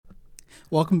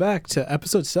Welcome back to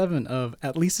episode 7 of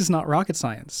At Least It's Not Rocket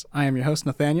Science. I am your host,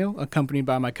 Nathaniel, accompanied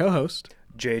by my co-host,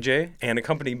 JJ, and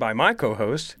accompanied by my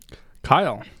co-host,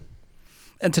 Kyle.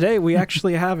 And today we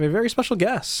actually have a very special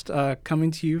guest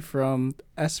coming to you from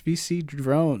SVC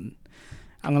Drone.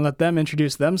 I'm going to let them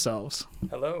introduce themselves.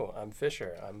 Hello, I'm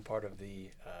Fisher. I'm part of the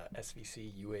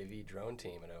SVC UAV drone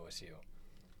team at OSU.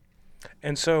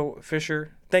 And so,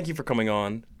 Fisher, thank you for coming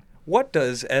on. What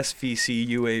does SVC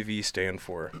UAV stand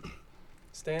for?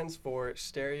 Stands for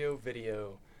Stereo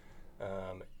Video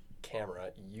Camera,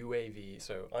 UAV,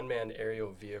 so Unmanned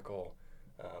Aerial Vehicle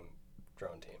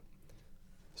Drone Team.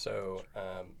 So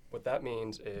what that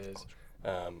means is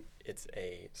it's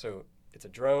a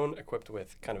drone equipped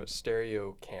with kind of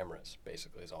stereo cameras,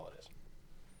 basically, is all it is.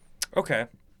 Okay.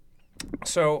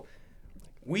 So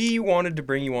we wanted to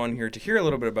bring you on here to hear a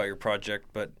little bit about your project,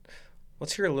 but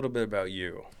let's hear a little bit about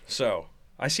you. So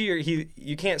I see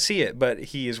you can't see it, but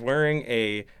he is wearing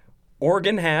a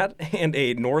Oregon hat and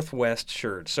a Northwest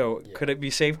shirt. So Could it be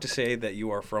safe to say that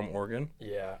you are from Oregon?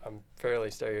 Yeah, I'm fairly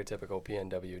stereotypical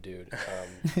PNW dude.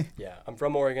 Yeah, I'm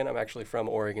from Oregon. I'm actually from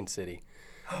Oregon City.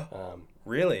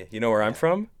 Really? You know where I'm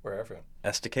from? Where are you from?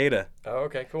 Estacada. Oh,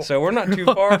 okay, cool. So we're not too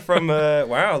far from,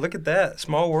 wow, look at that.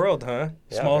 Small world, huh?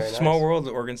 Yeah, Small very nice. Small world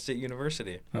at Oregon State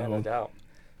University. Yeah, no doubt.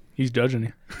 He's judging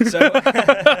you.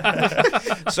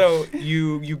 So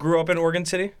you grew up in Oregon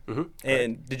City? Mm-hmm.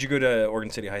 And did you go to Oregon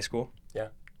City High School? Yeah.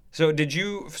 So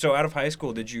out of high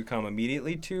school, did you come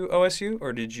immediately to OSU,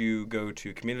 or did you go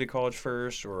to community college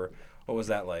first, or what was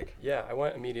that like? Yeah, I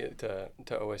went immediately to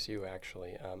OSU,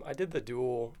 actually. I did the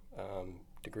dual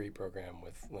degree program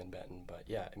with Lynn Benton, but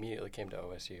yeah, immediately came to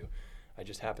OSU. I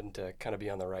just happened to kind of be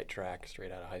on the right track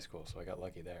straight out of high school, so I got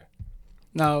lucky there.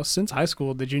 Now, since high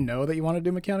school, did you know that you wanted to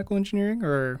do mechanical engineering,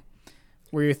 or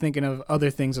were you thinking of other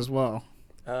things as well?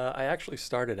 I actually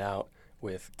started out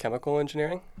with chemical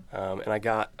engineering, and I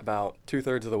got about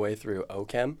 2/3 of the way through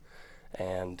OChem,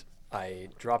 and I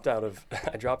dropped out of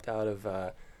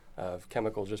of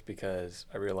chemical just because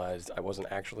I realized I wasn't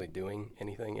actually doing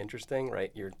anything interesting.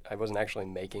 Right, I wasn't actually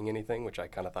making anything, which I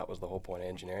kind of thought was the whole point of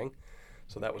engineering.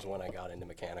 So that was when I got into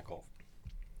mechanical.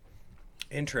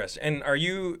 Interesting. And are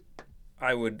you,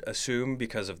 I would assume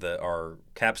because of our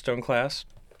capstone class,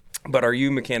 but are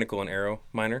you mechanical and aero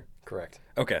minor? Correct.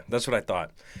 Okay, that's what I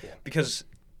thought. Yeah. Because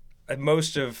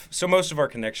most of our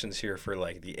connections here for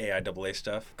like the AIAA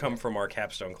stuff come from our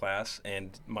capstone class,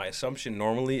 and my assumption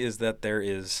normally is that there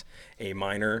is a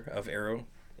minor of aero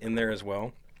in there as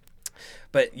well.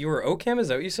 But you were OChem, is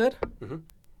that what you said? Mm-hmm.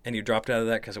 And you dropped out of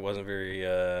that because it wasn't very.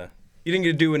 You didn't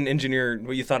get to do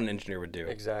what you thought an engineer would do.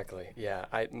 Exactly. Yeah.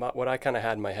 What I kind of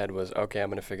had in my head was, okay, I'm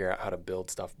going to figure out how to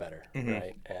build stuff better, Mm-hmm.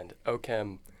 right? And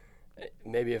OChem,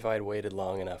 maybe if I had waited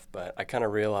long enough, but I kind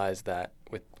of realized that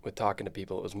with talking to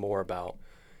people, it was more about,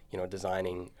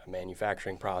 designing a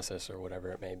manufacturing process or whatever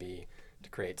it may be to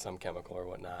create some chemical or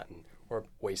whatnot, or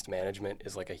waste management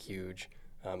is like a huge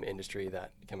industry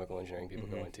that chemical engineering people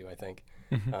Mm-hmm. go into, I think,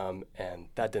 Mm-hmm. and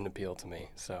that didn't appeal to me.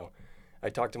 So I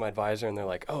talked to my advisor, and they're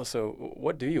like, "Oh, so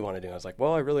what do you want to do?" I was like,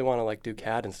 "Well, I really want to like do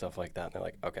CAD and stuff like that." And they're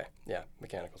like, "Okay, yeah,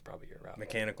 mechanical's probably your route."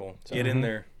 Mechanical. So- Get in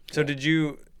there. So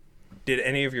Yeah. did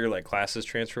any of your like classes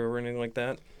transfer over or anything like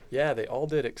that? Yeah, they all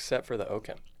did except for the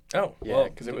OChem. Oh, Yeah, well,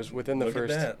 because it was within the look at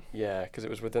first. that. Yeah, because it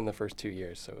was within the first 2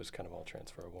 years, so it was kind of all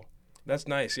transferable. That's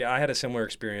nice. Yeah, I had a similar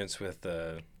experience with.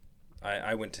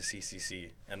 I went to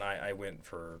CCC, and I went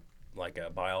for like a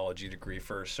biology degree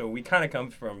first. So we kind of come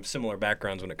from similar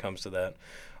backgrounds when it comes to that.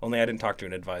 Only I didn't talk to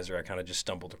an advisor. I kind of just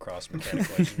stumbled across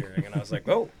mechanical engineering, and I was like,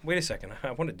 "Oh, wait a second,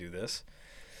 I want to do this."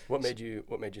 What made you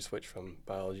switch from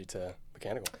biology to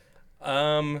mechanical?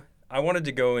 I wanted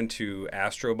to go into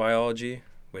astrobiology,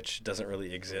 which doesn't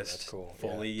really exist that's cool.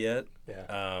 fully yet.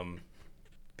 Yeah.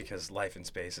 Because life in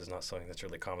space is not something that's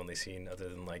really commonly seen other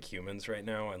than like humans right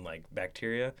now and like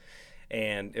bacteria.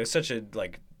 And it was such a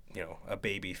a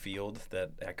baby field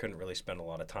that I couldn't really spend a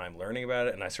lot of time learning about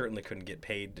it, and I certainly couldn't get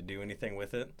paid to do anything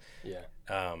with it. Yeah.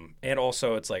 And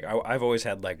also it's like I've always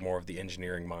had like more of the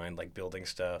engineering mind, like building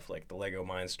stuff, like the Lego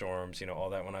Mindstorms, all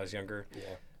that when I was younger.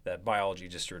 Yeah. That biology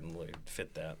just certainly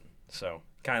fit that. So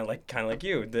kind of like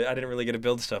you, I didn't really get to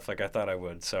build stuff like I thought I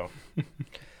would. So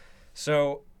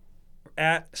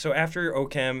after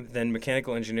OChem, then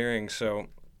mechanical engineering. So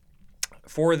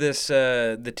for this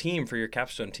the team, for your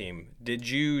capstone team, did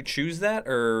you choose that,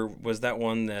 or was that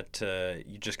one that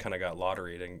you just kind of got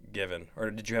lotteried and given,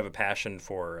 or did you have a passion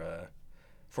for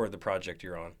the project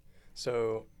you're on?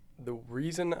 So the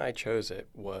reason I chose it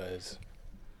was,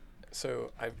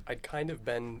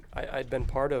 I'd been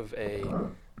part of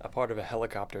a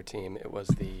helicopter team. It was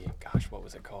what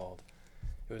was it called?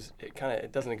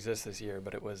 it doesn't exist this year,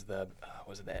 but it was the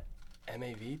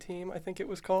MAV team, I think it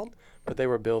was called, but they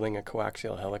were building a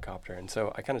coaxial helicopter, and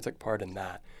so I kind of took part in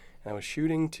that. And I was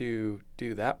shooting to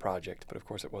do that project, but of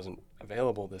course it wasn't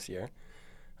available this year.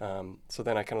 So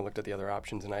then I kind of looked at the other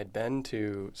options, and I'd been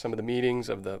to some of the meetings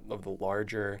of the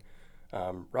larger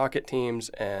rocket teams,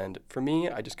 and for me,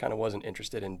 I just kind of wasn't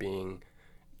interested in being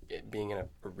in a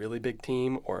really big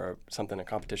team or a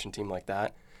competition team like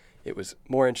that. It was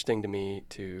more interesting to me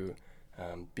to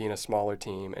be in a smaller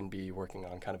team and be working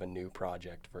on kind of a new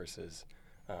project versus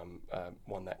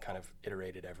one that kind of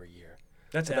iterated every year.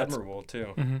 That's So admirable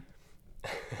too. Mm-hmm.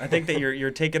 I think that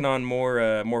you're taking on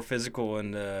more physical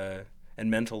and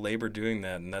mental labor doing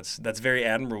that, and that's very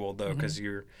admirable though, because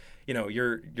you're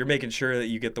making sure that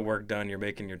you get the work done. You're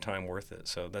making your time worth it.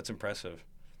 So that's impressive.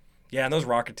 Yeah, and those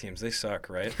rocket teams, they suck,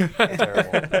 right?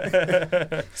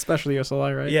 Terrible. Especially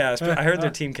USLI, right? Yeah, I heard their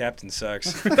team captain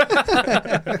sucks.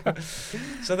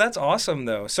 So that's awesome,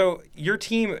 though. So your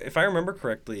team, if I remember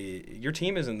correctly, your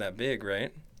team isn't that big,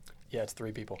 right? Yeah, it's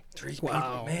 3 people. 3 Wow.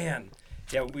 people, man.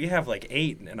 Yeah, we have like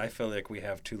 8, and I feel like we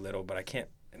have too little, but I can't,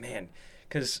 man,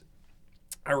 because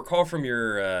I recall from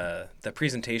your the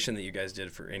presentation that you guys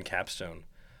did in Capstone,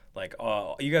 like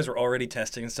you guys were already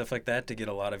testing and stuff like that to get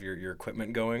a lot of your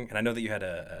equipment going, and I know that you had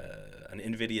an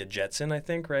NVIDIA Jetson, I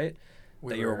think, right?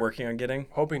 That you were working on getting.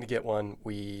 Hoping to get one.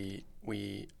 We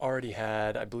already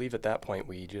had, I believe at that point,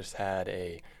 we just had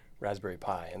a Raspberry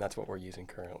Pi, and that's what we're using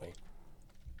currently.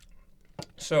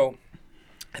 So,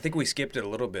 I think we skipped it a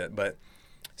little bit, but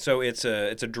so it's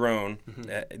a drone,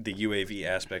 the UAV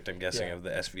aspect, I'm guessing, of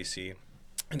the SVC.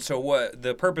 And so what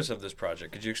the purpose of this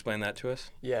project, could you explain that to us?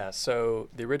 Yeah, so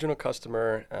the original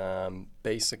customer,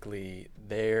 basically,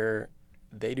 they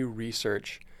do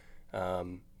research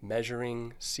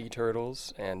measuring sea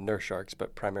turtles and nurse sharks,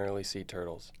 but primarily sea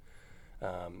turtles.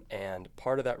 And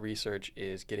part of that research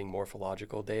is getting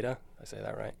morphological data. I say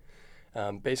that right?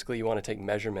 Basically, you want to take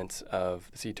measurements of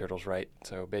the sea turtles, right?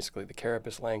 So basically, the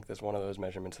carapace length is one of those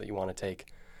measurements that you want to take.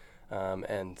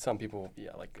 And some people, you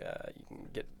can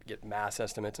get mass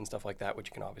estimates and stuff like that, which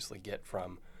you can obviously get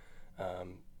from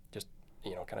just,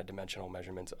 kind of dimensional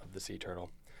measurements of the sea turtle.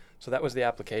 So that was the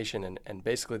application. And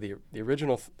basically, the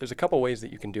original, there's a couple ways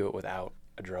that you can do it without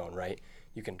a drone, right?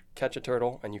 You can catch a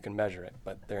turtle and you can measure it,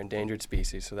 but they're endangered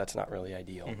species, so that's not really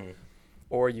ideal. Mm-hmm.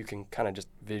 Or you can kind of just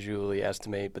visually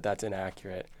estimate, but that's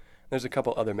inaccurate. There's a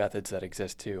couple other methods that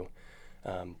exist too.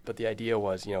 But the idea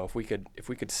was, if we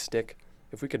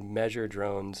could measure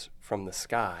drones from the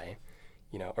sky,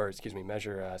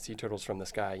 measure sea turtles from the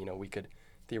sky, we could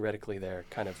theoretically, they're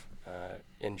kind of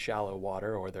in shallow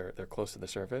water or they're close to the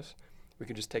surface. We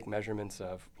could just take measurements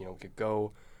of, we could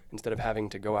go, instead of having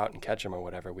to go out and catch them or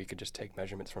whatever, we could just take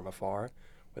measurements from afar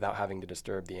without having to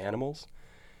disturb the animals.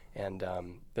 And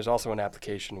there's also an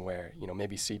application where,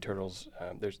 maybe sea turtles,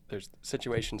 there's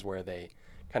situations where they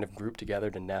kind of group together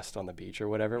to nest on the beach or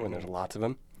whatever, when there's lots of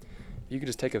them. You could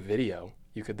just take a video.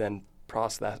 You could then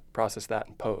process that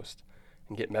in post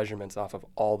and get measurements off of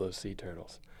all those sea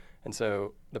turtles. And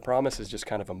so the promise is just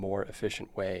kind of a more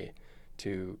efficient way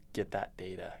to get that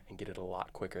data and get it a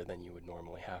lot quicker than you would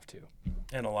normally have to.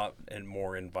 And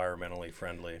more environmentally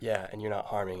friendly. Yeah, and you're not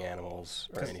harming animals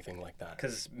or anything like that.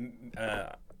 Because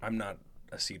I'm not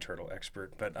a sea turtle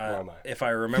expert, but Nor am I. If I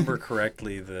remember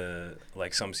correctly,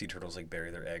 some sea turtles bury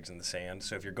their eggs in the sand.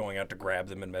 So if you're going out to grab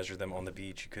them and measure them on the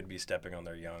beach, you could be stepping on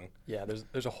their young. Yeah,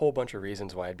 there's a whole bunch of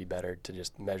reasons why it'd be better to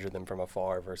just measure them from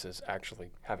afar versus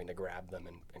actually having to grab them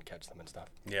and catch them and stuff.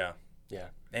 Yeah. Yeah.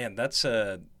 And that's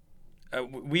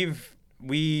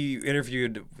we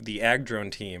interviewed the ag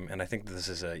drone team, and I think this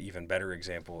is an even better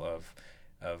example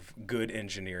of good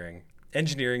engineering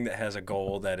that has a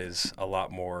goal that is a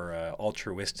lot more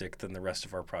altruistic than the rest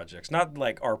of our projects. Not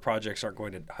like our projects aren't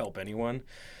going to help anyone,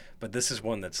 but this is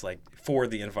one that's for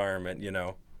the environment,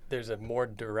 There's a more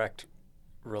direct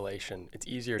relation. It's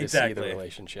easier to Exactly. see the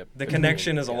relationship. The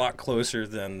connection is a lot closer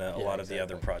than a lot of the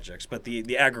other projects. But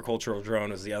the agricultural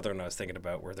drone is the other one I was thinking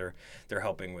about, where they're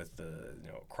helping with the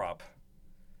crop,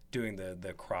 doing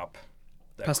the crop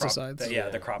pesticides.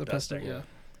 The crop testing. Yeah.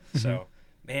 So,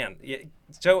 man, yeah.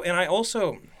 So, and I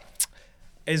also,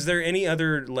 is there any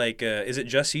other is it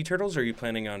just sea turtles, or are you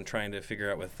planning on trying to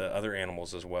figure out with other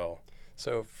animals as well?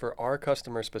 So for our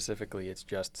customer specifically, it's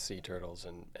just sea turtles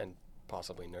and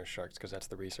possibly nurse sharks, because that's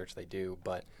the research they do.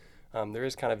 But there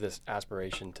is kind of this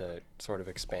aspiration to sort of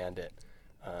expand it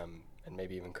and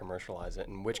maybe even commercialize it,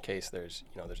 in which case there's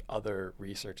other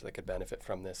research that could benefit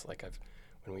from this.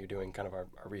 When we were doing kind of our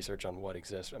research on what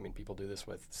exists, people do this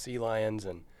with sea lions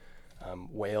and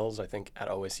whales. I think at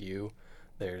OSU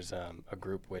There's a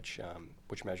group which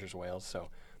measures whales. So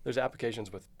there's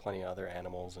applications with plenty of other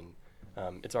animals, and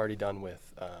it's already done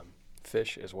with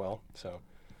fish as well. So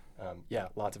yeah,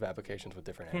 lots of applications with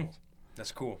different animals.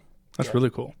 That's cool. That's Yeah. really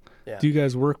cool. Yeah. Do you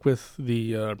guys work with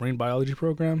the marine biology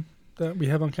program that we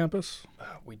have on campus?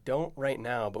 We don't right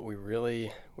now, but we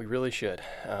really should,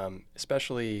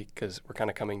 especially because we're kind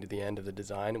of coming to the end of the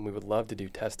design, and we would love to do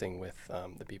testing with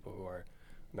the people who are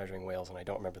measuring whales, and I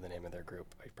don't remember the name of their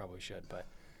group. I probably should, but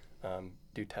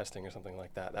do testing or something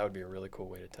like that. That would be a really cool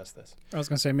way to test this. I was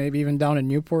gonna say maybe even down in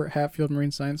Newport, Hatfield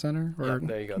Marine Science Center, or Yeah,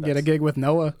 there you go. get a gig with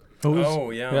NOAA.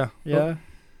 Oh, yeah. Yeah.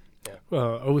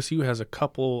 OSU has a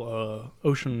couple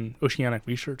oceanic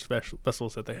research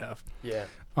vessels that they have. Yeah.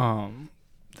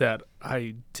 That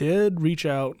I did reach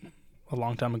out a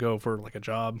long time ago for like a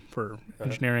job for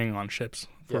engineering on ships.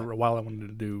 For Yeah. a while I wanted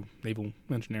to do naval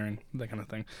engineering, that kind of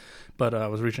thing. But I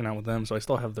was reaching out with them, so I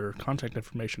still have their contact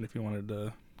information if you wanted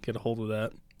to get a hold of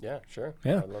that. Yeah, sure.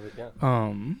 Yeah. I love it, yeah.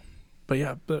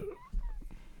 But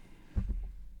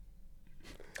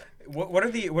What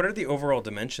are the overall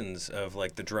dimensions of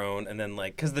like the drone, and then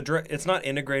like because it's not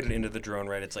integrated into the drone,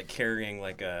 right? It's like carrying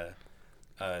like a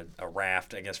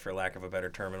raft, I guess, for lack of a better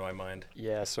term in my mind.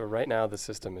 Yeah, so right now the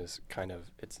system is kind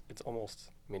of, it's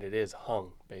almost, I mean, it is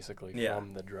hung basically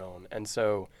from the drone. And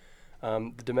so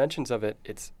the dimensions of it,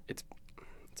 it's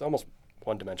almost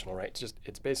one-dimensional, right?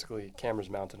 It's basically cameras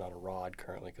mounted on a rod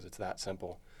currently because it's that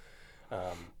simple.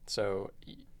 So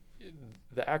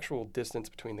the actual distance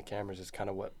between the cameras is kind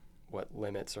of what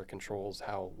limits or controls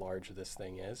how large this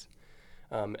thing is.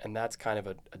 And that's kind of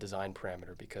a design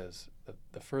parameter because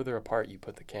the further apart you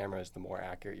put the cameras, the more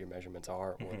accurate your measurements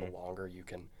are, or the longer you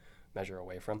can measure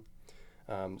away from.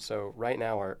 So right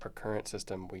now our current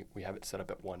system, we have it set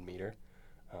up at 1 meter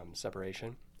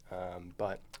separation.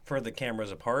 But For the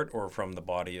cameras apart or from the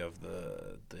body of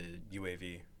the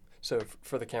UAV? so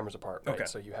for the cameras apart, right? Okay.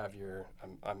 So you have your,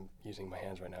 I'm using my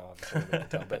hands right now, obviously, you can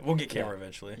tell, but We'll get camera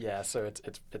eventually. yeah, so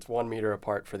it's 1 meter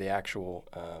apart for the actual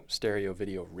stereo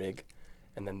video rig,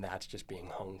 and then that's just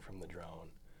being hung from the drone.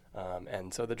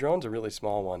 And so the drone's a really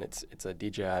small one. It's a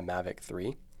DJI Mavic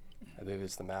 3. I believe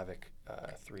it's the Mavic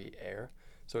 3 Air.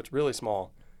 So it's really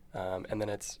small. And then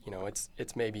it's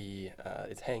maybe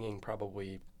it's hanging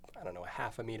probably, I don't know, a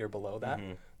half a meter below that.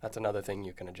 That's another thing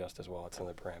you can adjust as well. It's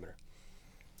another parameter.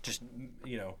 Just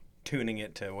tuning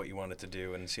it to what you want it to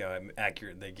do and see how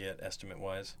accurate they get estimate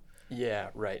wise. Yeah,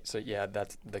 right. So yeah,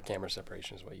 that's the camera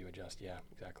separation is what you adjust. Yeah,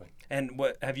 exactly. And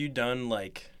what have you done,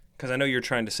 like, because I know you're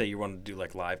trying to say you want to do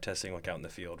like live testing, like out in the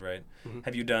field, right?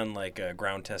 Have you done like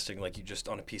ground testing, like you just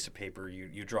on a piece of paper,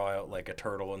 you draw out like a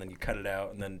turtle and then you cut it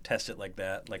out and then test it like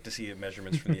that, like to see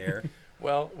measurements from the air?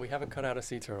 Well, we haven't cut out a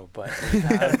sea turtle, but we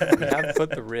have put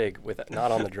the rig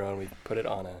not on the drone. We put it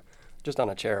on just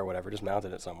on a chair or whatever, just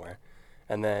mounted it somewhere,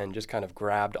 and then just kind of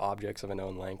grabbed objects of a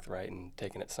known length, right, and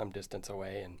taken it some distance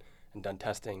away and done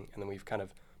testing, and then we've kind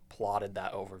of plotted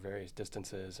that over various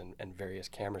distances and various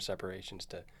camera separations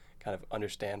to kind of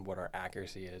understand what our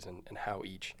accuracy is and how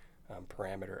each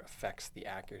parameter affects the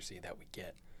accuracy that we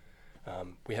get.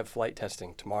 We have flight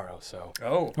testing tomorrow, so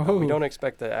we don't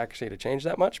expect the accuracy to change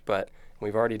that much, but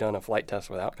we've already done a flight test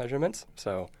without measurements,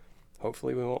 so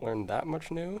hopefully we won't learn that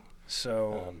much new.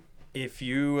 So if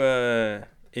you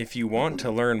want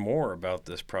to learn more about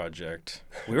this project,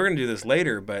 we were going to do this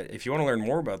later, but if you want to learn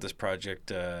more about this project,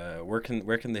 where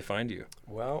can they find you?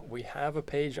 Well, we have a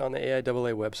page on the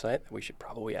AIAA website that we should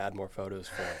probably add more photos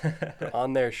for. But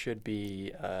on there should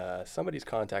be somebody's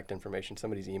contact information,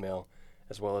 somebody's email,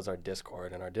 as well as our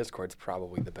Discord. And our Discord's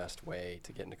probably the best way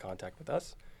to get into contact with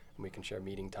us. And we can share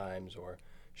meeting times or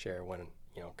share when,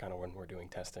 kind of when we're doing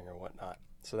testing or whatnot.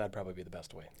 So that'd probably be the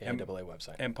best way, the AIAA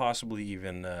website. And possibly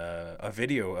even a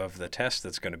video of the test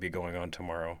that's going to be going on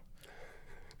tomorrow.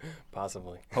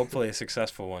 Possibly. Hopefully a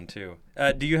successful one, too.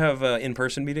 Do you have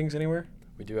in-person meetings anywhere?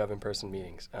 We do have in-person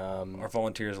meetings. Are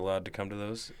volunteers allowed to come to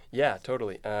those? Yeah,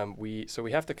 totally. We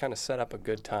have to kind of set up a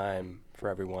good time for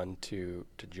everyone to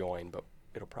join, but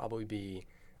it'll probably be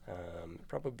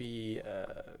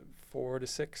 4 to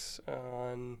 6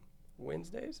 on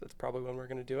Wednesdays. That's probably when we're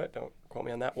going to do it. Don't quote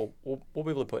me on that. We'll be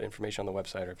able to put information on the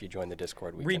website, or if you join the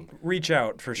Discord, we can reach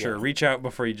out for sure. Yeah. Reach out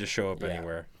before you just show up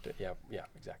anywhere. Yeah,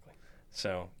 exactly.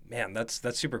 So, man, that's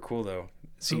super cool though.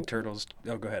 Sea turtles.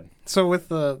 Oh, go ahead. So with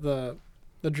the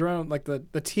drone, like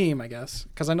the team, I guess,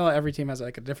 because I know every team has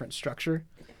like a different structure.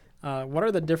 What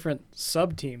are the different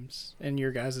sub teams in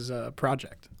your guys'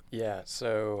 project? Yeah,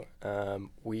 so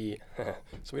we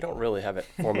don't really have it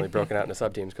formally broken out into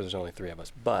sub teams because there's only 3 of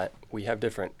us, but we have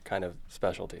different kind of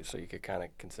specialties, so you could kind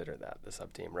of consider that the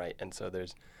sub team, right? And so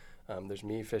there's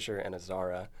me, Fisher, and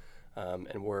Azara.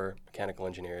 and we're mechanical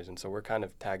engineers, and so we're kind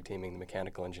of tag teaming the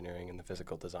mechanical engineering and the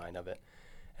physical design of it.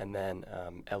 And then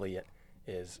Elliot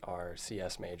is our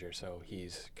CS major, so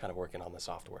he's kind of working on the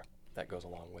software that goes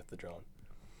along with the drone.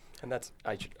 And that's,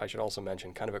 I should also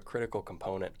mention, kind of a critical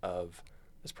component of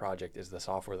this project is the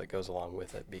software that goes along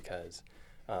with it, because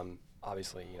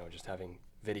obviously, just having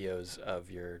videos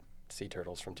of your sea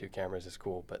turtles from 2 cameras is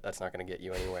cool, but that's not going to get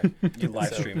you anywhere. You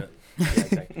live stream it. Yeah,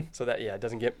 exactly. So that, it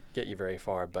doesn't get you very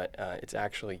far, but it's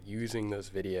actually using those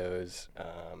videos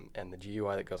and the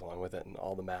GUI that goes along with it and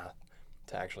all the math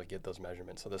to actually get those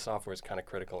measurements. So the software is kind of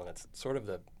critical, and it's sort of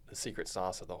the secret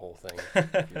sauce of the whole thing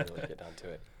if you really get down to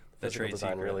it. The physical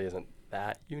design really isn't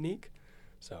that unique.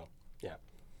 So, yeah.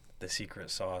 The secret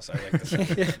sauce. I like the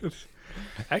sound.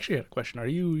 I actually had a question. Are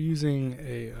you using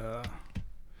a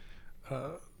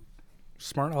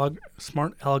smart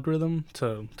algorithm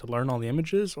to learn all the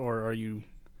images, or are you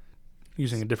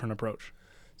using a different approach?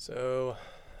 So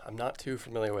I'm not too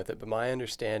familiar with it, but my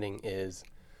understanding is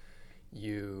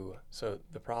so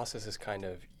the process is kind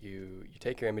of you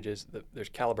take your images, there's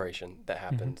calibration that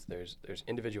happens, there's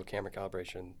individual camera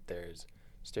calibration, there's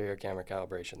stereo camera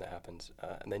calibration that happens,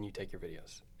 and then you take your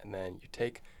videos. And then you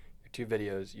take your 2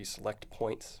 videos, you select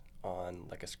points on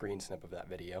like a screen snip of that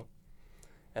video,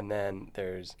 and then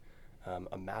there's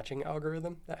a matching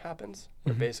algorithm that happens.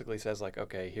 It basically says like,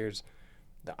 okay, here's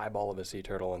the eyeball of a sea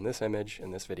turtle in this image,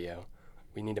 in this video.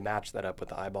 We need to match that up with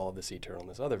the eyeball of the sea turtle in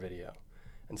this other video.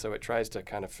 And so it tries to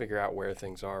kind of figure out where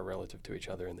things are relative to each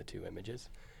other in the 2 images.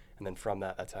 And then from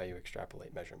that, that's how you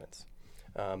extrapolate measurements.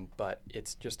 But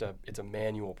it's just it's a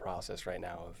manual process right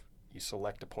now of you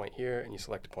select a point here and you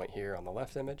select a point here on the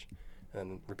left image, and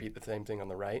then repeat the same thing on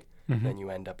the right. And then you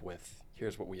end up with,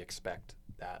 here's what we expect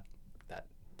that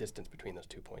distance between those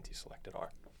 2 points you selected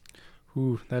are.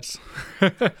 Ooh, that's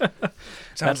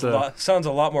sounds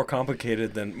a lot more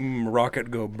complicated than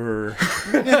rocket go burr.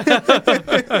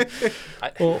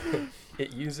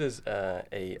 It uses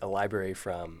a library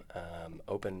from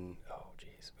OpenCV.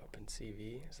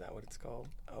 Is that what it's called?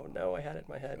 Oh no, I had it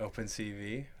in my head.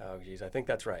 OpenCV. Oh geez, I think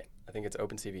that's right. I think it's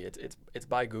OpenCV. It's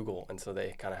by Google, and so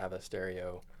they kind of have a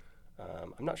stereo.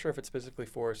 I'm not sure if it's specifically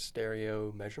for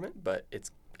stereo measurement, but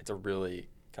it's a really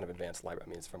kind of advanced library. I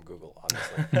mean, it's from Google,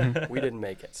 obviously. We didn't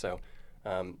make it, so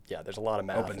there's a lot of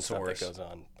math and stuff that goes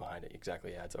on behind it.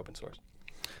 Exactly, it's open source.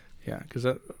 Yeah, because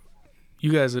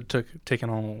you guys had taken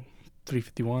on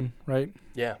 351, right?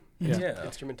 Yeah. Yeah.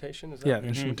 Instrumentation, is that? Yeah,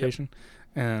 instrumentation.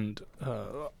 And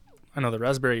I know the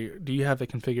Raspberry, do you have it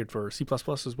configured for C++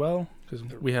 as well? Because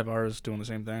we have ours doing the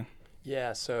same thing.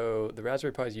 Yeah, so the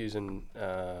Raspberry Pi is using,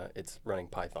 it's running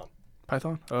Python.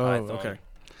 Python? Oh, Python. okay.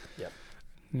 Yep.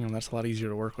 That's a lot easier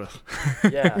to work with.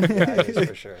 Yeah, it is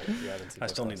for sure. I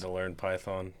still need to learn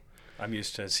Python. I'm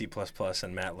used to C++ and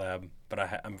MATLAB, but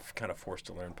I'm kind of forced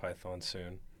to learn Python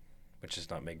soon, which does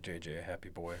not make JJ a happy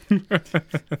boy.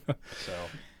 So,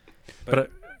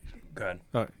 but go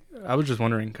ahead. I was just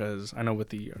wondering because I know with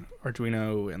the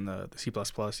Arduino and the C++,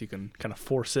 you can kind of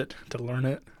force it to learn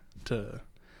it to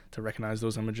recognize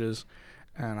those images.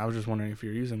 And I was just wondering if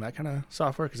you're using that kind of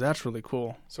software, because that's really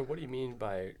cool. So what do you mean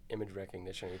by image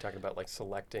recognition? Are you talking about like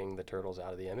selecting the turtles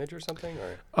out of the image or something?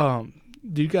 Or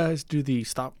do you guys do the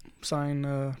stop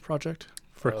sign project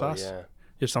for class? Yeah.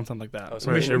 It's something like that. Oh,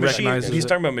 so He's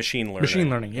talking about machine learning. Machine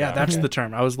learning, yeah, that's the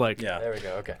term. I was like, yeah, there we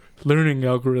go. Okay. Learning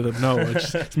algorithm. No,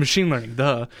 it's machine learning.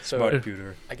 Duh. So Smart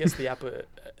computer. I guess the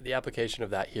application of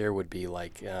that here would be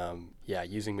like,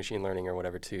 using machine learning or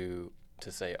whatever to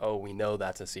say, oh, we know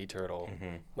that's a sea turtle.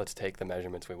 Let's take the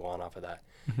measurements we want off of that.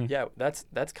 Yeah, that's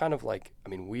kind of like, I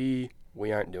mean, we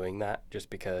aren't doing that just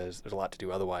because there's a lot to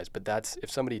do otherwise. But that's, if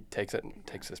somebody takes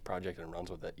this project and runs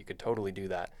with it, you could totally do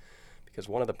that. Because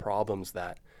one of the problems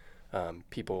that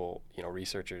people,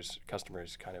 researchers,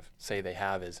 customers kind of say they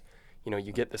have is,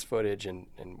 you get this footage and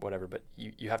whatever, but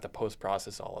you have to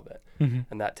post-process all of it.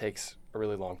 And that takes a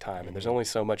really long time. And there's only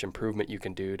so much improvement you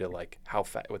can do to like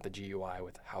with the GUI,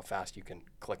 with how fast you can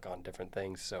click on different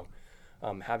things. So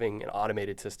having an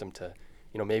automated system to,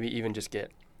 maybe even just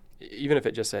even if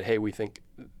it just said, hey, we think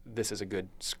this is a good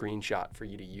screenshot for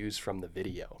you to use from the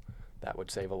video, that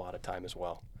would save a lot of time as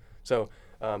well. So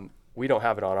we don't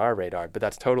have it on our radar, but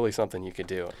that's totally something you could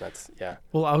do.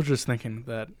 Well, I was just thinking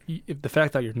that the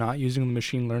fact that you're not using the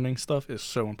machine learning stuff is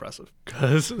so impressive,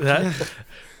 because that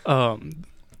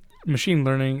machine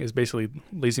learning is basically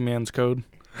lazy man's code.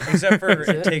 Except for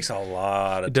it takes a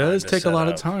lot of time. It does take a lot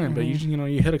of time, but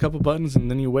you hit a couple buttons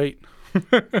and then you wait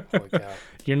Holy cow.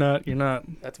 You're not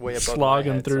That's way above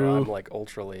slogging my head, through. So I'm like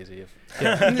ultra lazy. If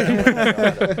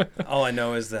All I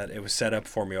know is that it was set up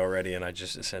for me already, and I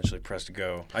just essentially pressed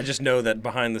go. I just know that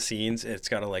behind the scenes, it's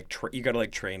got to like you got to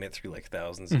like train it through like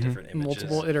thousands of different images.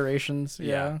 Multiple iterations.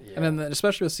 Yeah. Yeah. And then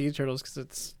especially with sea turtles, because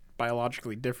it's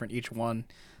biologically different each one,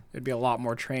 it'd be a lot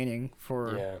more training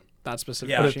for yeah. that specific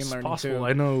Yeah, But machine it's learning possible. too.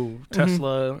 I know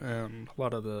Tesla and a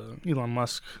lot of the Elon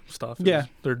Musk stuff. Yeah.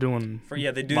 They're doing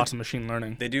They do lots of machine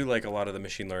learning. They do like a lot of the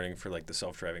machine learning for like the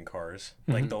self-driving cars.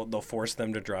 Mhm. Like they'll force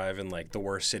them to drive in like the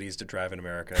worst cities to drive in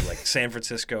America, like San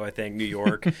Francisco, I think, New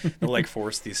York. They'll like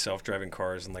force these self-driving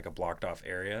cars in like a blocked off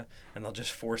area, and they'll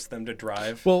just force them to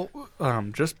drive. Well,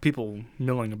 just people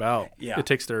milling about. Yeah. It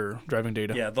takes their driving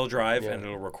data. Yeah, they'll drive Yeah. and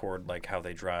it'll record like how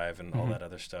they drive and all Mhm. that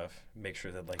other stuff. Make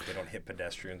sure that like they don't hit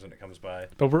pedestrians when it comes by.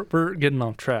 But we're getting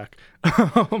off track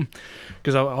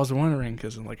because I was wondering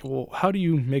because like, well, how do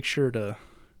you make sure to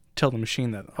tell the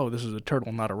machine that this is a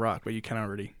turtle, not a rock? But you can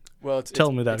already Well, it's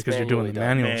tell me that it's because you're doing the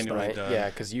manual Manually stuff. Right. done. Yeah,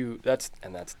 because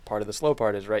that's part of the slow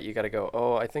part is right. You got to go.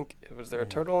 Oh, I think was there a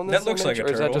turtle in this? That looks image, like a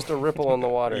or is that turtle." just a ripple in the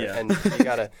water? Yeah. And you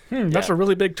gotta. That's Yeah. a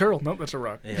really big turtle. Nope, that's a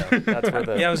rock. Yeah. That's where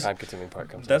the Yeah, I was- time-consuming part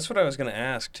comes. That's what I was going to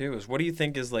ask too. Is what do you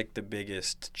think is like the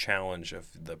biggest challenge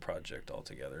of the project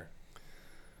altogether?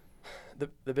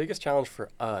 The biggest challenge for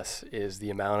us is the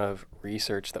amount of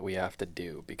research that we have to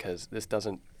do because this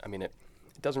doesn't. I mean, it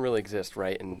doesn't really exist,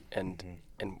 right? And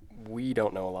we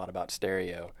don't know a lot about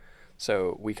stereo.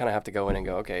 So we kind of have to go in and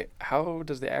go, okay, how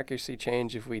does the accuracy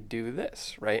change if we do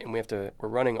this, right? And we're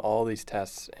running all these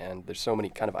tests, and there's so many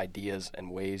kind of ideas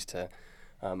and ways to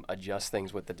adjust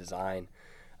things with the design.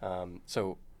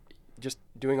 So just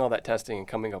doing all that testing and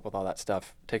coming up with all that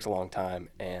stuff takes a long time,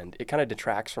 and it kind of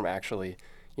detracts from actually,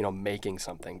 making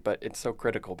something. But it's so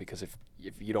critical because if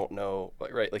you don't know,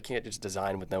 right, like you can't just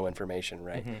design with no information,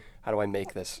 right? Mm-hmm. How do I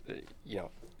make this,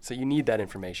 So you need that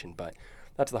information, but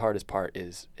that's the hardest part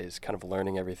is kind of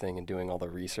learning everything and doing all the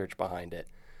research behind it,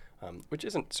 which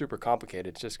isn't super complicated.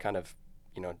 It's just kind of,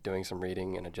 doing some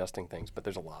reading and adjusting things, but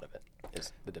there's a lot of it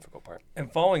is the difficult part.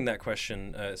 And following that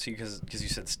question, because you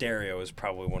said stereo is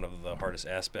probably one of the hardest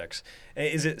aspects.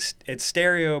 Is it's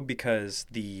stereo because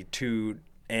the two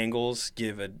angles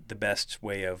give the best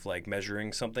way of like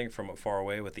measuring something from far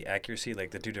away with the accuracy,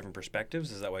 like the two different perspectives?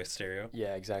 Is that why it's stereo?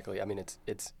 Yeah, exactly. I mean,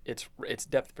 it's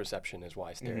depth perception is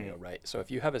why stereo, right? So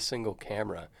if you have a single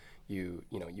camera, you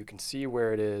can see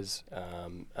where it is,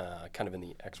 kind of in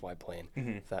the XY plane,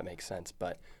 if that makes sense.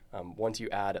 But once you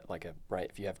add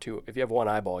if you have one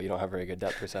eyeball, you don't have very good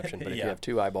depth perception. But if you Yeah. have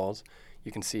two eyeballs,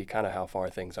 you can see kind of how far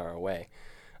things are away.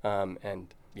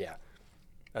 And yeah,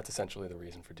 that's essentially the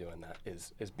reason for doing that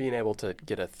is being able to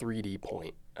get a 3D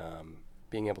point,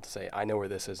 being able to say, I know where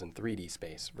this is in 3D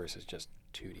space versus just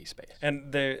 2D space.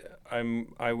 And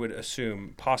I would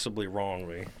assume, possibly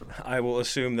wrongly, I will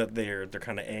assume that they're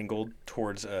kind of angled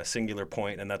towards a singular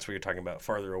point, and that's what you're talking about.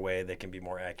 Farther away, they can be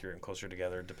more accurate and closer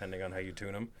together, depending on how you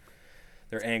tune them.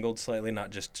 They're angled slightly, not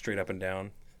just straight up and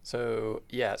down. So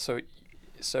yeah,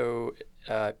 so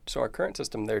our current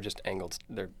system, they're just angled,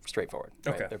 they're straightforward.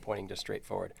 Right? Okay. They're pointing just straight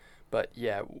forward. But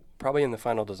yeah, probably in the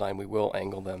final design, we will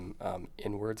angle them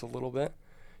inwards a little bit,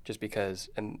 just because,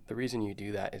 and the reason you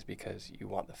do that is because you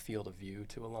want the field of view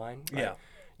to align. Right? Yeah.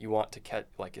 You want to catch,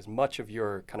 as much of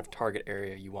your kind of target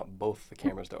area, you want both the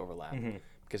cameras to overlap. Mm-hmm.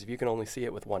 Because if you can only see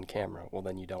it with one camera, well,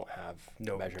 then you don't have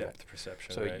No measurement. depth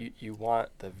perception. So right? you want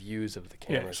the views of the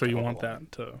cameras. Yeah, so to you want overlap.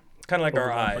 that to. Kind of like our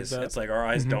overlap like eyes. that. It's like our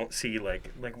eyes Mhm. don't see like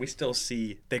we still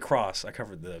see. They cross. I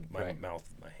covered my Right. mouth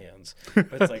with my hands,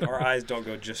 but it's like our eyes don't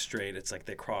go just straight. It's like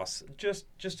they cross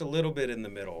just a little bit in the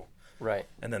middle, Right.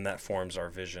 and then that forms our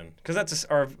vision. Because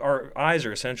our eyes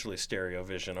are essentially stereo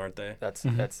vision, aren't they? That's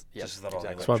Mhm. that's yeah. Just without all the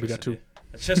That's why we got electricity.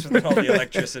 It's just without all the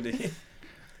electricity.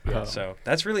 Yeah. So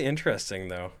that's really interesting,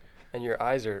 though. And your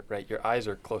eyes are right. Your eyes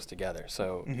are close together,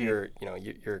 so Mhm.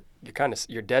 you're kind of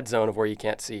your dead zone of where you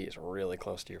can't see is really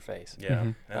close to your face. Yeah,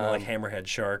 Mhm. and like hammerhead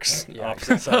sharks, yeah.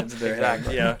 opposite sides of their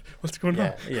Exactly. head. Yeah, What's going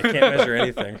Yeah. on? you can't measure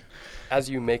anything. As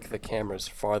you make the cameras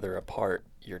farther apart,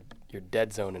 your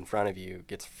dead zone in front of you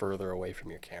gets further away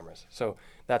from your cameras. So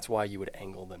that's why you would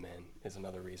angle them in. Is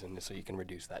another reason, so you can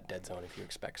reduce that dead zone if you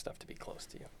expect stuff to be close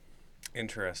to you.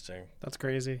 Interesting. That's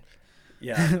crazy.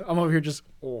 Yeah. I'm over here just.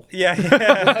 Oh. Yeah,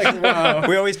 yeah.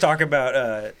 We always talk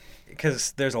about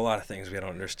because there's a lot of things we don't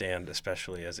understand,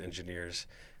 especially as engineers.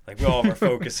 Like we all have our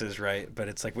focuses, right? But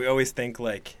it's like we always think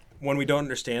like when we don't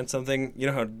understand something, you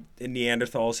know how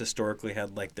Neanderthals historically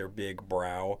had like their big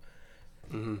brow.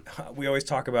 we always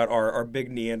talk about our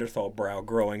big Neanderthal brow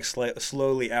growing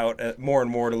slowly out more and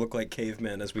more to look like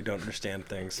cavemen as we don't understand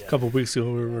things. A couple of weeks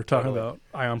ago, we were talking about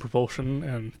ion propulsion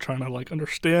and trying to like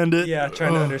understand it. Yeah,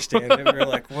 trying to understand it. We were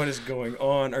like, what is going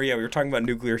on? Or yeah, we were talking about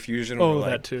nuclear fusion. Oh, we're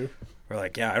like, that too. We're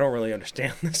like, yeah, I don't really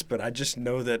understand this, but I just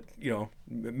know that,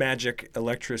 magic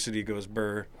electricity goes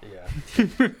burr. Yeah.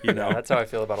 No, that's how I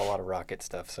feel about a lot of rocket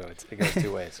stuff, so it goes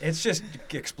two ways. It's just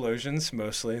explosions,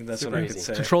 mostly. That's Super what I could easy.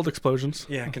 say. Controlled explosions.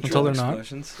 Yeah, Until controlled they're not.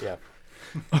 explosions.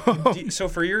 Yeah. So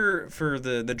for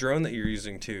the drone that you're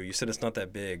using too, you said it's not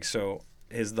that big. So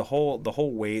is the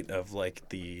whole weight of like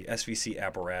the SVC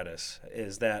apparatus,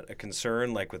 is that a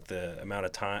concern, like with the amount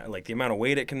of time, like the amount of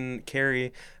weight it can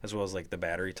carry, as well as like the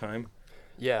battery time?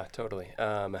 Yeah, totally.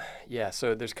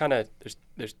 So there's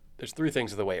there's three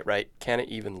things of the weight, right? Can it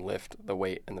even lift the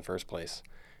weight in the first place?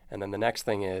 And then the next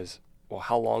thing is, well,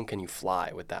 how long can you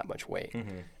fly with that much weight?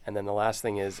 Mm-hmm. And then the last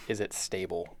thing is it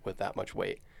stable with that much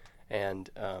weight? And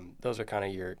those were kind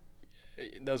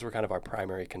of our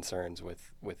primary concerns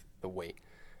with the weight.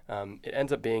 It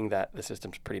ends up being that the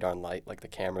system's pretty darn light, like the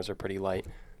cameras are pretty light.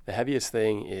 The heaviest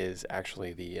thing is actually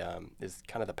is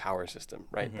kind of the power system,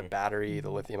 right? Mm-hmm. The battery,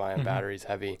 the lithium-ion battery is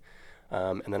heavy,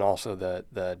 and then also the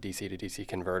DC to DC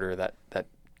converter that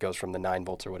goes from the 9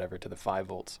 volts or whatever to the 5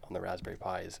 volts on the Raspberry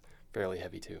Pi is fairly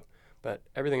heavy too. But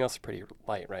everything else is pretty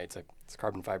light, right? It's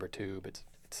carbon fiber tube. It's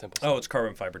simple stuff. Oh, it's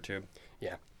carbon fiber tube.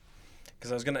 Yeah.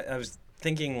 Because I was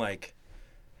thinking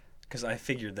because I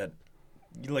figured that,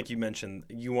 like you mentioned,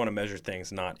 you want to measure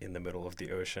things not in the middle of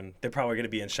the ocean. They're probably going to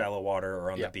be in shallow water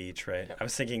or on the beach, right? Yep. I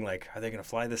was thinking, are they going to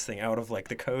fly this thing out of,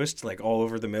 the coast, all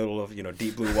over the middle of,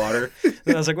 deep blue water?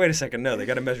 And I was like, wait a second, no, they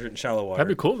got to measure it in shallow water.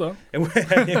 That'd be cool, though. It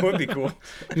would be cool.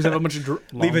 You just have a bunch of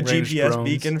Leave a long-range GPS drones.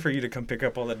 beacon for you to come pick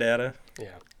up all the data. Yeah.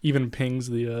 Even pings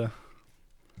the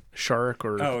shark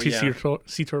or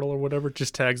sea turtle or whatever,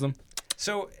 just tags them.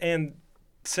 So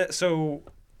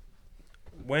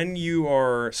when you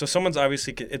are, someone's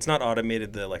obviously, it's not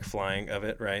automated, the flying of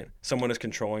it, right? Someone is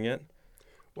controlling it.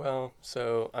 Well,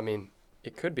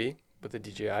 it could be with the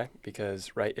DJI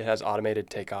because, right, it has automated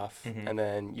takeoff, and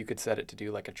then you could set it to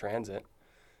do a transit,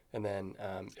 and then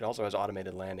it also has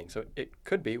automated landing. So it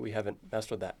could be. We haven't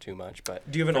messed with that too much, but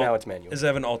Do you have for now it's manual. Does it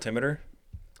have an altimeter?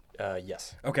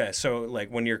 Yes. Okay, so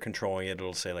when you're controlling it,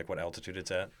 it'll say what altitude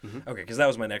it's at. Mm-hmm. Okay, because that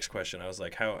was my next question. I was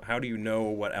like, how do you know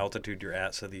what altitude you're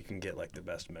at so that you can get the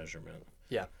best measurement?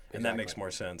 Yeah. And that makes more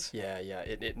sense. Yeah.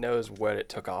 It knows what it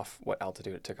took off, what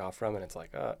altitude it took off from, and it's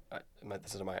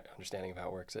this is my understanding of how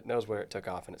it works. It knows where it took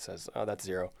off, and it says, oh, that's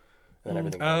 0, and then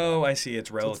everything. Oh, I see. It's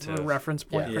So relative. it's a reference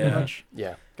point, Yeah. pretty Yeah. much.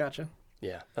 Yeah. Gotcha.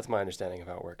 Yeah, that's my understanding of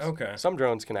how it works. Okay. Some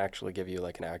drones can actually give you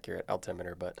an accurate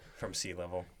altimeter, but From sea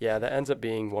level. yeah, that ends up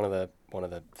being one of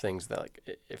the things that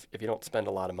if you don't spend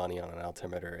a lot of money on an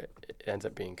altimeter, it ends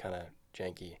up being kind of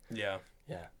janky. Yeah.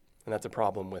 Yeah, and that's a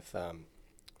problem with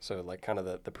kind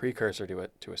of the precursor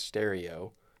to a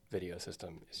stereo video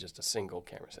system is just a single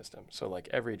camera system. So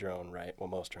every drone, right? Well,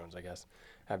 most drones, I guess,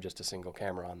 have just a single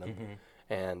camera on them. Mm-hmm.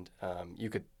 And you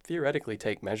could theoretically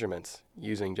take measurements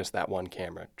using just that one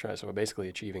camera. So we're basically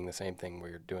achieving the same thing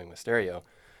we're doing with stereo,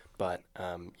 but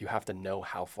you have to know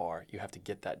how far. You have to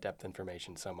get that depth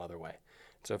information some other way.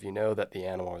 So if you know that the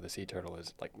animal or the sea turtle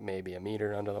is maybe a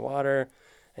meter under the water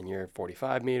and you're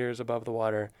 45 meters above the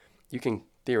water, you can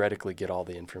theoretically get all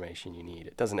the information you need.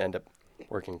 It doesn't end up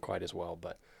working quite as well,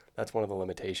 but that's one of the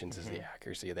limitations is the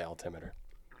accuracy of the altimeter.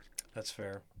 That's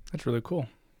fair. That's really cool.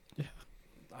 Yeah.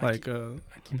 I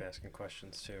keep asking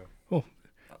questions too.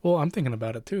 Well, I'm thinking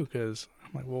about it too because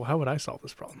I'm like, well, how would I solve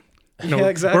this problem? Yeah,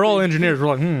 exactly. We're all engineers.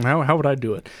 We're like, how would I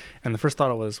do it? And the first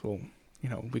thought was, well,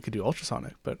 we could do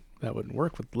ultrasonic, but that wouldn't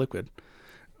work with liquid.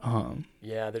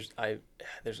 Yeah, there's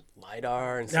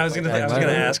LiDAR and stuff I was gonna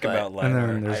ask about LiDAR. And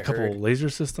then there's I a couple heard- laser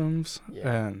systems.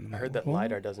 Yeah, And I heard that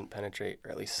LiDAR doesn't penetrate,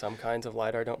 or at least some kinds of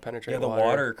LiDAR don't penetrate Yeah, the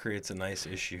water creates a nice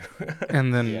issue.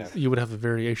 And then Yeah. you would have a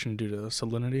variation due to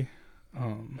salinity.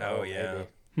 Oh yeah. maybe.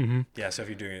 Mm-hmm. Yeah, so if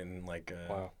you're doing it in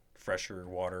Wow. fresher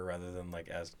water rather than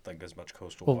as much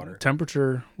coastal Well, water.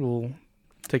 temperature will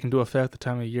take into effect the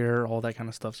time of year, all that kind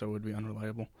of stuff, so it would be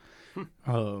unreliable.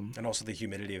 And also the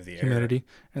humidity of the air. Humidity,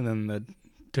 and then the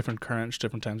different currents,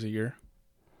 different times of year.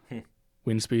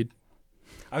 Wind speed.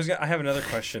 I have another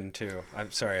question too.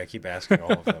 I'm sorry, I keep asking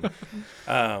all of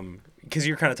them. Because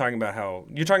you're kind of talking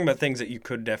about things that you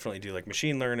could definitely do, like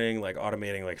machine learning, like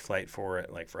automating flight for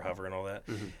it, for hover and all that.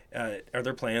 Mm-hmm. Are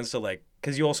there plans to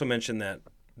because you also mentioned that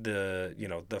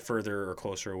the further or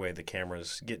closer away the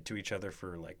cameras get to each other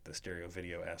for the stereo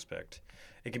video aspect,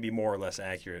 it can be more or less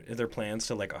accurate. Are there plans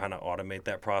to kind of automate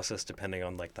that process depending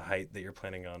on the height that you're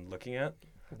planning on looking at,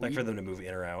 for them to move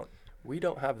in or out? We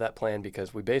don't have that plan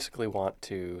because we basically want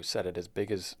to set it as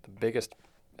big as the biggest.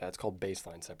 It's called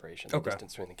baseline separation, the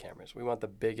distance between the cameras. We want the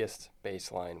biggest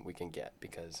baseline we can get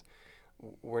because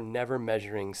we're never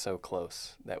measuring so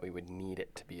close that we would need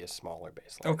it to be a smaller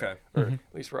baseline. Okay. Or at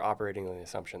least we're operating on the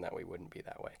assumption that we wouldn't be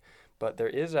that way. But there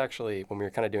is actually, when we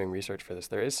were kind of doing research for this,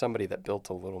 there is somebody that built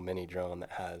a little mini drone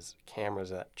that has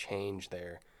cameras that change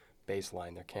their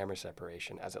baseline, their camera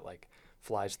separation as it like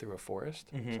flies through a forest,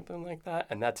 something like that.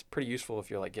 And that's pretty useful if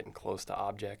you're like getting close to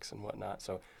objects and whatnot.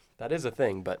 So that is a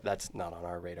thing, but that's not on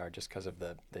our radar just because of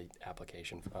the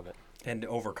application of it. And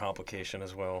overcomplication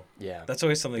as well. Yeah. That's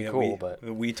always something that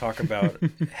we talk about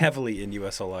heavily in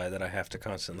USLI that I have to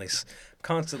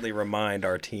constantly remind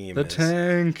our team.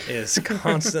 Is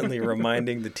constantly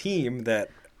reminding the team that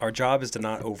our job is to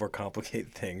not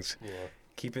overcomplicate things. Yeah.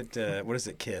 Keep it, what is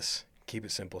it, KISS? Keep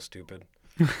it simple, stupid.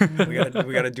 we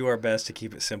gotta do our best to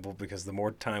keep it simple because the more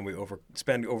time we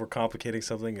spend overcomplicating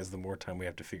something is the more time we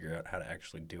have to figure out how to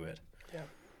actually do it. Yeah.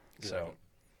 Exactly. So,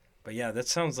 but yeah, that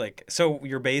sounds like, so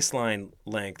your baseline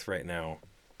length right now,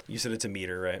 you said it's a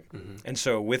meter, right? Mm-hmm. And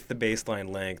so with the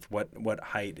baseline length, what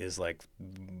height is like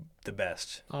the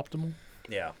best? Optimal.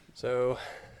 Yeah. So,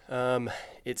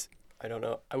 it's, I don't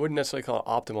know, I wouldn't necessarily call it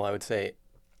optimal. I would say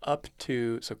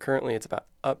so currently it's about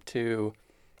up to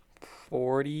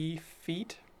 40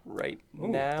 feet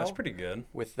now. That's pretty good.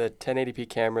 With the 1080p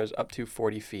cameras up to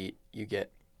 40 feet, you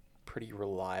get pretty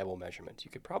reliable measurements.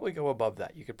 You could probably go above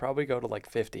that. You could probably go to like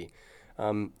 50.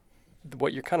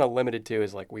 What you're kind of limited to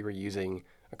is like we were using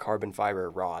a carbon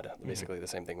fiber rod, basically the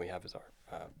same thing we have as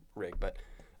our rig, but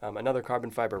another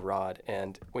carbon fiber rod.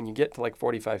 And when you get to like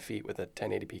 45 feet with the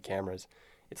 1080p cameras,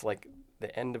 it's like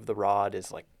the end of the rod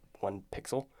is like 1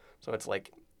 pixel. So it's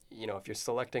like, you know, if you're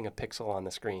selecting a pixel on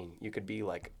the screen, you could be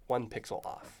like 1 pixel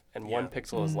off. And 1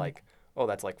 pixel is like,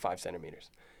 that's like 5 centimeters.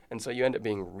 And so you end up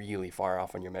being really far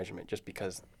off on your measurement just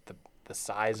because the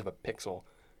size of a pixel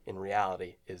in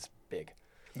reality is big.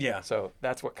 Yeah. So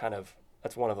that's one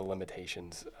of the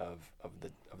limitations of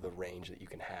the range that you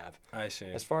can have. I see.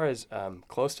 As far as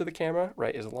close to the camera,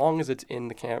 right, as long as it's in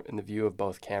the view of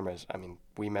both cameras, I mean,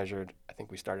 we measured, I think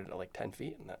we started at like 10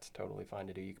 feet, and that's totally fine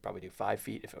to do. You could probably do 5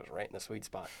 feet if it was right in the sweet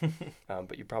spot.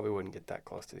 But you probably wouldn't get that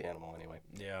close to the animal anyway.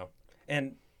 Yeah.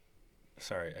 And,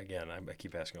 sorry, again, I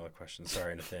keep asking all the questions.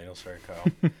 Sorry, Nathaniel. Sorry, Kyle.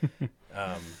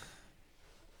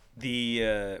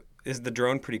 Is the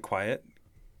drone pretty quiet?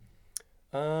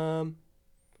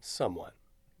 Somewhat.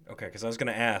 Okay, because I was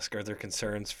going to ask, are there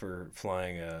concerns for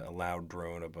flying a loud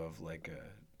drone above like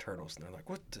turtles? And they're like,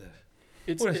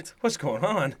 what's going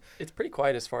on? It's pretty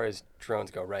quiet as far as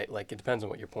drones go, right? Like it depends on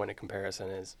what your point of comparison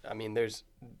is. I mean, there's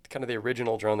kind of the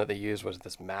original drone that they used was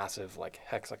this massive like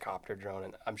hexacopter drone,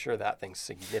 and I'm sure that thing's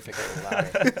significantly louder.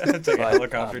 It's like a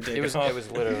helicopter taking off. It was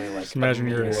literally like just imagine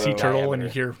you're a sea turtle and you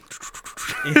hear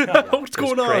what's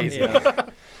going on? Yeah.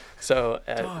 So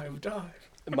Dive.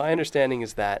 my understanding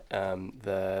is that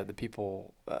the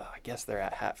people, I guess they're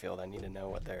at Hatfield. I need to know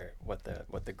what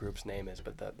the group's name is,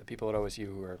 but the people at OSU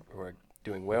who are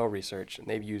doing whale research, and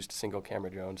they've used single camera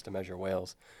drones to measure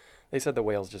whales. They said the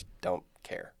whales just don't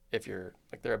care if you're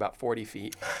like they're about 40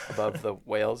 feet above the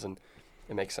whales, and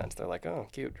it makes sense. They're like, oh,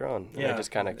 cute drone. And they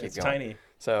just kind of keep going. Tiny.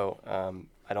 So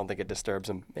I don't think it disturbs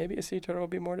them. Maybe a sea turtle will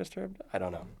be more disturbed. I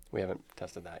don't know. We haven't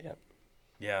tested that yet.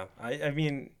 Yeah, I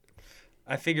mean,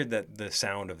 I figured that the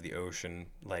sound of the ocean,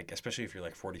 like especially if you're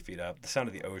like 40 feet up, the sound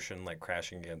of the ocean like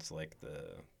crashing against like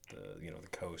the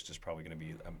coast is probably going to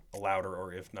be louder,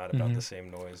 or if not about the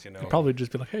same noise. You know, they'd probably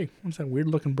just be like, "Hey, what's that weird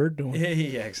looking bird doing?"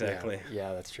 Yeah, exactly.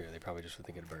 Yeah, that's true. They probably just would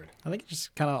think of a bird. I think it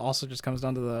just kind of also just comes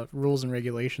down to the rules and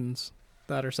regulations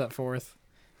that are set forth.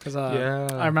 Because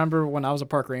I remember when I was a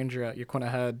park ranger at Yaquina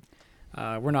Head,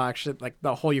 we're not actually like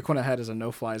the whole Yaquina Head is a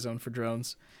no-fly zone for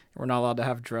drones. We're not allowed to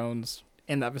have drones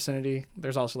in that vicinity.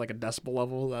 There's also like a decibel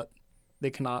level that they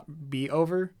cannot be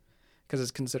over because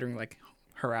it's considering like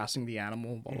harassing the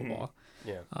animal, blah blah blah.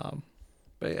 Yeah.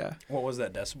 But yeah. What was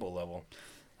that decibel level?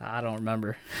 I don't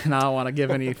remember, and I don't want to give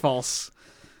any false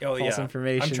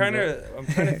information. I'm trying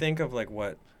to think of like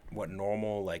what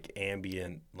normal like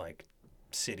ambient like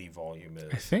city volume is.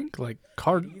 I think like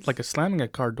slamming a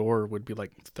car door would be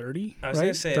like 30. I was right?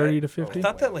 gonna say 30 to 50. I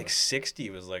thought that like 60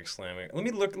 was like slamming. Let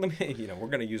me we're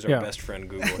gonna use our best friend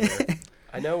Google here.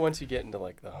 I know once you get into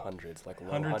like the hundreds, like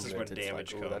low hundreds is where it's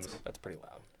damage like, comes. That's pretty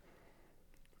loud.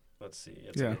 Let's see.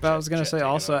 But I was gonna say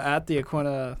also at the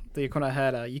Yaquina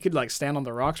Head, you could like stand on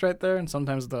the rocks right there, and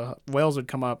sometimes the whales would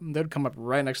come up. They'd come up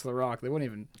right next to the rock. They wouldn't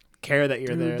even care that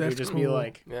you're there. They'd just be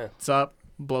like, "What's up?"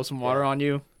 Blow some water on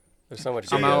you. There's so much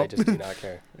data, they just do not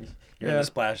care. You're in the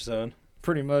splash zone.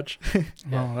 Pretty much.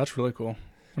 Oh, that's really cool.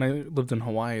 when I lived in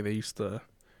Hawaii, they used to,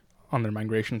 on their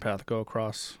migration path, go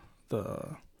across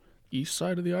the east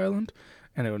side of the island,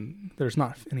 and there's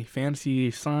not any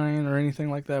fancy sign or anything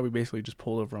like that. We basically just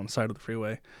pulled over on the side of the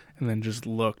freeway and then just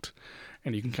looked,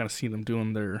 and you can kind of see them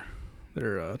doing their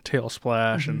tail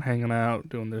splash and hanging out,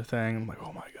 doing their thing. I'm like,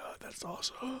 oh my god, that's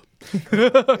awesome.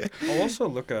 I'll also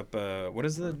look up, what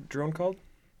is the drone called?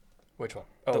 Which one?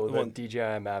 Oh, the DJI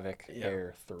Mavic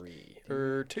Air 3.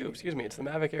 Or 2, excuse me. It's the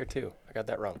Mavic Air 2. I got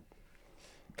that wrong.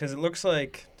 Because it looks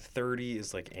like 30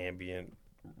 is like ambient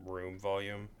room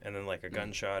volume, and then like a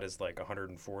gunshot is like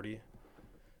 140.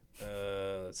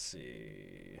 Let's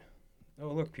see. Oh,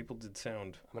 look, people did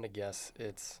sound. I'm going to guess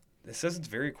it says it's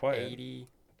very quiet.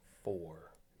 84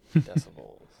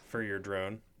 decibels. For your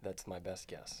drone. That's my best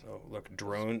guess. Oh, look,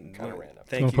 drone. Kind of random.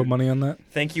 Thank you. Put money on that?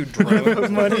 Thank you,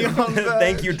 drone. Money on that.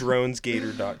 Thank you,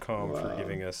 dronesgator.com for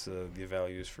giving us the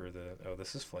values for the. Oh,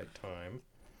 this is flight time.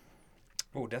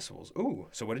 Oh, decibels. Ooh,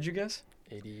 so what did you guess?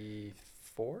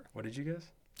 84? What did you guess?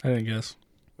 I didn't guess.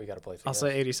 We got to play. I'll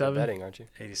say 87. You're betting, aren't you?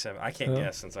 87. I can't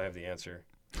guess since I have the answer.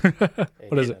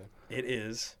 What is it? It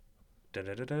is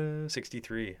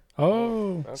 63.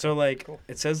 Oh. Okay. So like cool.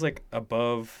 It says like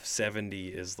above 70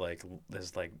 is like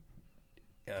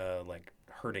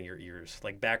hurting your ears.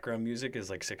 Like background music is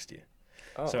like 60.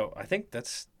 Oh. So I think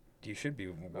you should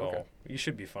be you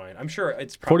should be fine. I'm sure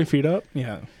it's probably 40 feet up.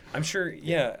 Yeah. I'm sure.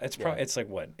 Yeah, it's probably it's like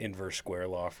what inverse square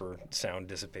law for sound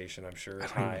dissipation. I'm sure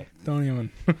it's high. Don't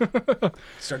even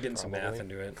start getting some math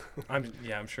into it. I'm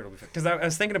sure it'll be fine. Because I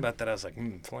was thinking about that. I was like,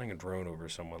 flying a drone over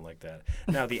someone like that.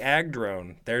 Now the ag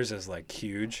drone, theirs is like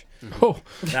huge. Oh,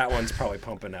 that one's probably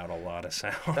pumping out a lot of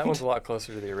sound. That one's a lot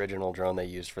closer to the original drone they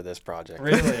used for this project.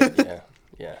 Really?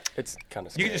 Yeah, it's kind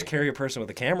of scary. You could just carry a person with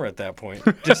a camera at that point.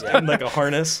 Just in like a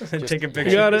harness and take a picture.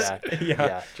 You got it?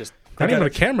 Yeah. Just not even a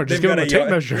camera, just give them a tape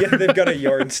measure. Yeah, they've got a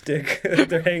yardstick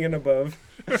they're hanging above.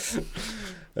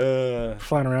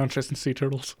 Flying around chasing sea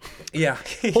turtles. Yeah.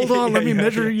 Hold on, let me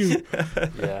measure you.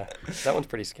 Yeah, that one's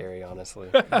pretty scary, honestly.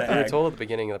 We were told at the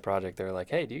beginning of the project, they were like,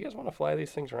 hey, do you guys want to fly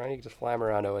these things around? You can just fly them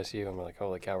around OSU. And we're like,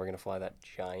 holy cow, we're going to fly that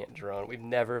giant drone. We've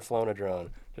never flown a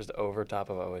drone just over top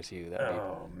of OSU.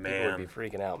 People would be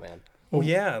freaking out, man. Well,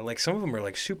 yeah, like some of them are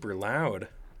like super loud.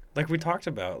 Like we talked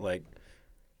about, like,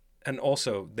 and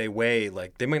also they weigh,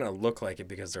 like, they might not look like it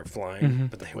because they're flying,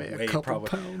 but they weigh probably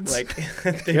pounds. like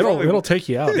it'll take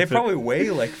you out. They probably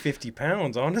weigh like 50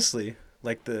 pounds, honestly.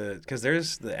 Like because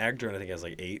there's the ag drone, I think has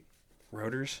like 8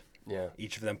 rotors. Yeah.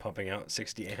 Each of them pumping out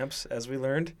 60 amps, as we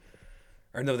learned.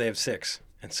 Or no, they have 6,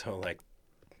 and so like.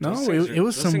 No, it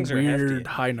was some weird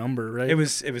high number, right? It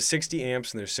was 60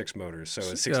 amps and there's 6 motors, so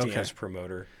it's 60 amps per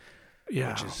motor.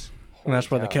 Yeah. Which is and that's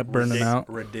why they kept burning out.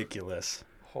 Ridiculous.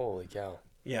 Holy cow.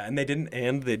 Yeah, and they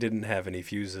didn't have any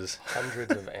fuses.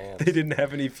 Hundreds of amps. They didn't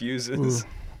have any fuses. Ooh.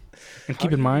 And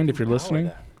keep in mind, if you're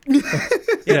listening.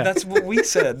 Yeah, that's what we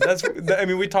said.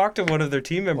 We talked to one of their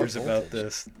team members about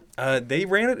this. They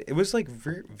ran it. It was like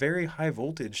very, very high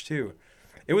voltage too.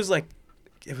 It was like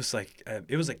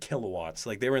kilowatts.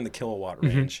 Like they were in the kilowatt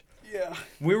range. Yeah.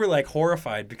 We were like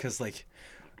horrified because like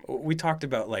we talked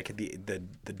about like the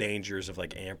dangers of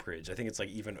like amperage. I think it's like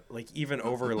even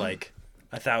over like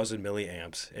 1,000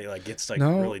 milliamps. It like gets like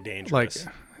really dangerous.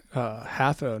 Like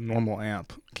half a normal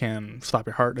amp can stop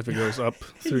your heart if it goes up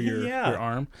through your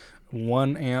arm.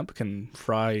 1 amp can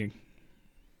fry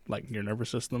like your nervous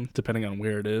system depending on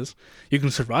where it is. You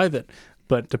can survive it,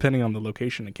 but depending on the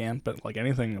location it can't. But like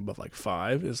anything above like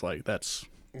 5 is like that's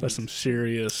some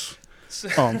serious.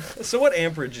 So what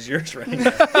amperage is yours running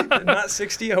at? Not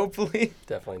 60, hopefully.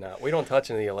 Definitely not. We don't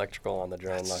touch any electrical on the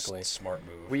drone. That's luckily, a smart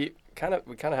move. We kind of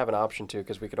have an option too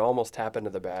because we could almost tap into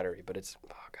the battery, but it's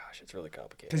really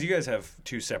complicated. Because you guys have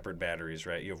 2 separate batteries,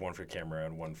 right? You have one for camera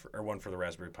and one for the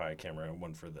Raspberry Pi camera and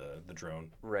one for the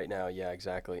drone. Right now, yeah,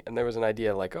 exactly. And there was an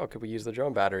idea like, could we use the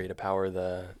drone battery to power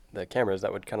the cameras?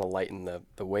 That would kind of lighten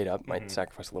the weight up. Might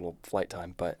sacrifice a little flight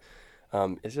time, but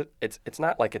it's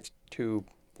not like it's 2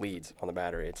 leads on the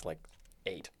battery. It's like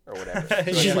 8 or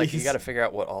whatever. So like you got to figure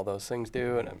out what all those things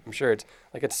do, and I'm sure it's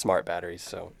smart batteries,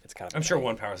 so it's kind of. I'm sure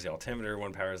one powers the altimeter,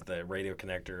 one powers the radio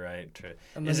connector, right?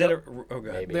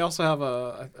 They also have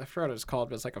I forgot what it's called,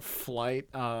 but it's like a flight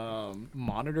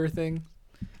monitor thing.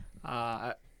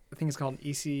 I think it's called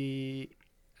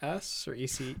ECS or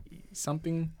EC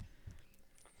something.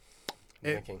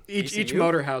 Each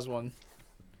motor has one.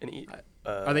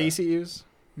 Are they ECUs?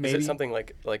 Maybe. Is it something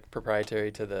like proprietary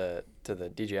to the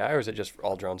DJI, or is it just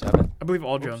all drones have it? I believe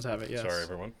all drones have it. Yes. Sorry,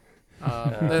 everyone.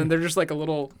 And they're just like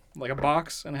a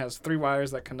box, and it has 3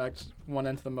 wires that connect one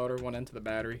end to the motor, one end to the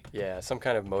battery. Yeah, some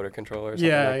kind of motor controller. Or something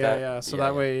like that. So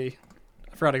that way,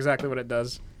 I forgot exactly what it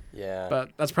does. Yeah.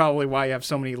 But that's probably why you have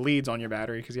so many leads on your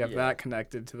battery, because you have that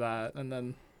connected to that, and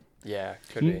then. Yeah,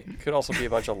 could be. Could also be a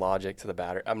bunch of logic to the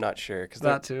battery. I'm not sure, because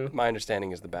that too. My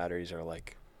understanding is the batteries are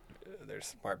like, there's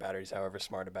smart batteries, however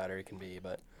smart a battery can be,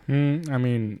 but. I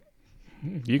mean,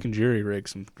 you can jury rig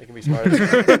some. They can be smart.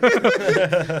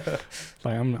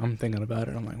 Like I'm thinking about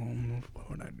it. I'm like, well, what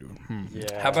would I do?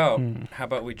 Yeah. How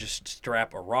about we just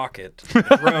strap a rocket to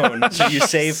the drone so you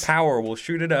save power? We'll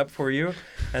shoot it up for you,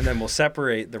 and then we'll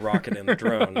separate the rocket and the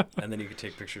drone, and then you can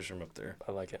take pictures from up there.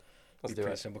 I like it. Let's do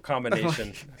pretty it. Simple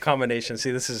combination.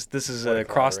 See, this is a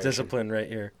cross discipline right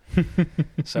here.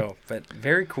 So, but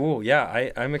very cool.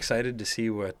 Yeah, I'm excited to see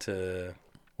what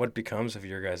becomes of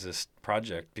your guys'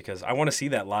 project, because I want to see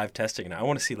that live testing now. I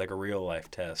want to see like a real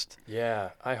life test. Yeah,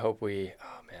 I hope we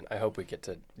get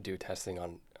to do testing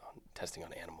on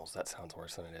animals. That sounds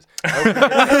worse than it is.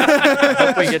 I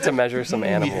hope we get to measure some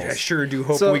animals. Yeah, I sure do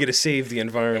hope we get to save the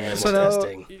environment. So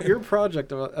testing. Your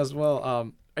project as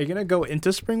well, are you going to go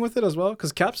into spring with it as well?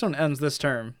 Because capstone ends this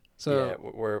term. So yeah,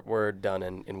 we're done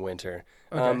in winter.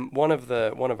 Okay. One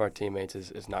of our teammates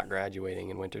is not graduating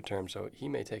in winter term, so he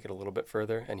may take it a little bit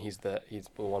further, and he's the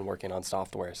one working on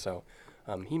software. So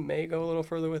he may go a little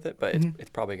further with it, but it's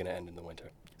probably going to end in the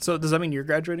winter. So does that mean you're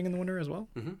graduating in the winter as well?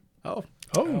 Mm-hmm. Oh,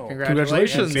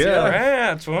 congratulations!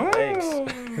 Yeah, thanks.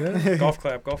 Yeah. Golf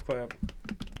clap.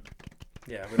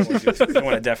 Yeah, we don't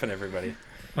want to deafen everybody.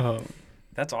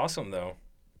 That's awesome, though.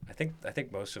 I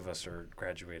think most of us are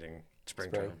graduating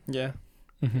spring term. Yeah.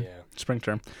 Mm-hmm. Yeah. Spring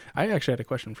term. I actually had a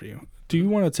question for you. Do you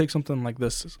want to take something like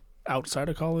this outside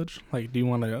of college? Like, do you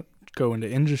want to go into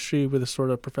industry with this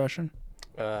sort of profession?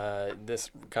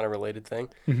 This kind of related thing.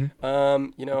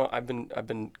 Mm-hmm. I've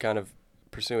been kind of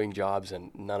pursuing jobs, and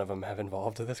none of them have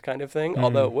involved this kind of thing.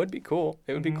 Although it would be cool.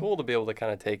 It would be cool to be able to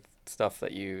kind of take stuff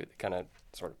that you kind of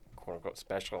sort of quote unquote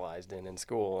specialized in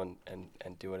school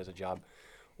and do it as a job.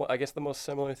 Well, I guess the most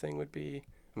similar thing would be,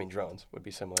 drones would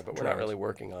be similar, but we're not really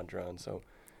working on drones. So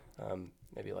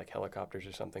maybe like helicopters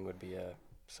or something would be a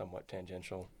somewhat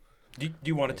tangential. Do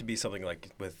you want it to be something like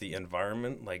with the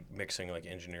environment, like mixing like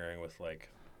engineering with like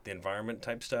the environment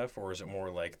type stuff, or is it more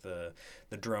like the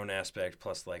drone aspect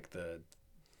plus like the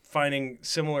finding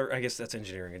similar? I guess that's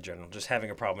engineering in general, just having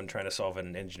a problem and trying to solve it in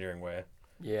an engineering way.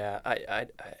 Yeah, I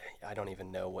don't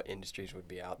even know what industries would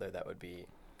be out there that would be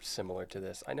similar to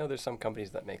this. I know there's some companies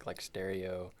that make like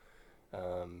stereo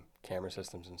camera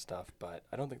systems and stuff, but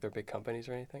I don't think they're big companies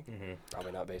or anything. Mm-hmm.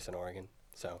 Probably not based in Oregon.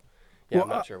 So, yeah, well, I'm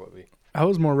not sure what we. I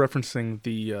was more referencing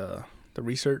the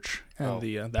research and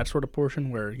the that sort of portion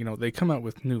where they come out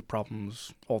with new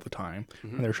problems all the time,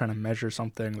 and they're trying to measure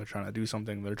something, they're trying to do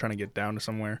something, they're trying to get down to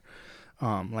somewhere.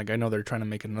 Like I know they're trying to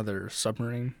make another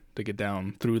submarine to get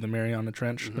down through the Mariana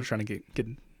Trench. They're trying to get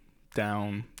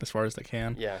down as far as they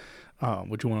can. Yeah.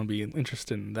 Would you want to be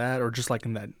interested in that, or just like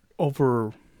in that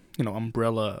over,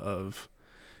 umbrella of,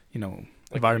 like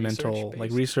environmental,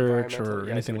 research or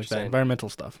anything like that, environmental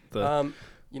stuff? I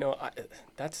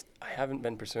haven't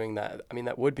been pursuing that.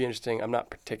 That would be interesting. I'm not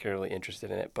particularly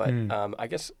interested in it, but I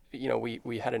guess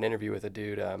we had an interview with a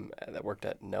dude that worked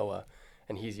at NOAA,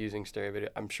 and he's using stereo video.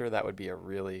 I'm sure that would be a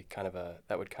really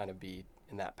that would be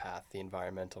in that path, the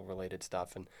environmental related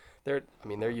stuff, and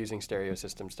they're using stereo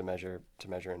systems to measure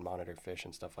and monitor fish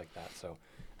and stuff like that. So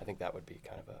I think that would be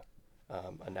kind of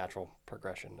a natural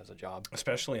progression as a job,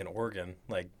 especially in Oregon,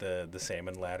 like the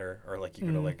salmon ladder, or like you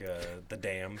go to like the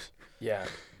dams. Yeah,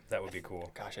 that would be cool.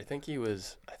 Gosh, I think he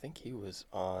was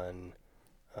on.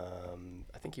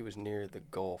 I think he was near the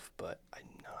Gulf, but I'm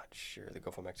not sure. The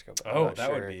Gulf of Mexico. But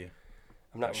would be.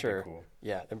 I'm not sure. Cool.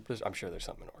 Yeah, I'm sure there's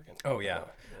something in Oregon. Oh yeah,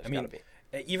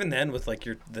 even then with like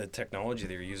the technology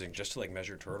that you're using just to like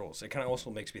measure turtles, it kind of also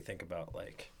makes me think about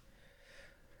like.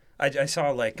 I saw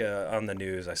like on the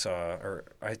news I saw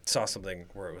something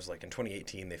where it was like in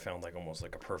 2018 they found like almost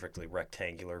like a perfectly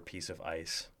rectangular piece of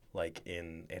ice like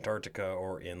in Antarctica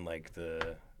or in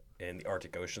the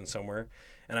Arctic Ocean somewhere,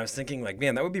 and I was thinking like,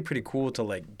 man, that would be pretty cool to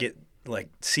like get like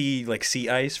sea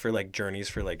ice for like journeys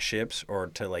for like ships, or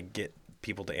to like get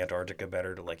people to Antarctica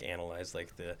better to like analyze like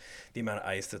the amount of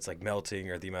ice that's like melting,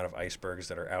 or the amount of icebergs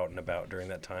that are out and about during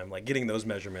that time, like getting those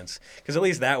measurements, because at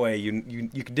least that way you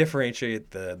can differentiate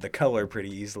the color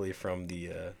pretty easily from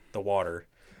the water,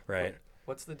 right?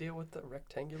 What's the deal with the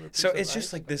rectangular piece so of it's ice?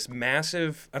 Just like this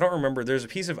massive, I don't remember, there's a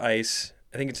piece of ice,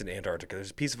 I think it's in Antarctica, there's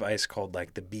a piece of ice called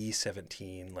like the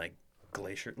B-17 like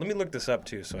glacier. Let me look this up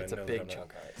too, so it's I know. It's a big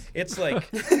chunk of ice. It's like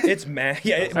it's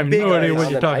yeah. I have no idea what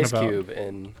you're talking ice about. Cube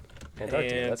in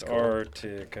Antarctica. That's cool.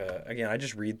 Antarctica. Again, I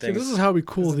just read things. See, this is how we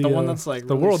cool the one that's like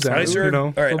the world down.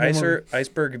 All right,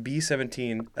 iceberg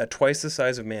B-17, twice the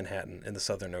size of Manhattan in the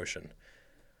Southern Ocean.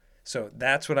 So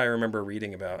that's what I remember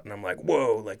reading about, and I'm like,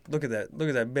 whoa, like look at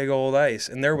that big old ice,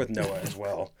 and they're with NOAA as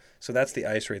well. So that's the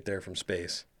ice right there from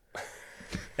space.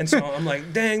 And so I'm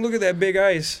like, dang, look at that big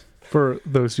ice. For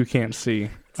those who can't see,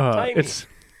 this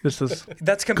is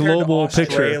that's compared global to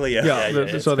Australia. Picture.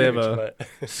 Yeah, so they have huge,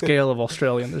 a scale of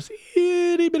Australia, and there's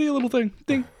itty bitty little thing.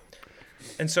 Ding.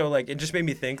 And so like it just made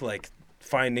me think like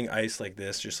finding ice like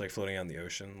this, just like floating out in the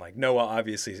ocean. Like NOAA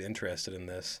obviously is interested in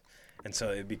this. And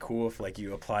so it'd be cool if like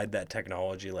you applied that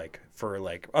technology like for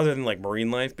like other than like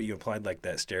marine life, but you applied like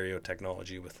that stereo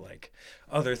technology with like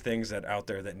other things that out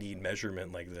there that need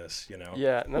measurement like this, you know?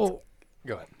 Yeah. And go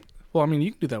ahead. Well, I mean,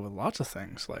 you can do that with lots of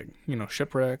things, like,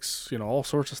 shipwrecks, all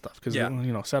sorts of stuff. Because,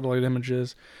 satellite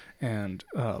images and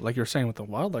like you were saying with the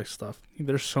wildlife stuff,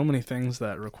 there's so many things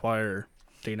that require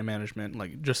data management,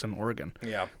 like just in Oregon.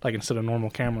 Yeah. Like instead of normal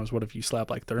cameras, what if you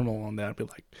slap like thermal on that? Be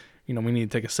like, we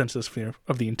need to take a census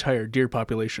of the entire deer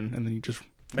population, and then you just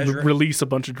release a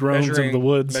bunch of drones into the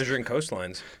woods. Measuring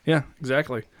coastlines. Yeah,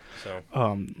 exactly. So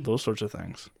those sorts of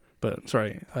things. But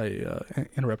sorry, I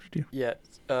interrupted you. Yeah,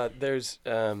 there's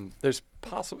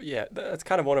possible. Yeah, that's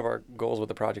kind of one of our goals with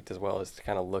the project as well, is to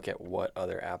kind of look at what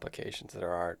other applications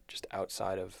there are just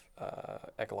outside of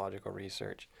ecological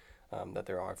research that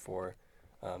there are for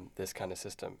this kind of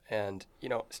system. And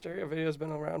stereo video has been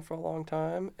around for a long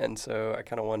time, and so I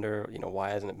kind of wonder,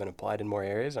 why hasn't it been applied in more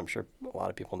areas? I'm sure a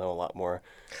lot of people know a lot more,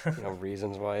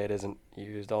 reasons why it isn't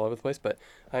used all over the place. But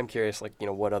I'm curious, like,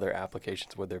 what other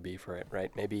applications would there be for it, right?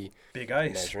 Maybe big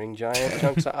ice, measuring giant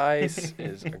chunks of ice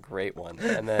is a great one,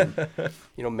 and then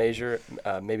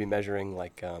maybe measuring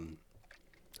like a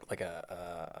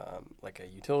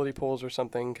utility poles or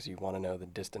something, because you want to know the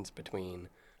distance between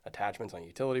attachments on a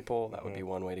utility pole. That would be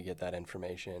one way to get that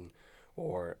information.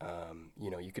 Or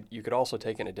you could also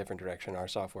take it in a different direction. Our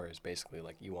software is basically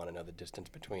like, you want to know the distance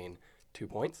between 2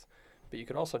 points, but you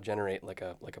could also generate like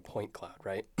a point cloud,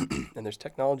 right? And there's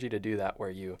technology to do that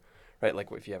where like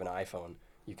if you have an iPhone,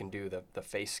 you can do the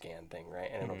face scan thing,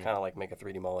 right? And it'll kind of like make a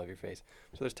 3D model of your face.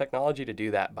 So there's technology to do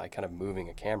that by kind of moving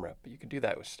a camera, but you could do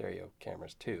that with stereo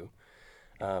cameras too.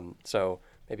 So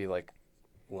maybe like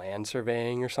land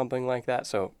surveying or something like that.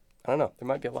 So I don't know. There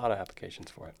might be a lot of applications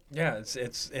for it. Yeah,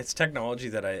 it's technology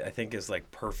that I think is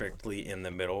like perfectly in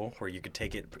the middle, where you could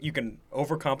take it, you can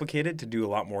overcomplicate it to do a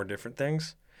lot more different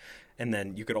things, and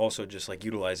then you could also just like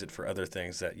utilize it for other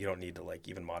things that you don't need to like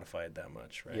even modify it that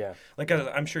much, right? Yeah. Like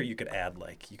I'm sure you could add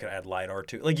LiDAR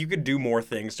to, like you could do more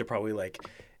things to probably like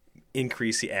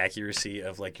increase the accuracy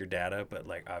of like your data, but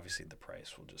like obviously the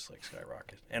price will just like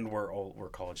skyrocket, and we're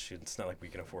college students. It's not like we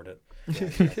can afford it.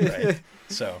 Right.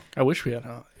 So I wish we had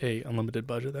a unlimited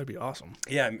budget. That'd be awesome.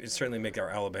 Yeah, it'd certainly make our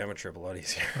Alabama trip a lot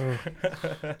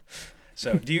easier.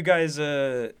 So do you guys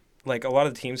like, a lot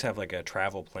of the teams have like a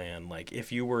travel plan, like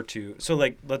if you were to, so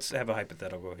like let's have a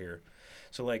hypothetical here.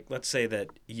 So like let's say that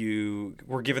you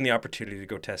were given the opportunity to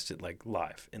go test it like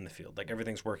live in the field, like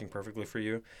everything's working perfectly for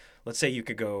you. Let's say you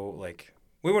could go like,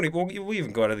 we'll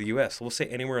even go out of the U.S. We'll say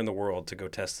anywhere in the world to go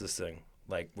test this thing,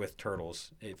 like with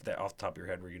turtles, if that off the top of your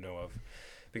head where you know of.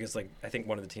 Because like I think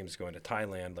one of the teams is going to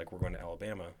Thailand, like we're going to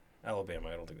Alabama, I don't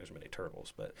think there's many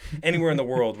turtles, but anywhere in the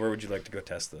world, where would you like to go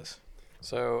test this?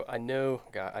 So I know,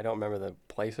 I don't remember the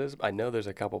places. I know there's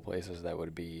a couple places that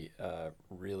would be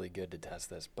really good to test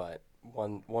this, but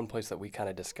one place that we kind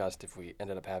of discussed, if we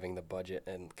ended up having the budget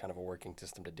and kind of a working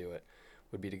system to do it,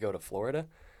 would be to go to Florida,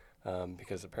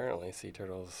 because apparently sea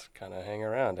turtles kind of hang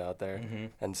around out there. Mm-hmm.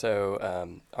 And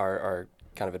so our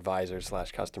kind of advisors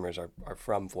 / customers are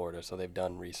from Florida, so they've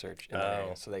done research in that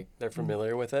area, so they're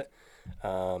familiar with it,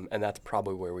 and that's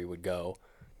probably where we would go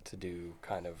to do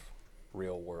kind of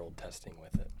real world testing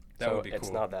with it. That would be cool. It's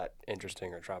not that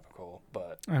interesting or tropical,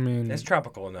 but I mean, it's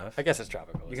tropical enough. I guess it's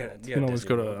tropical. You can always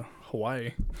go to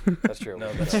Hawaii. That's true.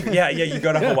 No, that's true. Yeah, you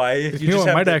go to Hawaii.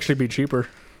 It might actually be cheaper.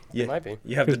 Yeah, it might be.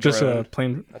 You have the just drone. a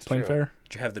plane fare.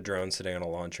 You have the drone sitting on a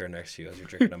lawn chair next to you as you're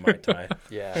drinking a Mai Tai.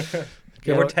 Yeah.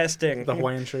 Yeah, we're testing. The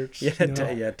Hawaiian shirts. Yeah,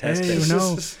 testing.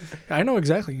 Hey, I know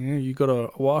exactly. You go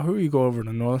to Oahu, you go over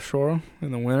to North Shore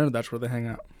in the winter. That's where they hang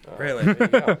out. Really?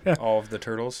 Yeah. All of the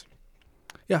turtles?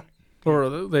 Yeah.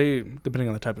 Or they, depending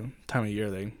on the time of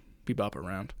year, they bebop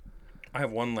around. I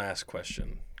have one last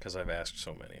question, because I've asked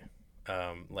so many.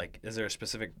 Like, is there a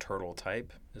specific turtle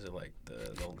type? Is it like the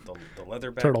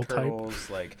leatherback turtles,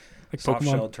 like soft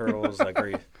shell turtles? Like, are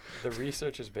you... The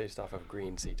research is based off of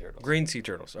green sea turtles. Green sea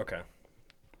turtles, okay.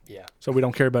 Yeah. So we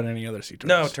don't care about any other sea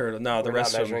turtles. No, the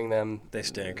rest not measuring them. They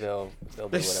stink. They'll do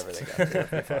whatever they got.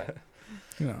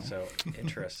 They'll be fine. So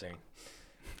interesting.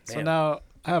 So now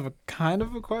I have a kind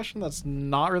of a question that's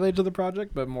not related to the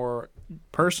project, but more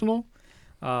personal.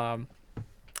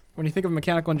 when you think of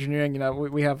mechanical engineering,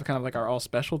 we have kind of like our all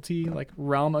specialty like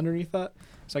realm underneath that.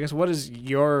 So I guess what is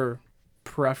your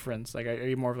preference? Like, are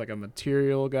you more of like a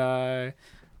material guy,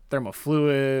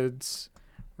 thermofluids,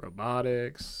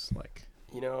 robotics, like?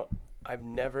 I've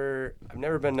never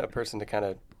been a person to kind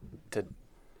of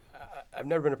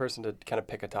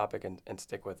pick a topic and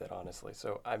stick with it, honestly.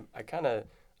 So I'm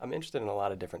interested in a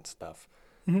lot of different stuff.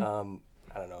 Mm-hmm.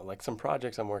 I don't know, like some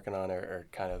projects I'm working on are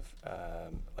kind of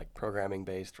like programming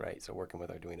based, right? So working with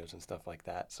Arduinos and stuff like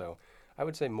that. So I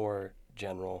would say more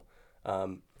general.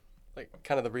 Like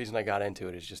kind of the reason I got into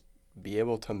it is just be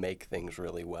able to make things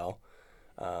really well,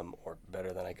 or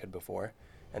better than I could before.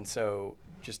 And so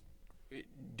just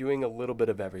doing a little bit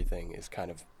of everything is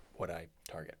kind of what I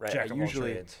target, right? Jack of all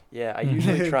trades. Yeah, I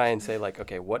usually try and say like,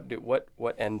 okay, what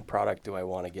end product do I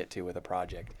want to get to with a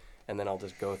project? And then I'll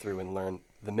just go through and learn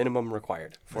the minimum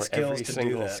required for every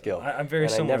single skill. I'm very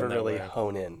similar. I never really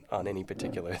hone in on any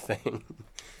particular thing.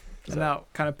 So now,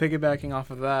 kind of piggybacking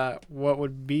off of that, what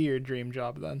would be your dream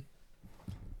job then?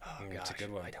 Oh gosh, that's a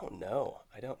good one. I don't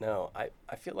know.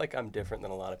 I feel like I'm different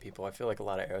than a lot of people. I feel like a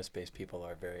lot of aerospace people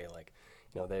are very like,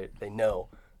 they know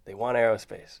they want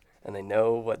aerospace and they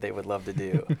know what they would love to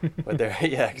do. But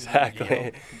yeah,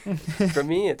 exactly. For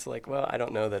me, it's like, well, I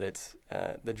don't know that it's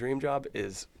the dream job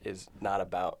is not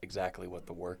about exactly what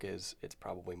the work is. It's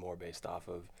probably more based off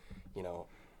of,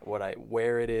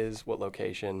 where it is, what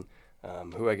location,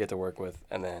 who I get to work with,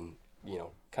 and then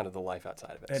kind of the life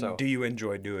outside of it. And do you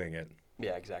enjoy doing it?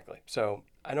 Yeah, exactly. So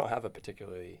I don't have a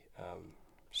particularly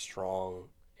strong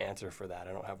answer for that.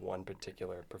 I don't have one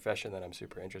particular profession that I'm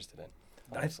super interested in.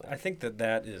 I think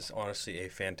that is honestly a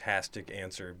fantastic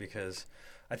answer, because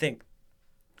I think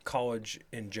college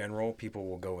in general, people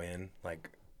will go in like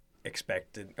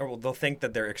expected, or they'll think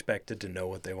that they're expected to know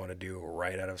what they want to do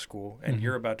right out of school, and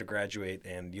you're about to graduate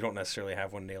and you don't necessarily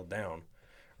have one nailed down,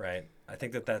 right? I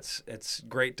think it's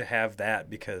great to have that,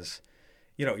 because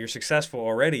you're successful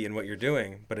already in what you're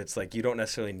doing, but it's like you don't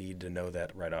necessarily need to know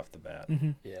that right off the bat.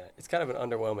 Mm-hmm. Yeah, it's kind of an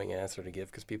underwhelming answer to give,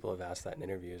 because people have asked that in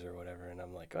interviews or whatever, and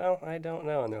I'm like, well, I don't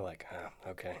know, and they're like, oh,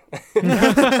 okay.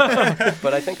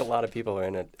 But I think a lot of people are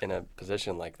in a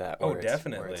position like that. Where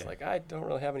Definitely. Where it's like, I don't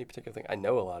really have any particular thing. I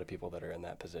know a lot of people that are in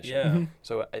that position. Yeah. Mm-hmm.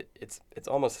 So it's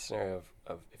almost a scenario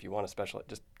of if you want to specialize,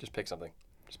 just pick something.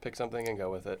 Just pick something and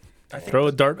go with it. Throw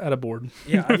a dart at a board.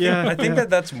 Yeah, I think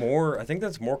that's more. I think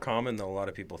that's more common than a lot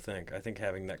of people think. I think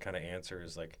having that kind of answer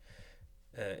is like,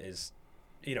 it's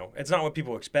not what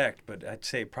people expect, but I'd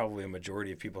say probably a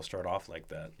majority of people start off like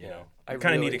that. You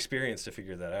kind of need experience to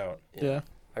figure that out. Yeah.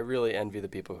 I really envy the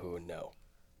people who know,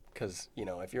 because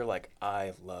if you're like,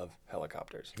 I love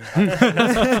helicopters.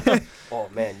 Oh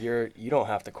man, you don't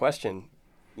have to question.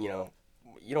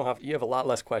 You have a lot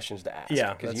less questions to ask,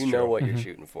 because you know what you're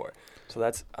shooting for. So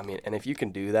and if you can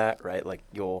do that, right, like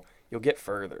you'll get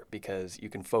further, because you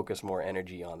can focus more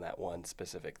energy on that one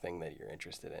specific thing that you're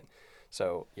interested in.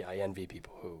 So yeah, I envy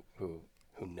people who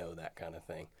know that kind of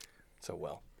thing so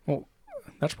well. Well,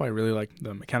 that's why I really like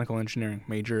the mechanical engineering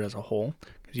major as a whole,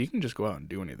 because you can just go out and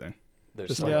do anything. There's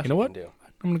just so like, you know what? do.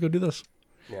 I'm gonna go do this.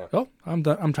 Yeah. Oh, I'm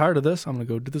tired of this. I'm gonna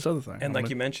go do this other thing. And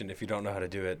you mentioned, if you don't know how to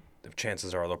do it,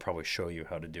 chances are they'll probably show you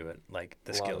how to do it, like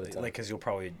the skill, like, because you'll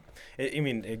probably.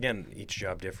 Again, each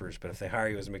job differs, but if they hire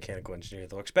you as a mechanical engineer,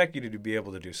 they'll expect you to be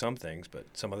able to do some things, but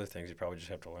some other things you probably just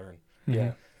have to learn. Mm-hmm.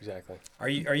 Yeah, exactly. Are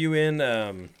you in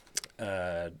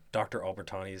Dr.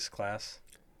 Albertani's class?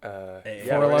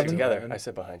 Yeah, we're all together. I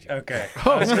sit behind you. Okay.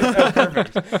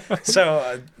 Perfect.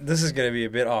 So this is going to be a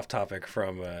bit off topic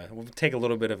from. We'll take a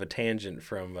little bit of a tangent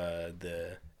from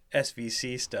the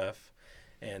SVC stuff,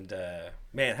 and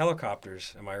man,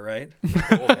 helicopters. Am I right?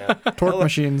 Cool, man. Torque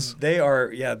machines. They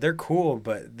are. Yeah, they're cool,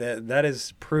 but that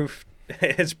is proof.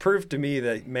 It's proof to me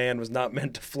that man was not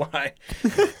meant to fly,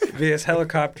 because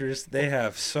helicopters, they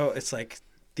have it's like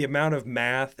the amount of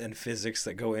math and physics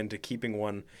that go into keeping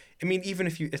one. I mean, even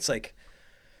if it's like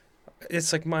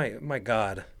my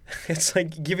God, it's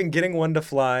like getting one to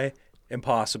fly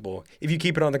impossible. If you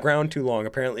keep it on the ground too long,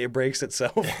 apparently it breaks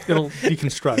itself. It'll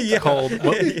deconstruct. Yeah. Called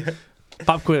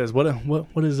pop quiz. What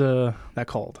is that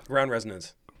called? Ground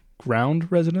resonance.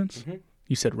 Ground resonance? Mm-hmm.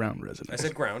 You said round resonance. I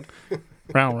said ground.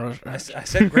 Round resonance. I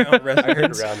said ground resonance. I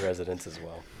heard round resonance as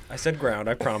well. I said ground,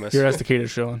 I promise. Your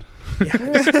esticator's showing. Yeah.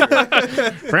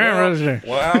 Ground resonance.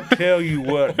 Well, I'll tell you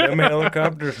what, them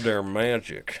helicopters, they're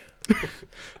magic.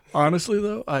 Honestly,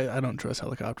 though, I don't trust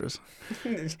helicopters.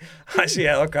 I see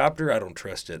a helicopter, I don't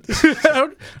trust it.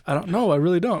 I don't know. I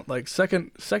really don't. Like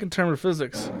second term of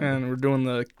physics, and we're doing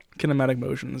the kinematic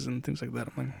motions and things like that.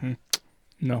 I'm like,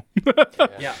 no.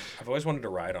 Yeah, I've always wanted to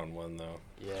ride on one, though.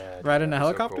 Yeah. Ride in a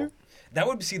helicopter? So That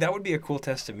would be a cool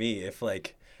test to me if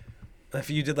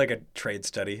you did like a trade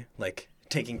study, like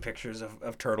taking pictures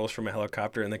of turtles from a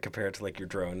helicopter and then compare it to like your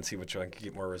drone and see which one could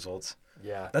get more results.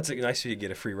 Yeah. That's nice if you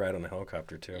get a free ride on a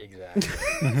helicopter too. Exactly.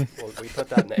 Well, we put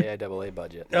that in the AIAA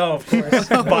budget. Oh, of course.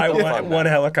 Buy one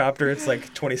helicopter, it's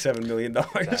like $27 million.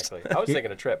 Exactly. I was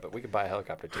thinking a trip, but we could buy a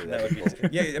helicopter too. That would be cool.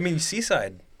 Yeah, I mean,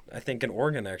 Seaside, I think in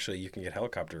Oregon actually, you can get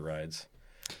helicopter rides.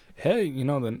 Hey,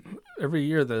 every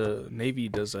year the Navy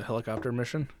does a helicopter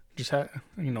mission.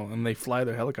 And they fly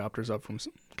their helicopters up from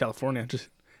California.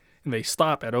 And they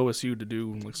stop at OSU to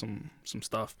do like some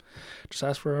stuff. Just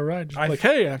ask for a ride. Just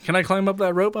hey, can I climb up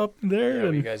that rope up there?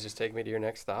 Yeah, you guys just take me to your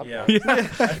next stop. Yeah.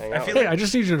 I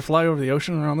just need you to fly over the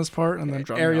ocean around this part and then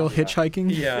drop aerial hitchhiking.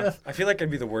 Yeah. I feel like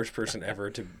I'd be the worst person ever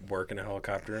to work in a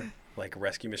helicopter, like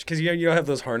rescue mission, because you don't have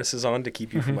those harnesses on to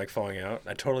keep you from like falling out.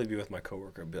 I'd totally be with my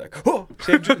coworker. I'd be like, "Oh,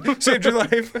 saved your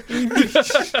life!"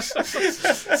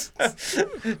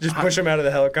 Just push him out of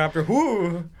the helicopter.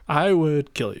 Whoo! I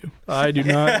would kill you. I do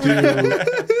not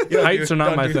do heights are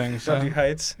not my thing. So. Don't do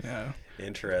heights. Yeah.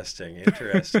 Interesting.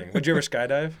 Would you ever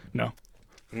skydive? No.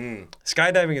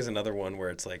 Skydiving is another one where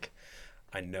it's like,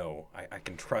 I know I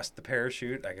can trust the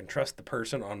parachute. I can trust the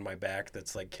person on my back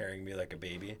that's like carrying me like a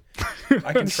baby.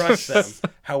 I can trust them.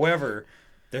 However,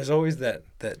 there's always that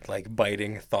like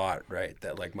biting thought, right?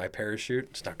 That like my parachute,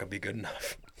 it's not gonna be good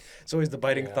enough. It's always the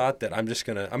biting thought that I'm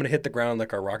gonna hit the ground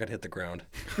like our rocket hit the ground.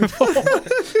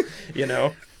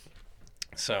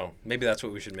 So maybe that's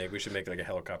what we should make. We should make like a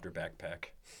helicopter backpack.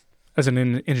 As an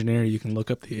engineer, you can look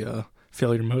up the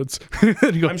failure modes. Go,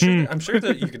 I'm sure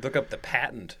that you could look up the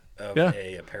patent of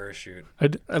a parachute.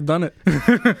 I've done it.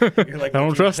 You're like, I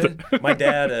don't trust it. My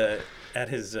dad, at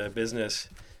his business,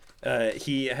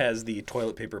 he has the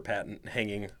toilet paper patent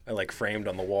hanging like framed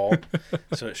on the wall,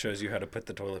 so it shows you how to put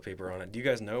the toilet paper on it. Do you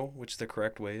guys know which the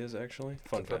correct way is actually?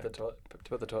 Fun fact. To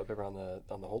put the toilet paper on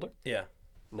the holder? Yeah.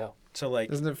 No. So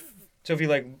like, Isn't it so if you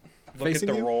like look at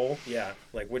the you? roll,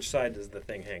 like which side does the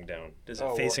thing hang down? Is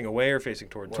it facing away or facing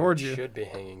towards you? It should be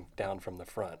hanging down from the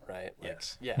front, right?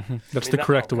 Yes. Yeah. That's the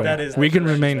correct way. That is. We can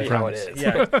remain friends.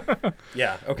 Yeah.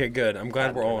 Yeah. Okay. Good. I'm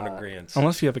glad we're all in agreement.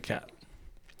 Unless you have a cat.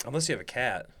 Unless you have a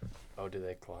cat. Oh, do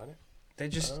they claw it? They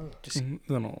just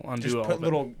then I'll undo just all put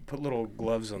of little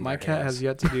gloves on. My their cat hands. has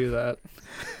yet to do that.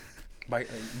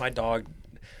 My dog.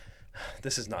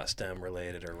 This is not STEM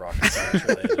related or rocket science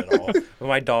related at all. But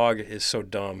my dog is so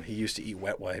dumb. He used to eat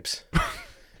wet wipes.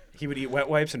 He would eat wet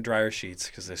wipes and dryer sheets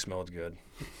because they smelled good.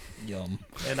 Yum.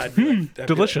 And I'd be like,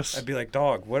 delicious. I'd be like,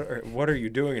 dog, what are you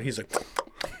doing? And he's like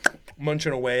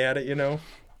munching away at it,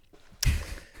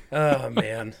 Oh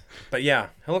man. But yeah,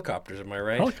 helicopters. Am I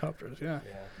right? Helicopters. Yeah.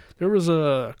 There was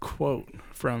a quote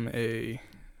from I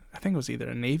think it was either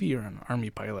a Navy or an Army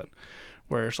pilot,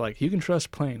 where it's like, you can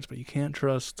trust planes, but you can't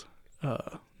trust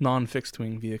non-fixed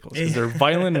wing vehicles because they're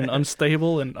violent and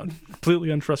unstable and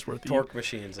completely untrustworthy. Torque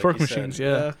machines. Like Torque machines,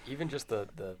 yeah. Even just the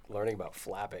learning about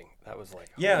flapping, that was like.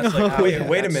 Yeah, it's like,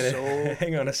 wait a minute.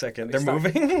 Hang on a second. They're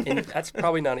moving? That's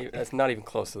probably not even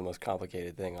close to the most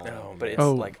complicated thing on it. But it's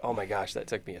like, oh my gosh, that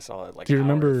took me a solid hour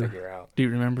to figure out. Do you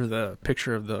remember the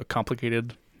picture of the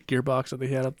complicated gearbox that they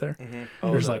had up there?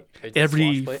 Mm-hmm. There's like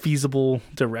every feasible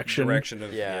direction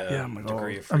of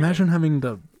degree of freedom. imagine having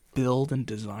to build and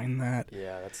design that.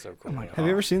 Yeah, that's so cool. Have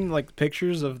you ever seen like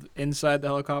pictures of inside the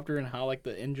helicopter and how like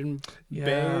the engine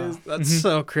bay is? That's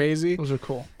so crazy. Those are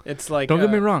cool. It's like, don't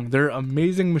get me wrong, they're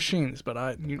amazing machines,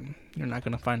 but you're not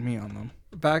gonna find me on them.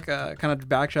 Back kind of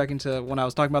backtracking to when I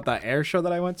was talking about that air show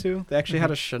that I went to, they actually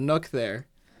had a Chinook there,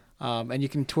 and you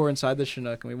can tour inside the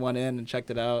Chinook, and we went in and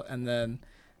checked it out, and then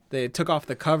they took off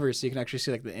the covers so you can actually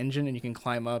see like the engine, and you can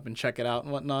climb up and check it out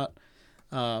and whatnot.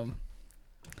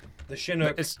 The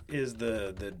Chinook is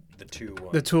the two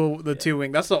one. The two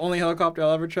wing. That's the only helicopter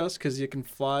I'll ever trust because you can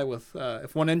fly with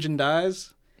if one engine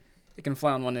dies, it can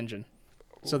fly on one engine.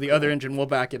 So the other engine will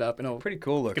back it up and it'll pretty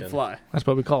cool looking. It can fly. That's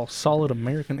what we call solid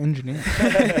American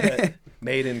engineering.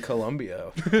 Made in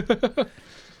Colombia.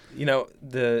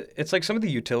 It's like some of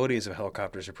the utilities of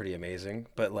helicopters are pretty amazing,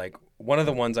 but like one of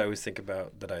the ones I always think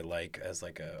about that I like as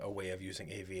like a way of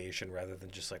using aviation rather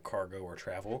than just like cargo or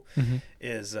travel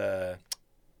is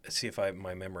let's see if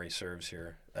my memory serves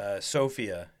here.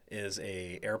 Sophia is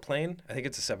a airplane. I think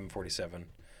it's a 747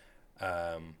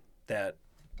 that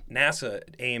NASA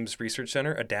Ames Research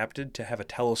Center adapted to have a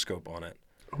telescope on it.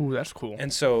 Ooh, that's cool.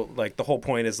 And so, like, the whole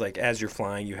point is, like, as you're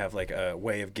flying, you have, like, a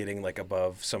way of getting, like,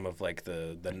 above some of, like,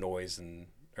 the noise and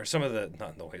or some of the,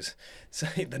 not noise,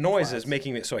 the noise is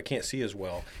making it so I can't see as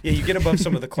well. Yeah, you get above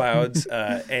some of the clouds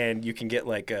and you can get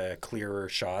like clearer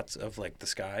shots of like the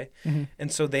sky. Mm-hmm.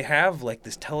 And so they have like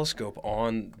this telescope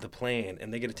on the plane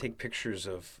and they get to take pictures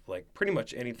of like pretty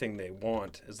much anything they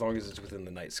want as long as it's within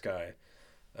the night sky.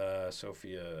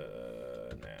 Sophia,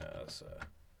 NASA.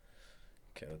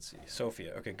 Okay, let's see.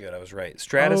 Sophia. Okay, good. I was right.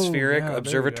 Stratospheric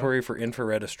Observatory for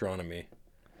Infrared Astronomy.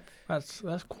 That's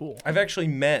cool. I've actually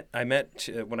met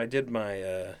when I did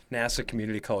my NASA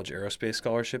Community College Aerospace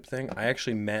Scholarship thing, I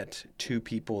actually met 2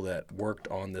 people that worked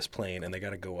on this plane, and they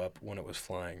got to go up when it was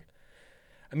flying.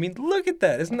 I mean, look at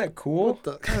that. Isn't that cool?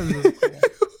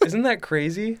 Isn't that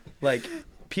crazy? Like,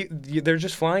 they're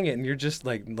just flying it, and you're just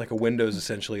like a window's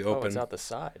essentially open. Oh, it's out the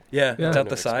side. Yeah, Yeah. it's out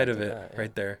the side of it, That, yeah.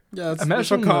 right there. Yeah, that's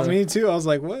what caught me too. I was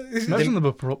like, what? Imagine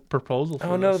the proposal for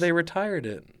Oh, no, this. they retired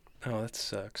it. Oh, that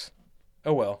sucks.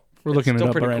 Oh, well. We're It's looking it still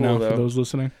up pretty right cool, now though. for those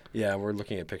listening. Yeah, we're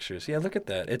looking at pictures. Yeah, look at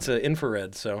that. It's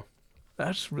infrared, so.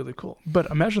 That's really cool. But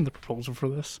imagine the proposal for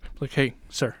this. Like, hey,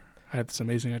 sir, I have this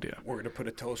amazing idea. We're going to put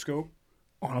a telescope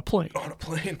On a plane. on a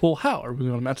plane. Well, how? Are we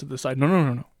going to mount it to the side? No.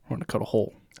 We're going to cut a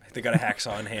hole. They got a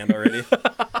hacksaw in hand already.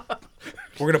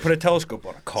 We're going to put a telescope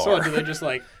on a car. So do they just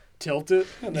like tilt it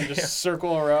and then just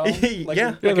circle around? Like,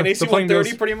 Yeah. like an the plane AC-130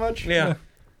 goes- pretty much? Yeah.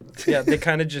 Yeah, they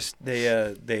kind of just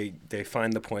they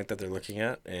find the point that they're looking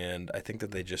at, and I think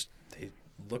that they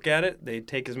look at it. They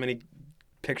take as many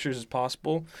pictures as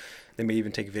possible. They may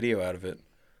even take video out of it.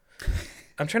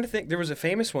 I'm trying to think. There was a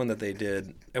famous one that they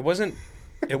did. It wasn't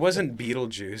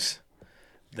Beetlejuice.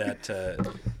 That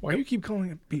Why do you keep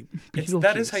calling it Beetlejuice?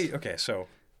 that is how you. Okay, so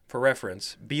for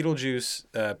reference,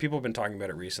 Beetlejuice. People have been talking about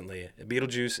it recently.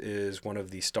 Beetlejuice is one of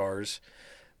the stars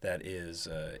that is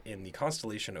in the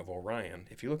constellation of Orion.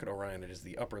 If you look at Orion, it is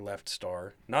the upper left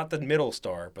star, not the middle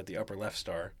star, but the upper left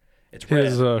star. It's red.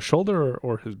 His shoulder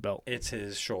or his belt? It's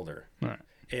his shoulder. All right.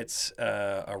 It's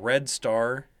a red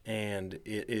star, and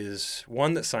it is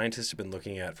one that scientists have been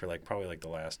looking at for probably the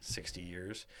last 60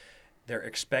 years. They're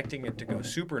expecting it to go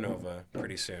supernova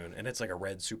pretty soon, and it's like a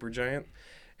red supergiant.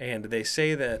 And they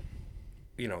say that,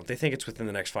 they think it's within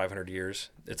the next 500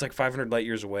 years. It's like 500 light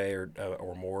years away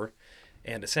or more.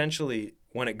 And essentially,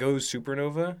 when it goes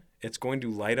supernova, it's going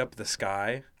to light up the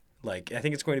sky. I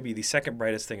think it's going to be the second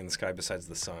brightest thing in the sky besides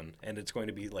the sun. And it's going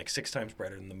to be 6 times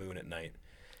brighter than the moon at night.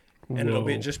 And it'll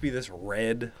just be this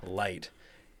red light.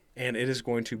 And it is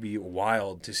going to be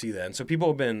wild to see that. And so people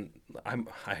have been, I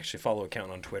actually follow an account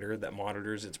on Twitter that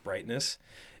monitors its brightness.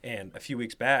 And a few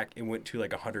weeks back, it went to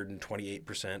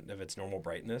 128% of its normal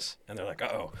brightness. And they're like,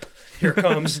 uh-oh, here it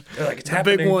comes. They're like, it's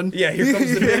happening. Big one. Yeah, here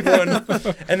comes the big one.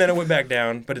 And then it went back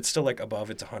down, but it's still above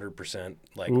its 100%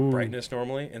 brightness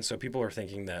normally. And so people are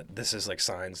thinking that this is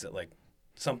signs that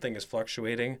something is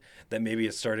fluctuating, that maybe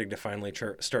it's starting to finally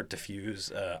start to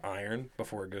fuse iron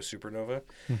before it goes supernova.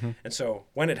 Mm-hmm. And so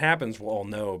when it happens, we'll all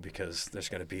know, because there's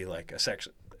going to be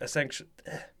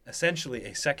essentially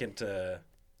a second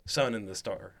sun in the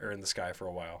sky for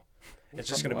a while. It's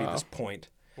just going to be this point.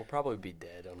 We'll probably be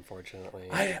dead, unfortunately.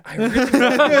 I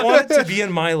really want it to be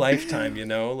in my lifetime,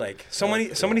 so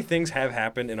many things have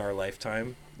happened in our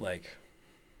lifetime.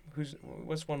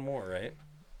 What's one more, right?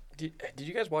 Did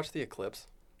you guys watch the eclipse?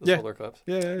 Yeah. Solar eclipse?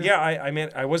 Yeah.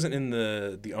 I wasn't in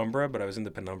the umbra, but I was in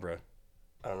the penumbra.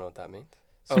 I don't know what that means.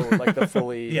 Oh, the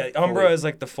fully... Yeah, umbra is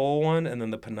the full one, and then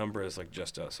the penumbra is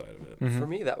just outside of it. Mm-hmm. For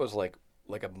me, that was like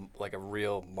a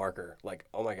real marker.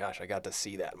 Oh my gosh, I got to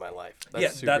see that in my life.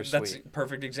 That's super that's a sweet.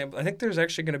 perfect example. I think there's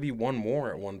actually going to be one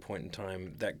more at one point in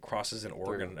time that crosses in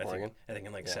Oregon. I think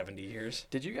in 70 years.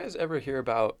 Did you guys ever hear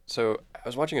about? So I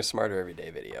was watching a Smarter Everyday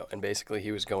video, and basically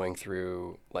he was going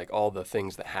through all the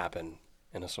things that happen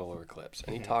in a solar eclipse,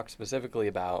 and he talked specifically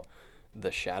about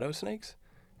the shadow snakes.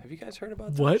 Have you guys heard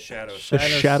about that? What? Shadow The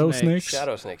shadow snakes?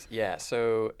 Shadow snakes, yeah.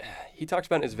 So he talks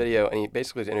about in his video, and he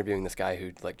basically is interviewing this guy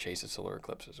who chases solar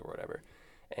eclipses or whatever.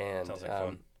 And Sounds like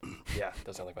fun. Yeah,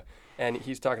 does sound like fun. And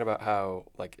he's talking about how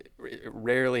it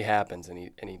rarely happens, and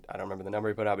he I don't remember the number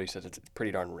he put out, but he says it's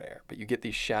pretty darn rare. But you get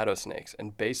these shadow snakes,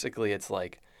 and basically it's I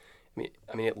mean,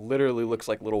 it literally looks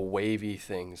like little wavy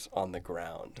things on the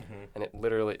ground, and it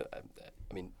literally,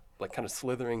 kind of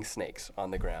slithering snakes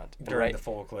on the ground. During the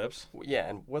full eclipse? Yeah,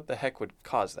 and what the heck would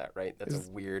cause that, right? That's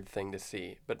a weird thing to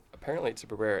see. But apparently it's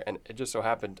super rare, and it just so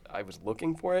happened I was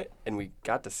looking for it, and we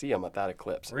got to see them at that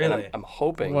eclipse. Really? And I'm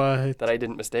hoping that I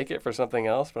didn't mistake it for something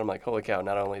else, but I'm like, holy cow,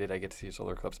 not only did I get to see a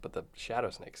solar eclipse, but the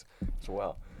shadow snakes as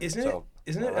well. Isn't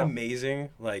it amazing?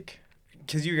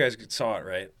 Because you guys saw it,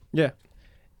 right? Yeah.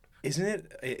 Isn't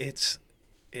it?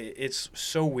 It's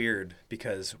so weird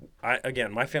because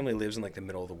my family lives in the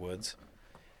middle of the woods,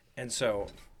 and so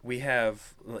we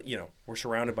have, we're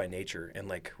surrounded by nature, and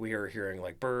like we are hearing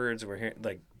like birds,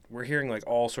 we're hearing like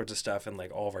all sorts of stuff, and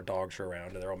like all of our dogs are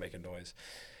around and they're all making noise.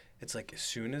 It's like as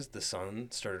soon as the sun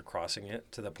started crossing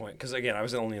it to the point, because again, I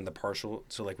was only in the partial,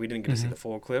 so like we didn't get to see the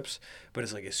full eclipse, but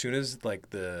it's like as soon as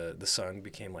like the sun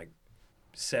became like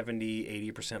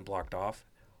 70-80% blocked off,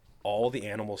 all the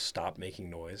animals stopped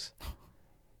making noise.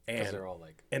 And they're all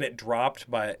like, and it dropped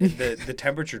by the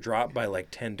temperature dropped by like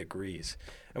 10 degrees,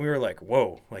 and we were like,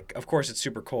 whoa, like of course it's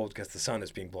super cold because the sun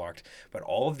is being blocked, but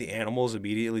all of the animals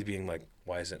immediately being like,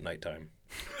 why is it nighttime?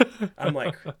 I'm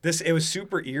like, it was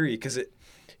super eerie because it,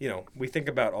 we think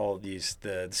about all of these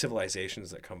the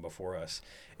civilizations that come before us,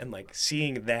 and like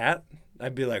seeing that,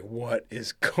 I'd be like, what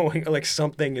is going, like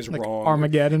something is like wrong.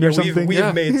 Armageddon or something.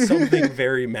 We've made something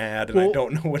very mad, and I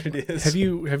don't know what it is. Have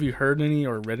you heard any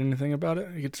or read anything about it?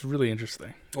 It's really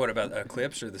interesting. What about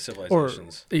eclipse or the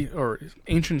civilizations? Or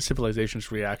ancient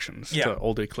civilizations' reactions to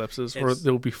old eclipses, or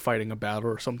they'll be fighting a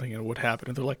battle or something, and it would happen,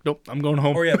 and they're like, nope, I'm going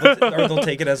home. Or they'll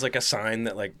take it as like a sign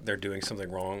that like they're doing something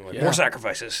wrong. Like, more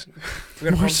sacrifices. We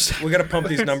gotta pump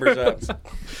these numbers up.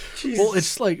 Well,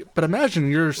 it's like, but imagine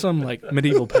you're some like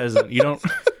medieval peasant. You don't.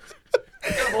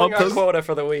 Up our quota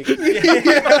for the week. Yeah,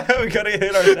 we gotta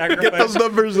hit our sacrifice. Get those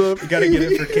numbers up. We gotta get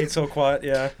it for Quetzalcoatl.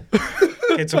 Yeah,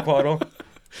 Quetzalcoatl.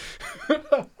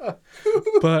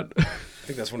 But I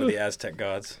think that's one of the Aztec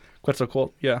gods.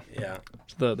 Quetzalcoatl, yeah. Yeah.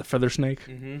 The feather snake.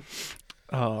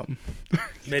 Mm-hmm.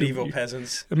 Medieval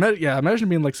peasants. Imagine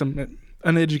being like some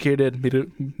uneducated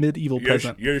medieval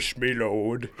peasant. Yes, my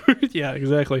lord. Yeah,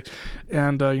 exactly.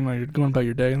 And you're going about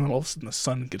your day, and then all of a sudden the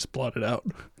sun gets blotted out.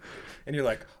 And you're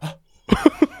like, oh.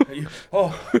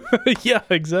 Yeah,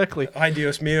 exactly. Ay,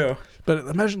 Dios mío. But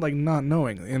imagine like not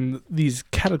knowing in these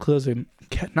cataclysm,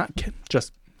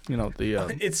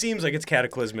 It seems like it's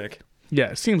cataclysmic.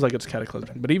 Yeah, it seems like it's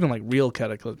cataclysmic, but even like real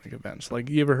cataclysmic events. Like,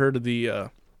 you ever heard of the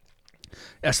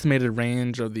estimated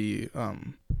range of the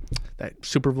that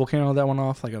super volcano that went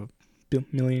off like a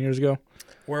million years ago?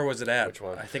 Where was it at? Which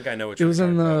one? I think I know which one. It was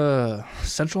in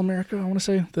Central America, I want to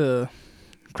say. The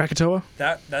Krakatoa.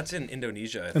 That's in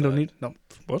Indonesia. Indonesia? No,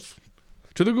 what?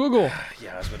 To the Google.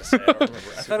 Yeah, I was going to say. I don't remember.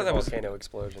 I thought that was volcano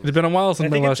explosion. It's been a while since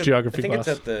my last geography class. I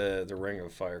think it's at the Ring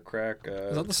of Fire Crack.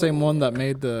 Is that the same one that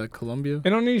made the Columbia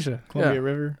Columbia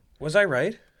River? Was I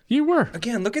right? You were.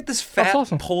 Again, look at this fat,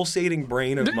 pulsating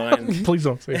brain of mine. Please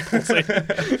don't say pulsating.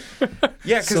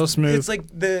 Yeah, because so smooth. It's like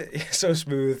so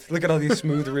smooth. Look at all these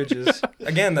smooth ridges.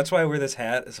 Again, that's why I wear this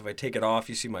hat. Is if I take it off,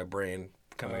 you see my brain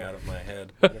coming out of my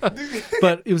head.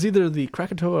 But it was either the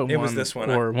Krakatoa one, was this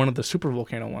one, or one of the super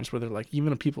volcano ones where they're like,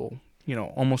 even the people,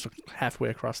 almost halfway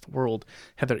across the world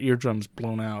had their eardrums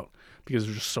blown out because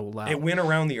they're just so loud. It went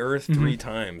around the earth 3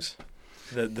 times,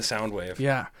 the sound wave.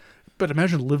 Yeah. But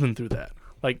imagine living through that.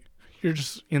 Like, you're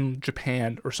just in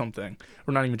Japan or something,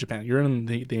 or not even Japan. You're in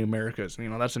the Americas.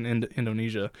 That's in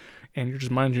Indonesia, and you're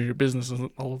just minding your business, and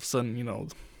all of a sudden,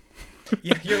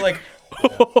 Yeah, you're like,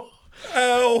 oh,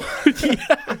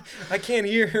 yeah. I can't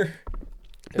hear.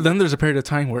 But then there's a period of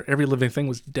time where every living thing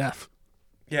was deaf.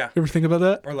 Yeah. You ever think about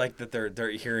that? Or like that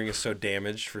their hearing is so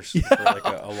damaged for like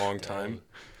a long time.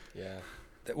 Yeah.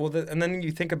 Well, and then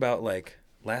you think about like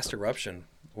last eruption.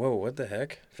 Whoa, what the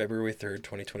heck? February 3rd,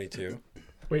 2022.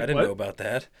 Wait, I didn't know about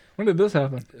that. When did this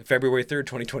happen? February 3rd,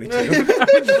 2022.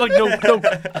 Like, no.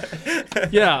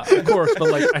 Yeah, of course.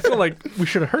 But like, I feel like we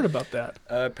should have heard about that.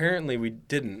 Apparently we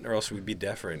didn't, or else we'd be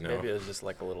deaf right now. Maybe it was just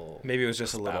like a little. Maybe it was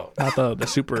just a little. Not the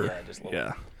super. Yeah, just a little.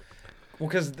 Yeah. Well,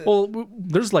 because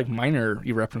there's like minor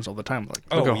eruptions all the time. Like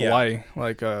Hawaii,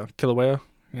 like Kilauea.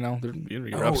 There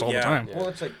erupts all the time. Yeah. Well,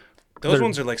 it's like those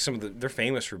ones are like they're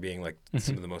famous for being like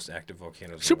some of the most active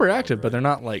volcanoes. Super active, right? But they're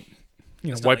not like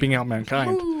wiping out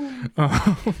mankind.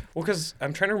 Well, because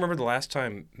I'm trying to remember the last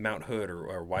time Mount Hood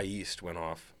or Y East went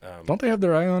off. Don't they have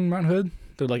their eye on Mount Hood?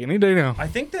 They're like, any day now. I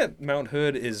think that Mount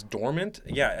Hood is dormant.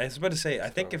 Yeah, I was about to say, I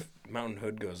think if Mountain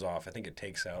Hood goes off, I think it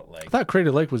takes out like. I thought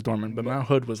Crater Lake was dormant, but Mount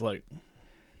Hood was like.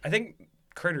 I think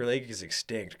Crater Lake is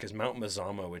extinct because Mount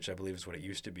Mazama, which I believe is what it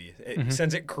used to be,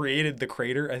 since it created the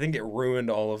crater, I think it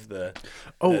ruined all of the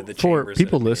for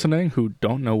people listening who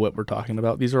don't know what we're talking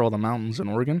about, these are all the mountains in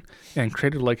Oregon, and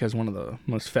Crater Lake has one of the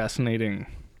most fascinating,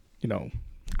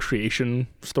 creation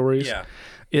stories. Yeah.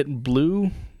 It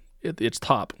blew its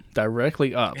top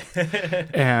directly up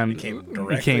and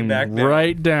came back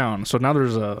right down. So now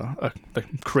there's the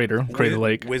Crater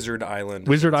Lake. Wizard Island.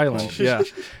 Yeah.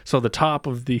 So the top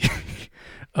of the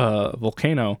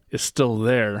volcano is still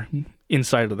there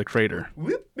inside of the crater.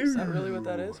 Is that really what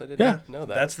that is? I didn't know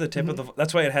that. That's the tip of the.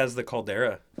 That's why it has the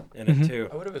caldera. in it too.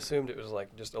 I would have assumed it was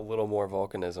like just a little more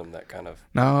volcanism that kind of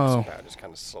just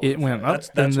kind of it went up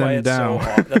that's and why then it's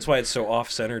down. that's why it's so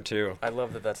off-center too. I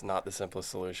love that that's not the simplest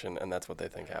solution, and that's what they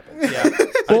think happens. Yeah,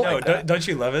 Well, I know. Don't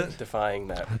you love it? Defying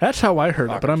that. That's how I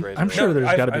heard it, but I'm sure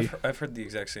there's got to be. I've heard the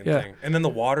exact same thing. And then the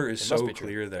water is so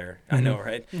clear there. I know,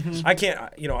 right? I can't.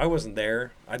 I wasn't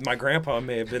there. My grandpa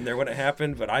may have been there when it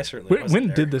happened, but I certainly wasn't When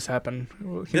there. did this happen?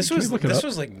 This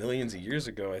was like millions of years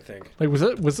ago, I think. Like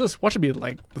was this? What should be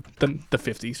like the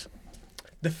 50s?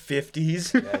 The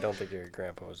 50s? Yeah, I don't think your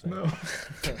grandpa was there. No.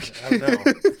 I don't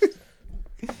know.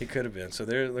 He could have been. So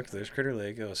there's Crater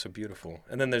Lake. Oh, so beautiful.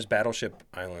 And then there's Battleship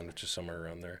Island, which is somewhere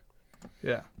around there.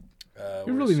 Yeah.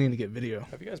 You really need to get video.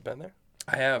 Have you guys been there?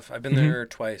 I have. I've been there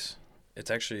twice. It's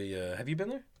actually. Have you been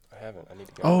there? I haven't. I need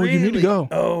to go. Oh, you need to go.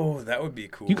 Oh, that would be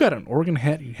cool. You got an Oregon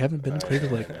hat. You haven't been to Crater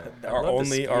Lake. Our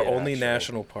only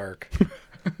national park.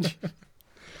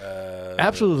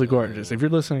 Absolutely gorgeous. If you're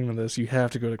listening to this, you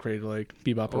have to go to Crater Lake.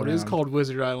 Bebop around. It is called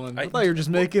Wizard Island. I thought you were just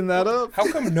making that up. How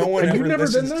come no one Have you ever never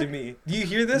been listens there? to me? Do you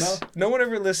hear this? No one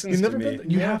ever listens You've to never me. been there?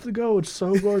 You have to go. It's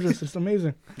so gorgeous. It's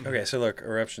amazing. Okay, so look,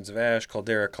 eruptions of ash,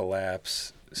 caldera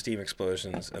collapse, steam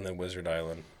explosions, and then Wizard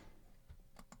Island.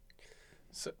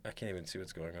 So I can't even see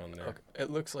what's going on there. Okay. It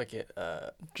looks like it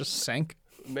Just sank.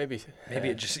 maybe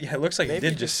It just it looks like it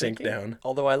did just sink down.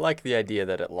 Although I like the idea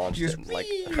that it launched Just it like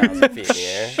 1,000 feet in the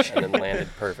air and then landed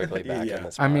perfectly back in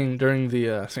the spot. I mean, during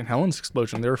the St. Helens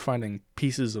explosion, they were finding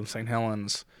pieces of St.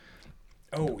 Helens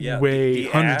way the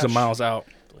hundreds of ash. miles out.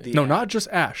 No, not just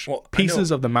ash. Well, pieces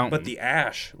of the mountain. But the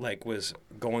ash was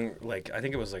going I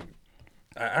think it was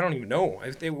I don't even know.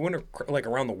 It went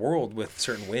around the world with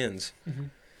certain winds. Mm-hmm.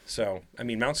 So I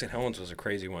mean, Mount St. Helens was a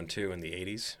crazy one too in the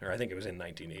 80s, or I think it was in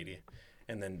 1980.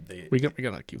 And then we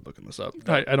gotta keep looking this up.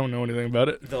 I don't know anything about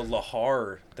it. The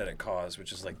lahar that it caused,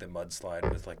 which is like the mudslide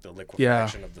with like the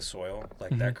liquefaction of the soil,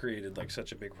 that created like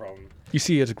such a big problem. You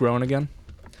see, it's growing again.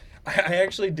 I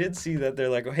actually did see that. They're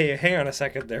like, hey, hang on a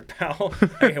second there, pal.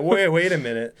 Hey, wait a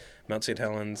minute. Mount St.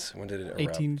 Helens, when did it erupt?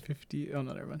 1850. Oh,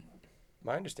 no, never mind.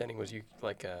 My understanding was you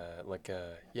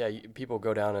people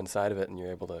go down inside of it and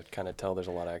you're able to kind of tell there's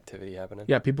a lot of activity happening.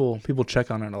 Yeah, people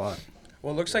check on it a lot.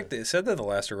 Well, it looks like they said that the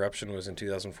last eruption was in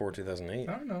 2004, 2008.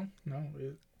 I don't know. No,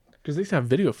 because they have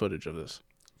video footage of this.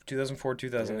 2004,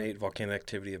 2008 volcanic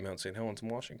activity of Mount St. Helens in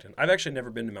Washington. I've actually never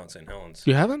been to Mount St. Helens.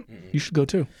 You haven't? Mm-mm. You should go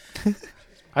too.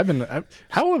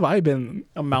 How have I been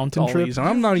a mountain trip? And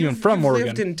I'm not even from Oregon.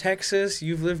 You've lived in Texas.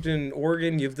 You've lived in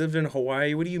Oregon. You've lived in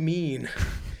Hawaii. What do you mean?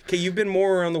 Okay, you've been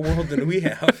more around the world than we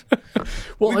have.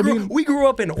 Well, we grew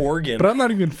up in Oregon. But I'm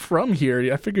not even from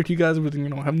here. I figured you guys would,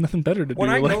 have nothing better to do. When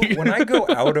I go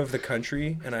out of the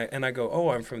country and I go, oh,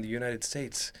 I'm from the United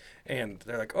States, and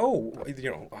they're like, oh,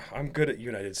 I'm good at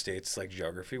United States like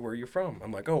geography. Where are you from?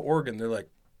 I'm like, oh, Oregon. They're like,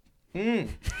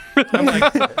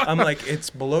 I'm like,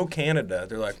 it's below Canada.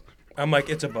 They're like, I'm like,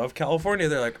 it's above California.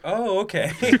 They're like, oh,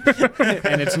 okay.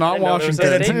 And it's not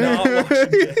Washington. And it's not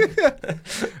Washington.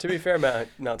 To be fair,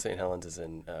 Mount St. Helens is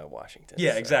in Washington.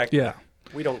 Yeah, exactly. Yeah.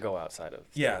 We don't go outside of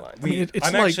state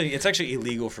lines. It's actually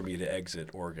illegal for me to exit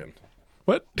Oregon.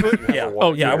 What? Yeah.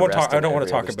 Oh, yeah. I don't want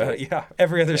to talk about it. Yeah.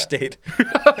 Every other state.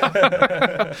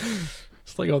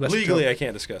 It's like, oh, that's legally, I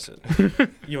can't discuss it.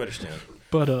 You understand.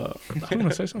 But I'm going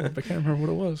to say something, but I can't remember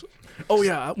what it was. Oh,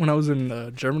 yeah. When I was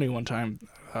in Germany one time,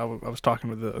 I was talking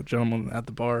with a gentleman at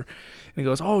the bar, and he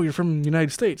goes, oh, you're from the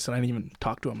United States. And I didn't even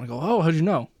talk to him. I go, oh, how'd you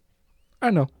know? I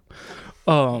know.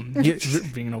 He,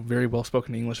 very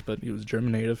well-spoken English, but he was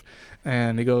German native.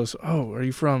 And he goes, oh, are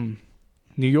you from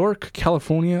New York,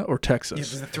 California, or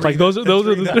Texas? Yeah, like those are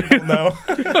the three. No.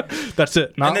 That's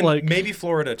it. Not and then like maybe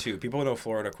Florida too. People know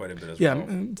Florida quite a bit as well.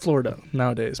 Yeah, Florida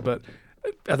nowadays, but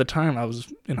at the time I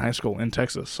was in high school in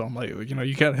Texas, so I'm like,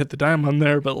 you gotta hit the diamond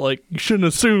there, but like you shouldn't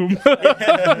assume.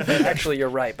 Actually, you're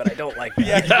right, but I don't like that.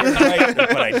 Yeah, you're right,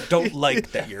 but I don't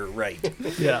like that you're right.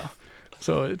 Yeah.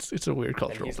 So it's a weird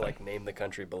cultural and he's thing. like, name the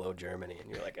country below Germany, and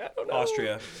you're like, I don't know.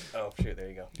 Austria. Oh, shoot, there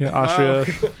you go. Yeah,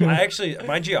 Austria.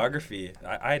 My geography,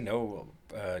 I know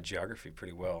geography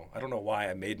pretty well. I don't know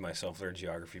why I made myself learn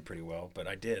geography pretty well, but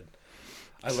I did.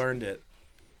 I learned it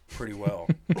pretty well.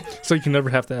 So you can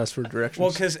never have to ask for directions. Well,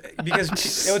 because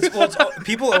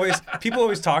people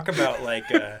always talk about like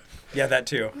that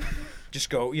too. Just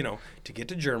go, to get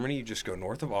to Germany, you just go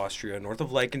north of Austria, north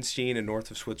of Liechtenstein, and north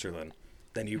of Switzerland.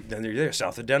 Then you're there.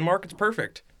 South of Denmark, it's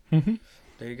perfect. Mm-hmm.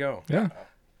 There you go. Yeah.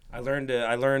 I learned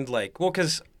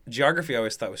because geography I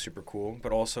always thought was super cool,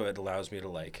 but also it allows me to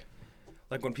like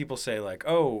when people say like,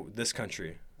 oh, this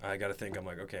country, I got to think, I'm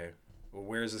like, okay, well,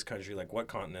 where is this country? Like what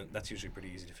continent? That's usually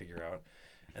pretty easy to figure out.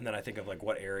 And then I think of like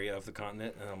what area of the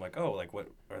continent, and I'm like, oh, like what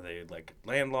are they like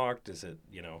landlocked? Is it,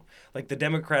 you know, like the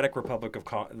Democratic Republic of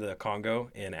the Congo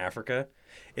in Africa?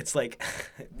 It's like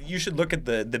you should look at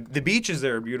the beaches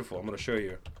there are beautiful. I'm going to show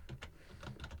you.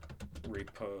 Republic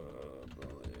of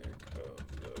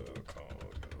the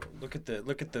Congo.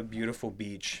 Look at the beautiful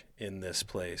beach in this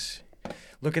place.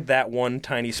 Look at that one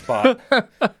tiny spot.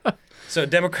 So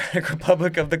Democratic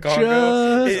Republic of the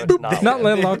Congo, not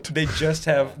landlocked.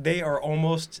 They are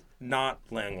almost not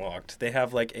landlocked. They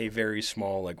have like a very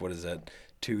small, like what is that,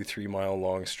 2-3 mile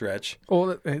long stretch.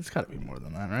 Well, it's got to be more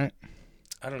than that, right?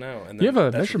 I don't know. And you have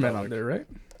a measurement on there, right?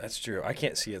 That's true. I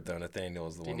can't see it though. Nathaniel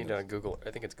is the one. You need a Google.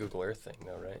 I think it's Google Earth thing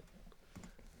though, right?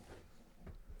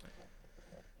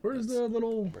 Where's the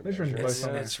little measuring device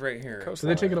on there? It's right here. Did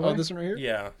they take it away? Oh, this one right here?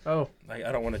 Yeah. Oh.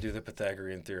 I don't want to do the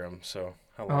Pythagorean theorem, so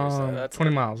how long is that? That's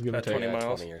 20 miles, give or about take. 20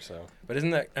 miles? 20 or so. But isn't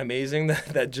that amazing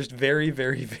that just very,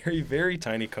 very, very, very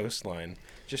tiny coastline,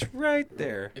 just right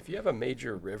there. If you have a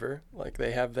major river like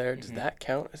they have there, does that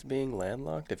count as being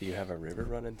landlocked if you have a river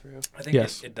running through? I think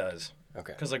yes. it does.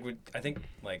 Okay. Because I think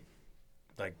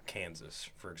Kansas,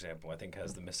 for example, I think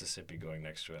has the Mississippi going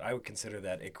next to it. I would consider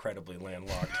that incredibly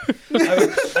landlocked.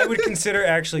 I would consider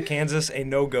actually Kansas a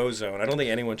no-go zone. I don't think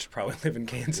anyone should probably live in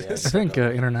Kansas. I think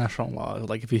international law is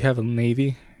like if you have a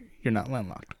navy, you're not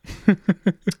landlocked.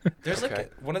 There's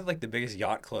like one of like the biggest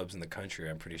yacht clubs in the country.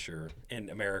 I'm pretty sure in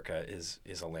America is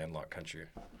a landlocked country.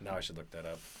 Now I should look that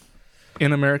up.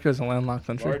 In America is a landlocked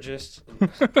country. Largest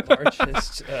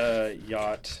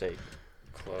yacht State.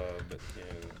 club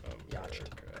in America.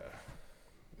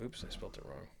 Oops, I spelled it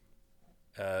wrong.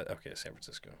 Okay, San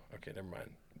Francisco. Okay, never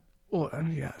mind. Well,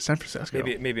 yeah, San Francisco.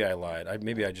 Maybe I lied.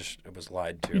 Maybe I was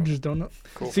lied to. You just don't know.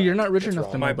 Cool. See, you're not rich It's enough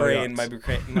wrong. to know My about brain,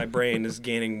 yachts. my brain is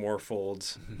gaining more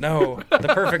folds. No, the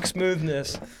perfect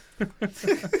smoothness.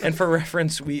 And for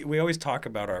reference, we always talk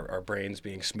about our brains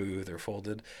being smooth or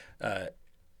folded.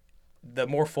 The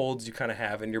more folds you kind of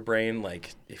have in your brain,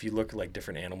 like if you look at like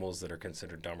different animals that are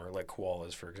considered dumber, like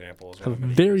koalas, for example, is A one of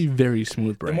many very, years. very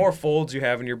smooth brain. The more folds you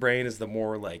have in your brain is the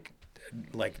more like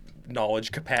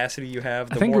knowledge capacity you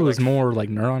have. The I think more, it was more like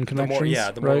neuron the more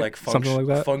connections. the more right? like something like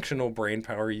that. functional brain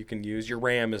power you can use. Your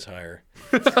RAM is higher.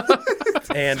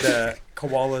 And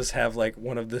koalas have like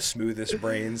one of the smoothest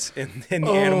brains in the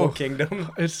animal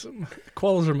kingdom.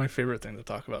 Koalas are my favorite thing to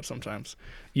talk about sometimes.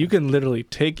 You can literally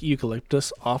take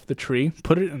eucalyptus off the tree,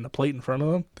 put it in the plate in front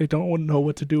of them. They don't know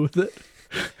what to do with it.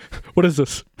 What is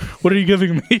this? What are you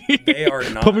giving me? They are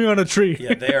not. Put me on a tree.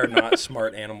 Yeah, they are not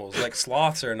smart animals. Like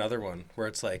sloths are another one where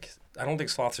it's like, I don't think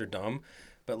sloths are dumb,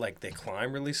 but like they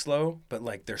climb really slow, but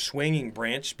like their swinging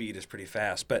branch speed is pretty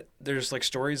fast. But there's like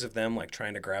stories of them like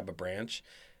trying to grab a branch.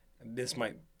 This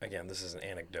is an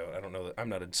anecdote. I don't know. I'm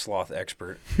not a sloth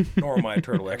expert, nor am I a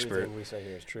turtle expert. Everything we say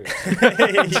here is true.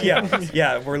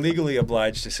 Yeah, we're legally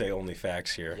obliged to say only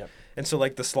facts here. Yep. And so,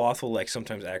 like, the sloth will, like,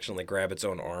 sometimes accidentally grab its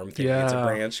own arm, thinking it's a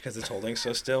branch because it's holding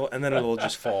so still, and then it'll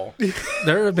just fall.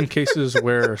 There have been cases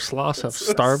where sloths have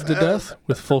starved to death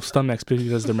with full stomachs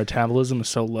because their metabolism is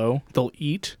so low. They'll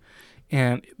eat,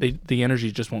 and the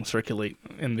energy just won't circulate,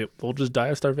 and they'll just die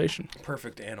of starvation.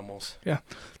 Perfect animals. Yeah.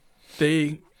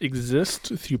 They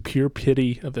exist through pure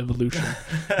pity of evolution.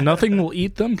 Nothing will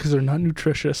eat them because they're not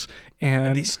nutritious,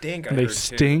 and they stink. And they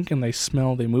stink, and they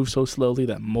smell. They move so slowly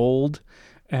that mold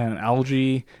and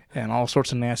algae and all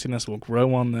sorts of nastiness will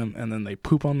grow on them, and then they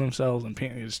poop on themselves, and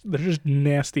they're just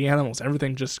nasty animals.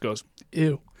 Everything just goes,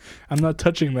 ew. I'm not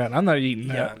touching that. I'm not eating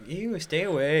that. Yeah, ew, stay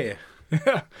away.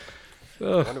 Yeah. I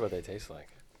wonder what they taste like.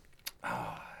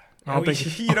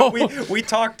 We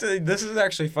talked. This is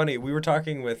actually funny. We were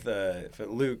talking with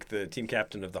Luke, the team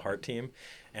captain of the Heart team,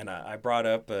 and I brought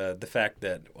up the fact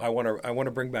that I want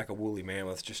to bring back a woolly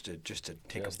mammoth just to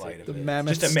take a bite of it.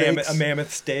 Mammoth just a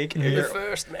mammoth steak. The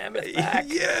first mammoth back.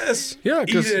 Yes. Yeah,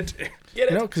 eat it.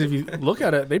 Get it. Because if you look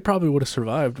at it, they probably would have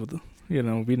survived with,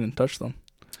 if we didn't touch them.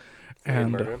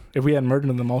 And if we hadn't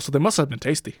murdered them also, they must have been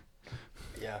tasty.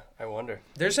 Yeah, I wonder.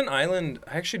 There's an island.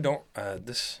 I actually don't.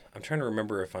 I'm trying to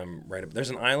remember if I'm right. There's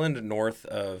an island north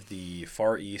of the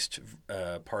far east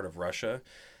part of Russia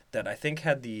that I think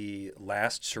had the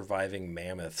last surviving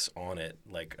mammoths on it,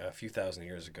 like a few thousand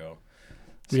years ago.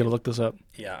 We gotta look this up.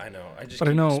 Yeah, I know. I just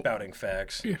keep spouting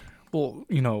facts. Yeah, well,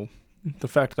 the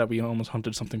fact that we almost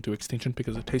hunted something to extinction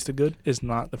because it tasted good is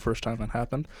not the first time that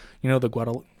happened. The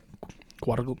Guadalupe.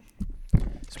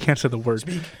 I can't say the word.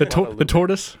 The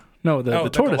tortoise. No, the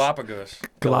tortoise.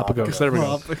 Galapagos. There we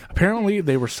go. Apparently,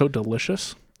 they were so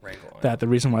delicious that the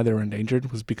reason why they were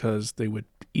endangered was because they would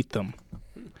eat them,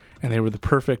 and they were the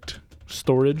perfect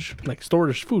storage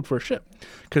food for a ship,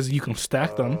 because you can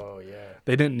stack them. Oh yeah.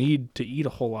 They didn't need to eat a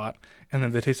whole lot, and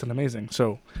then they tasted amazing.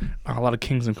 So a lot of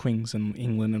kings and queens in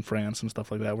England and France and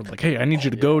stuff like that were like, hey, I need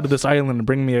you to go to this island and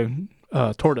bring me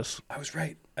a tortoise. I was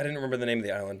right. I didn't remember the name of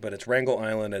the island, but it's Wrangel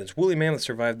Island, and its woolly mammoth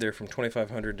survived there from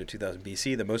 2500 to 2000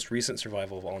 BC, the most recent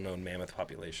survival of all known mammoth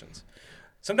populations.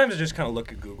 Sometimes I just kind of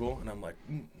look at Google, and I'm like,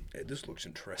 hey, this looks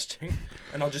interesting,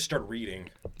 and I'll just start reading.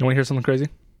 You want to hear something crazy?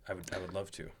 I would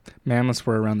love to. Mammoths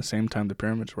were around the same time the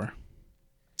pyramids were.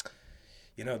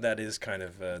 You know, that is kind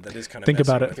of Think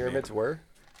about it.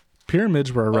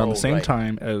 Pyramids were around the same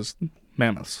time as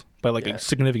mammoths by like a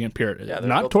significant period. Yeah,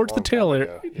 not towards the tail end,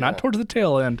 not towards the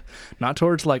tail end, not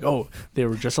towards like, oh, they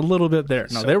were just a little bit there.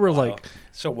 No, they were like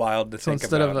so wild to think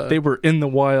instead about. Of they were in the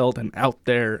wild and out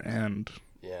there, and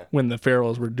when the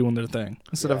pharaohs were doing their thing.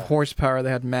 Instead of horsepower, they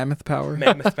had mammoth power.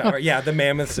 Mammoth power. Yeah, the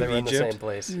mammoths of Egypt. Egypt. In the same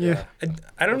place. Yeah.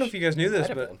 I don't know if you guys knew this,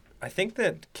 but I think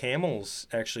that camels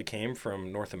actually came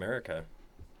from North America.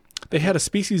 They had a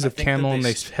species of camel and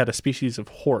they had a species of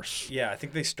horse. Yeah, I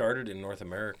think they started in North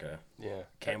America. Yeah,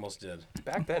 camels did.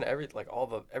 Back then, everything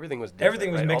was different,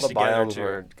 everything was mixed together. All the biomes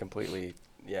were completely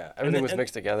everything was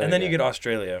mixed together. And then you get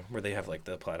Australia, where they have like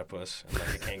the platypus and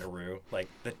like the kangaroo, like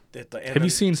the have you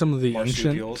seen some of the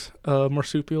marsupials? Ancient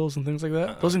marsupials and things like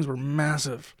that? Those things were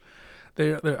massive.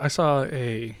 I saw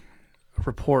a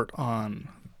report on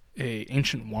a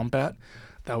ancient wombat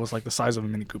that was like the size of a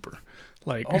Mini Cooper.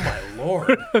 Like, oh my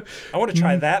lord! I want to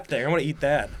try that thing. I want to eat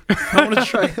that. I want to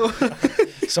try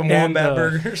some wombat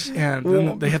burgers. And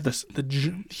then they had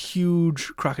the huge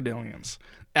crocodilians,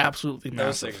 absolutely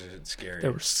massive. Those things are scary. They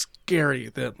were scary.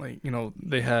 That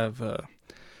they have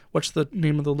what's the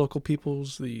name of the local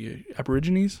peoples? The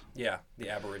Aborigines. Yeah,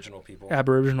 the Aboriginal people.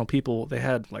 Aboriginal people. They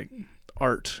had like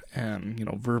art and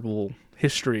verbal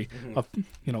history of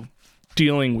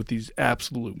dealing with these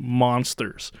absolute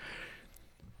monsters.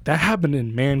 That happened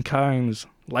in mankind's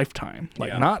lifetime.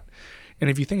 And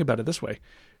if you think about it this way,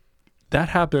 that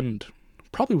happened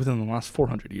probably within the last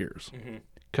 400 years.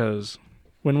 Because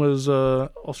when was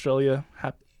Australia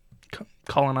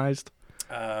colonized?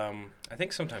 I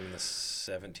think sometime in the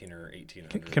 17 or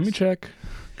 1800s. Can we check?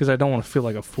 Because I don't want to feel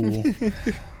like a fool.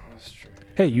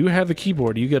 Hey, you have the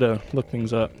keyboard. You got to look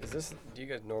things up. Do you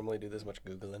guys normally do this much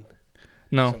Googling?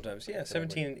 No. Sometimes, yeah,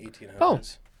 17 and 1800s. Oh.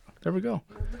 There we go.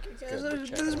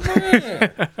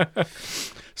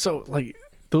 So, like,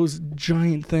 those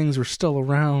giant things were still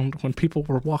around when people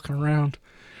were walking around.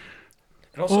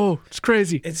 It's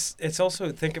crazy. It's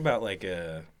also, think about, like,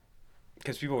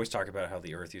 because people always talk about how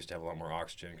the Earth used to have a lot more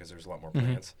oxygen because there's a lot more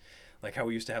plants. Like, how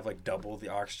we used to have, like, double the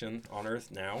oxygen on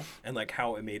Earth now, and, like,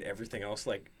 how it made everything else,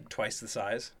 like, twice the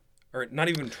size. Or not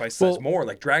even twice the size, more.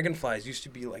 Like, dragonflies used to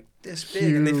be, like, this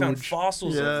big, and they found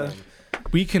fossils of them.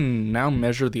 We can now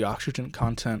measure the oxygen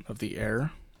content of the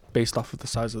air based off of the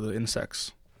size of the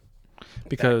insects.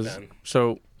 Because,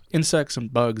 insects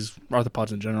and bugs,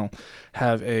 arthropods in general,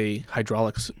 have a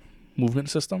hydraulic movement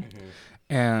system.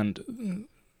 And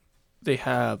they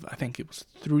have, I think it was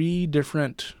 3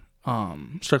 different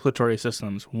circulatory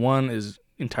systems. One is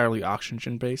entirely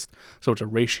oxygen-based, so it's a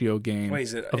ratio game. Wait,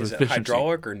 is it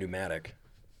hydraulic or pneumatic?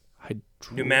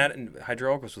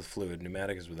 Hydraulic was with fluid.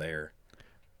 Pneumatic is with air.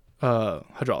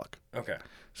 Hydraulic. Okay.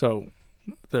 So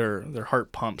their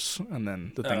heart pumps and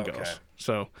then the thing goes.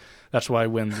 So that's why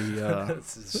when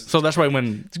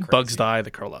bugs die,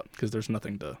 they curl up because there's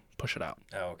nothing to push it out.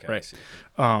 Oh, okay. Right.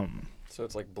 So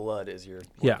it's like blood is your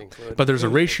working fluid. But there's a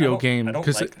ratio game. I don't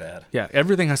like that. Yeah,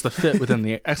 everything has to fit within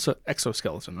the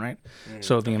exoskeleton, right?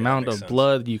 So the amount of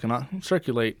blood you can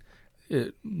circulate,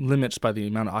 it limits by the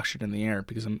amount of oxygen in the air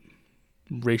because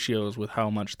ratios with how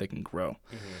much they can grow.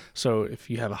 So if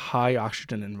you have a high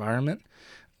oxygen environment,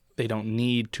 they don't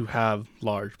need to have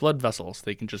large blood vessels.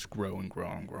 They can just grow and grow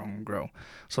and grow and grow.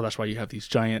 So that's why you have these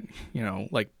giant,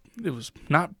 like it was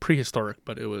not prehistoric,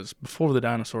 but it was before the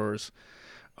dinosaurs,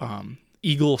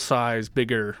 eagle-sized,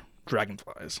 bigger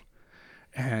dragonflies.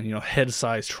 And,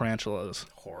 head-sized tarantulas.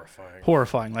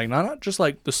 Horrifying. Like, not just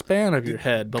like the span of your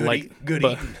head, but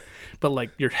but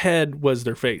like your head was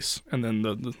their face. And then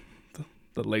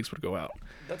the legs would go out.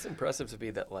 That's impressive to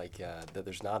be that that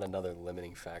there's not another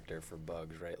limiting factor for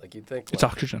bugs, right? Like you'd think it's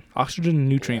oxygen and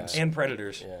nutrients and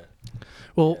predators. Yeah.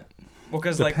 Well,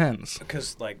 because depends.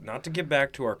 Because not to get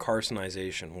back to our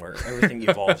carcinization, where everything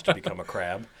evolves to become a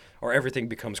crab, or everything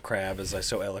becomes crab, as I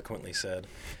so eloquently said.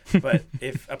 But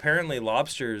if apparently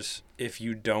lobsters, if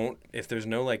there's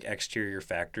no like exterior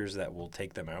factors that will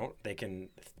take them out,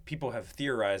 people have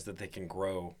theorized that they can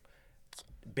grow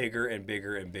bigger and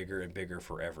bigger and bigger and bigger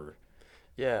forever.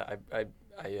 Yeah,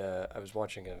 I was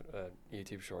watching a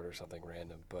YouTube short or something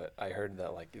random, but I heard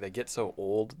that like they get so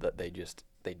old that they just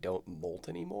they don't molt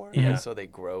anymore. Yeah. And so they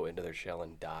grow into their shell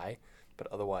and die. But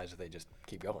otherwise, they just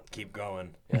keep going. Keep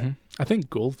going. Yeah. Mm-hmm. I think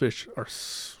goldfish are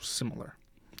similar,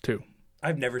 too.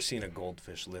 I've never seen a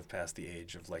goldfish live past the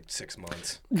age of like 6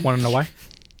 months. Want to know why?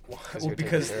 Well,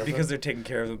 because they're taken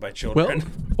care of them by children.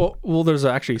 Well, there's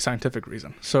actually a scientific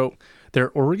reason. So their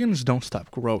organs don't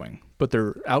stop growing, but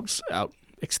their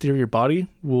exterior body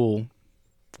will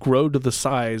grow to the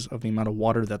size of the amount of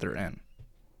water that they're in.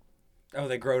 Oh,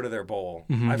 they grow to their bowl.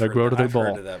 Mm-hmm. They grow to their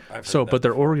bowl. So, but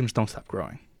their before. organs don't stop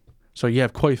growing. So you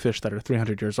have koi fish that are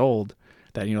 300 years old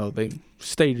that, they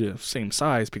stay the same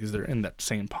size because they're in that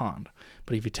same pond.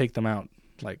 But if you take them out,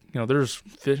 there's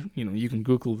fish, you can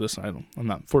Google this. I'm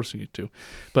not forcing you to.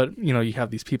 But, you have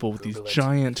these people with Google these it.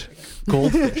 giant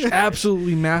goldfish,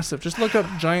 absolutely massive. Just look up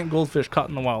giant goldfish caught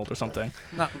in the wild or something.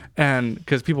 No. And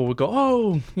because people would go,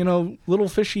 little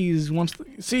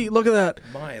fishies. See, look at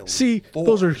that. See,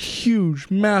 those are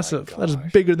huge, massive. That is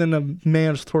bigger than a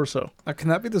man's torso. Can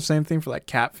that be the same thing for like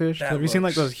catfish? That Have you seen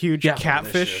like those huge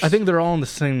catfish? delicious. I think they're all in the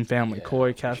same family, Yeah,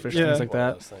 koi, catfish, Yeah. things like One of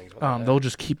that. those things, but They'll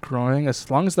just keep growing as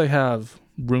long as they have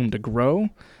room to grow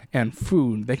and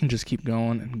food. They can just keep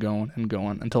going and going and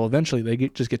going until eventually they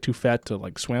just get too fat to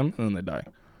swim and then they die.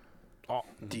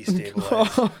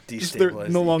 Destabilize. They're no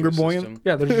the longer ecosystem. buoyant?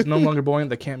 Yeah, they're just no longer buoyant.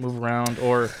 They can't move around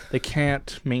or they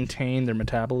can't maintain their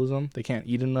metabolism. They can't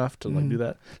eat enough to do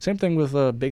that. Same thing with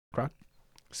big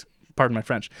pardon my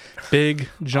French. Big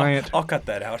giant. I'll cut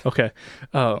that out. Okay.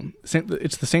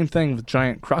 It's the same thing with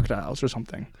giant crocodiles or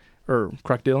something, or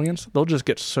crocodilians. They'll just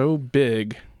get so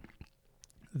big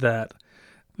that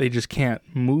they just can't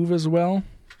move as well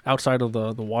outside of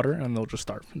the water, and they'll just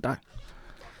starve and die.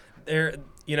 They're,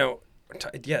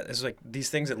 it's like these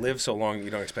things that live so long you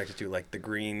don't expect it to, like the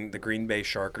Green Bay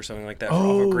shark or something like that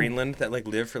off of Greenland that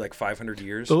live for 500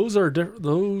 years. Those are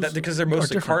different. Because they're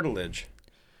mostly cartilage.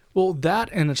 Well, that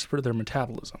and it's for their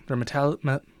metabolism. Their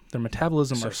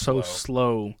metabolism are so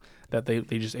slow that they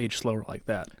just age slower like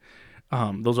that.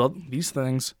 These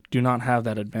things do not have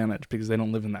that advantage because they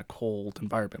don't live in that cold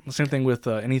environment. The same thing with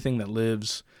anything that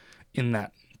lives in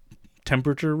that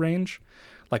temperature range,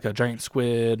 like a giant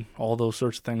squid, all those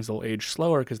sorts of things, they'll age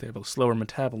slower because they have a slower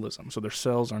metabolism. So their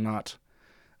cells are not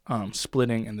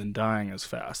splitting and then dying as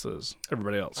fast as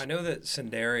everybody else. I know that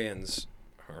cnidarians,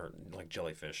 or like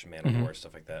jellyfish, man of war,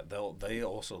 stuff like that, they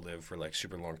also live for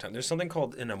super long time. There's something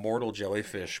called an immortal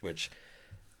jellyfish, which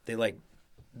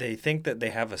they think that they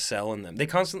have a cell in them. They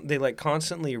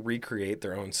constantly recreate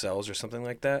their own cells or something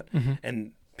like that.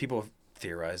 And people have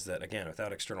theorized that, again,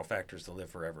 without external factors, they'll live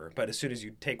forever. But as soon as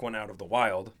you take one out of the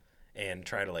wild and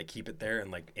try to keep it there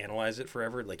and analyze it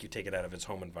forever, you take it out of its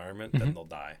home environment, then they'll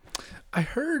die. I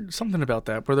heard something about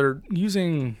that where they're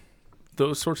using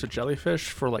those sorts of jellyfish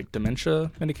for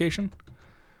dementia medication.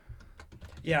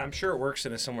 Yeah, I'm sure it works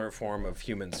in a similar form of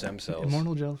human stem cells.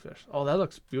 Immortal jellyfish. Oh, that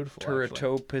looks beautiful.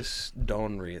 Teratopus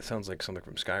donri. It sounds like something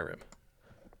from Skyrim.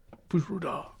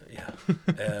 Puruda.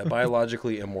 Yeah.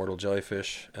 Biologically immortal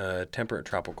jellyfish. Temperate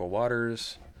tropical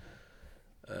waters.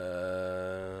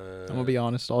 I'm gonna be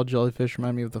honest. All jellyfish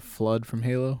remind me of the Flood from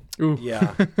Halo. Ooh.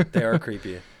 Yeah, they are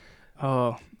creepy.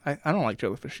 Oh, I don't like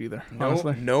jellyfish either.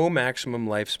 Honestly. No maximum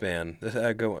lifespan.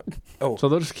 So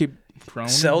they'll just keep growing.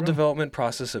 Cell development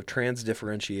process of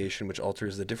transdifferentiation, which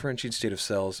alters the differentiated state of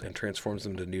cells and transforms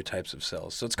them to new types of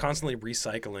cells. So it's constantly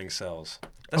recycling cells.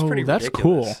 That's pretty that's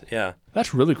ridiculous. Cool. Yeah,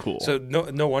 that's really cool. So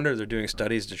no wonder they're doing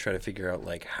studies to try to figure out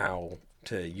how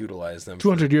to utilize them.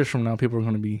 200 years from now, people are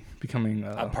going to be becoming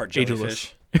part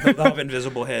ageless. They'll have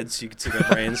invisible heads, so you can see their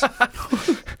brains.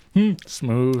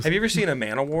 Smooth. Have you ever seen a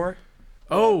man-o-war?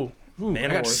 Oh, I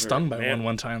Man-o-wars got stung by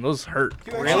one time. Those hurt.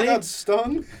 You Really? got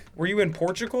stung? Were you in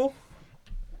Portugal?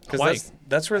 Hawaii. Because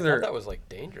that's where I they're. thought that was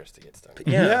dangerous to get stung.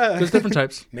 Yeah, There's different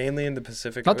types. mainly in the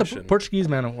Pacific Not Ocean. the Portuguese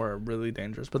man-o-war are really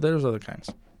dangerous, but there's other kinds.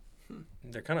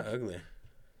 They're kind of ugly.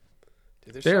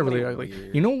 Dude, there's They so are really many ugly.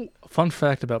 weird- You know, fun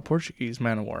fact about Portuguese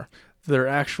man-o-war, there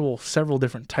are several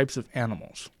different types of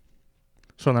animals.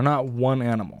 So they're not one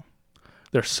animal.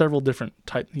 There's several different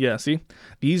types. Yeah, see?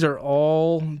 These are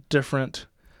all different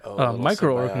little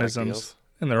microorganisms, symbiotic deals.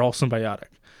 and they're all symbiotic.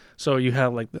 So you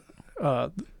have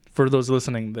for those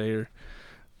listening,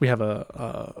 we have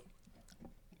a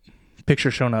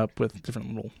picture shown up with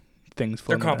different little things.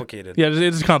 They're floating complicated. there. Yeah,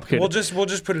 it's complicated. We'll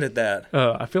just put it at that.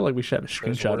 I feel like we should have a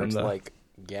There's screenshot in words the. like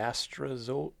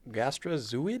gastrozoid?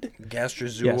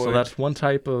 Gastrozoid. Yeah, so that's one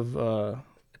type of.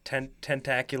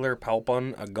 Tentacular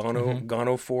palpon, a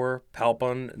gonophore,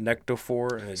 palpon,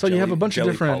 nectophore, and So you have a bunch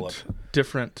of polyp.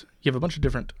 different. You have a bunch of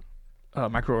different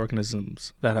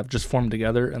microorganisms that have just formed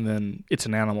together, and then it's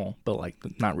an animal, but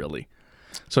not really.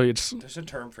 So it's There's a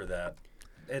term for that.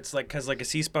 It's like because like a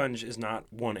sea sponge is not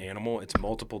one animal; it's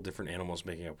multiple different animals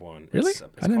making up one. Really? It's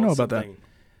I didn't know about that.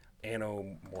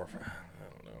 Anomorph. I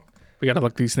don't know. We gotta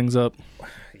look these things up.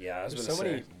 Yeah, I was There's gonna so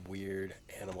say. many weird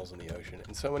animals in the ocean,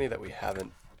 and so many that we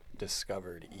haven't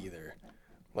discovered either.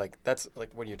 Like that's like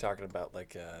when you're talking about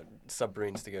like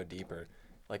submarines to go deeper.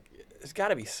 Like there's got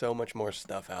to be so much more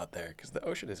stuff out there because the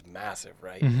ocean is massive,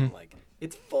 right? Mm-hmm. And, like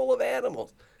it's full of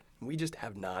animals. We just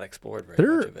have not explored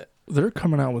very much of it. They're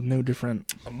coming out with new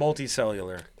different. A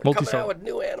multicellular. They're coming out with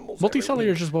new animals. Multicellular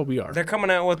is just what we are. They're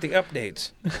coming out with the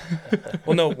updates.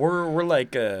 Well, no, we're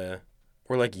like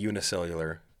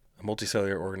unicellular. A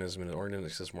multicellular organism, an organism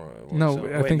exists more. No,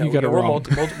 I think you got it wrong.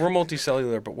 We're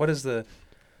multicellular, but what is the?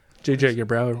 JJ, your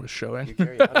brow was showing.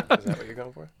 Eukaryotic? Is that what you're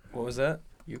going for? What was that?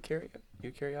 Eukaryotic?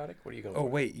 What are you going for? Oh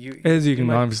wait, you. As you can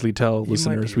might, obviously tell, you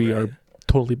listeners, might be we right. are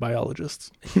totally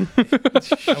biologists.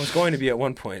 I was going to be at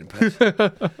one point,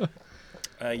 but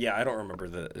yeah, I don't remember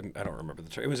the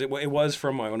term. It was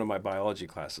from one of my biology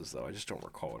classes though. I just don't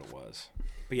recall what it was.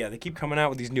 But yeah, they keep coming out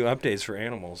with these new updates for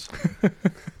animals.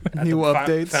 New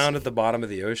updates found at the bottom of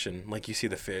the ocean, like you see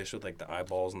the fish with like the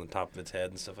eyeballs on the top of its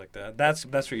head and stuff like that. That's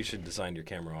what you should design your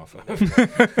camera off of.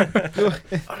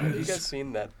 Have you guys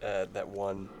seen that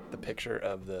the picture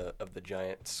of the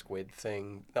giant squid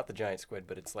thing? Not the giant squid,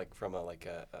 but it's like from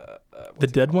The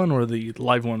dead one or the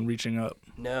live one reaching up?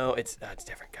 No, it's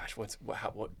different. Gosh,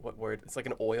 what word? It's like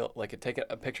an oil, like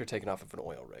a picture taken off of an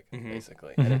oil rig,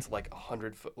 basically, and it's like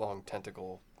 100-foot long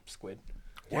tentacle squid.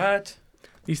 What?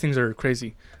 These things are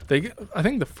crazy. I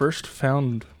think the first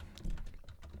found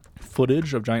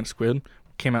footage of giant squid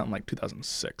came out in like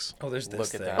 2006. Oh, there's this Look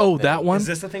thing. at that. Oh, that one? Is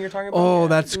this the thing you're talking about? Oh,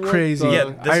 that's crazy.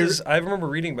 Yeah, I remember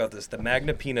reading about this, the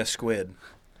Magnapina squid.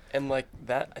 And like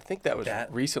that, I think that was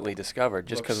recently discovered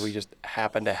just because we just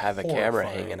happened to have a camera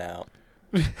hanging out.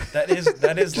 That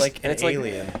is like an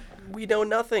alien. Like, we know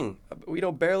nothing. We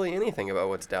know barely anything about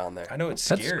what's down there. I know it's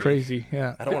scary. That's crazy.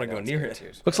 Yeah. I don't want to go near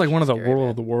it. Looks like one of the World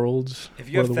of the Worlds. If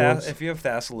you have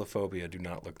thalassophobia, do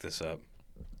not look this up.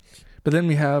 But then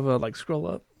we have like scroll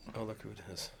up. Oh, look who it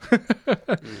is.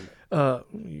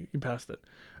 You passed it.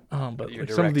 But your like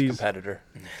direct some of these competitor.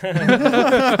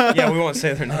 Yeah, we won't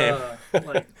say their name.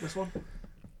 like this one.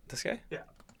 This guy? Yeah.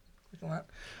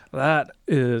 That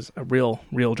is a real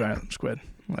giant squid.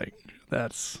 Like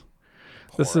that's.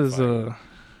 Horrifying.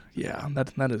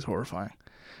 That is horrifying.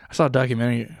 I saw a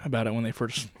documentary about it when they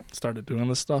first started doing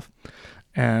this stuff,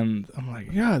 and I'm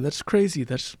like, yeah, that's crazy.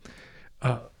 That's,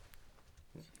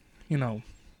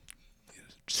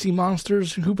 sea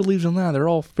monsters. Who believes in that? They're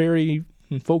all fairy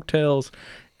and folk tales,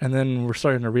 and then we're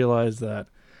starting to realize that,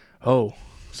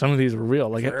 some of these are real.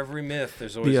 Like for every myth,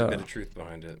 there's always a bit of truth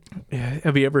behind it.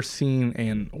 Have you ever seen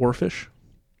an oarfish?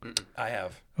 I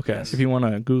have. Okay, yes. If you want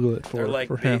to Google it They're like,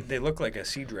 for him. they look like a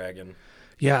sea dragon.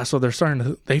 Yeah, so they're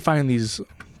they find these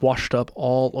washed up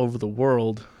all over the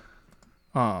world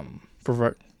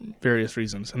for various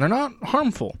reasons. And they're not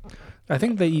harmful. I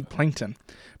think they eat plankton.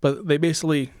 But they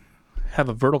basically have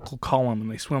a vertical column and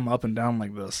they swim up and down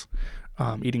like this,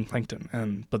 eating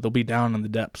plankton. But they'll be down in the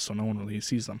depths, so no one really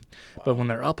sees them. Wow. But when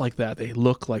they're up like that, they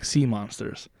look like sea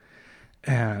monsters.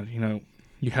 And,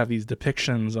 you have these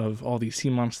depictions of all these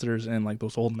sea monsters and like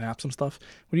those old maps and stuff.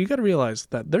 Well, you got to realize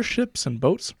that their ships and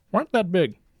boats weren't that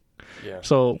big. Yeah.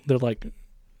 So they're like,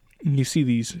 you see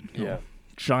these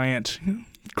giant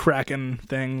kraken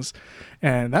things,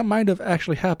 and that might have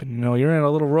actually happened. You're in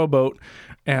a little rowboat,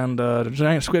 and the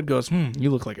giant squid goes, "You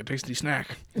look like a tasty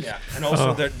snack." Yeah, and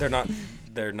also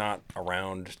they're not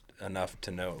around enough to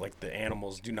know. Like the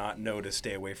animals do not know to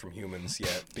stay away from humans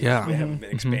yet. Because they haven't been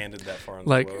expanded that far.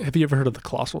 Like, have you ever heard of the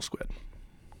colossal squid?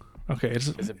 Okay, is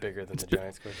it bigger than the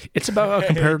giant squid? It's about a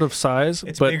comparative size,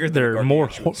 it's but bigger than they're more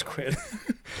squid.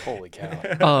 Holy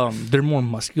cow! They're more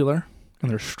muscular and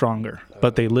they're stronger,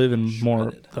 but they live in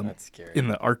more in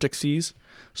the Arctic seas.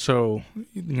 So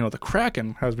the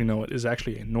kraken, as we know it, is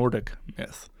actually a Nordic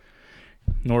myth.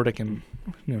 Nordic in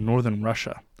northern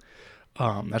Russia.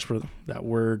 That's where that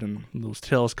word and those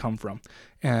tales come from,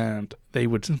 and they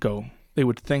would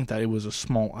think that it was a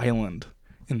small island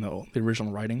in the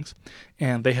original writings,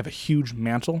 and they have a huge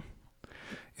mantle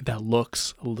that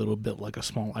looks a little bit like a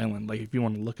small island. Like if you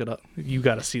want to look it up, you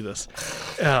got to see this.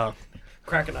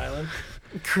 Kraken Island.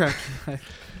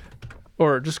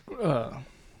 Or just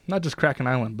not just Kraken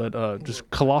Island, but just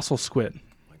colossal squid.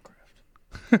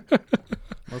 Minecraft.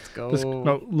 Let's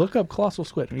go. Look up colossal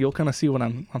squid, and you'll kind of see what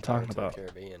I'm talking about.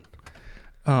 Caribbean.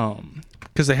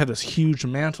 Because they have this huge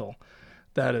mantle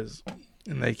that is,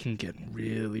 and they can get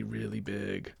really, really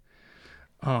big.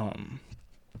 Who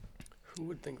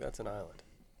would think that's an island?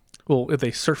 Well, if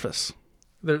they surface,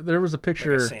 There was a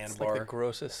picture. Like a It's sandbar. like the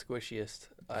grossest, squishiest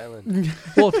island.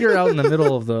 Well, if you're out in the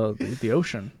middle of the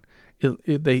ocean,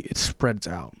 it spreads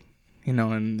out,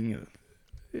 and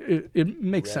it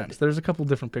makes Red. sense. There's a couple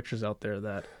different pictures out there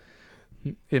that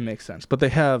it makes sense, but they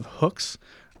have hooks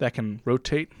that can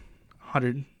rotate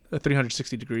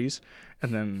 360 degrees,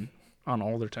 and then on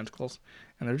all their tentacles,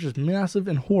 and they're just massive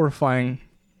and horrifying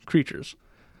creatures.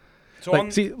 So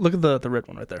See, look at the red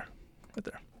one right there.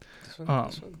 This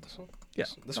one. Yeah.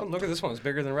 This one. Look at this one. It's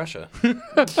bigger than Russia.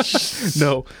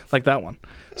 No, like that one.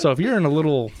 So if you're in a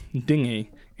little dinghy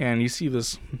and you see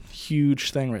this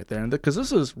huge thing right there, and because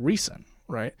this is recent,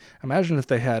 right? Imagine if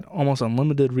they had almost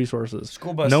unlimited resources.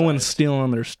 School bus. No one's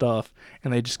stealing their stuff,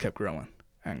 and they just kept growing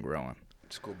and growing.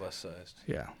 School bus sized.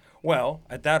 Yeah. Well,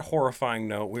 at that horrifying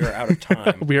note, we are out of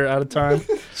time. We are out of time.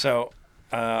 So,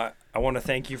 I want to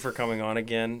thank you for coming on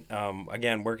again.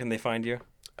 Again, where can they find you?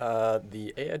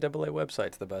 The AIAA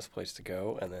website's the best place to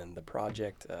go, and then the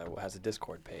project has a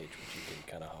Discord page which you can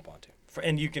kind of hop onto.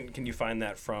 And can you find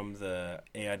that from the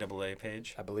AIAA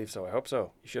page? I believe so. I hope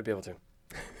so. You should be able to.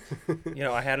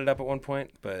 I had it up at one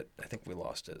point, but I think we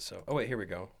lost it. So, wait, here we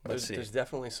go. Let's see. There's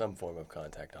definitely some form of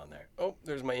contact on there. Oh,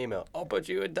 there's my email. I'll put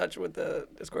you in touch with the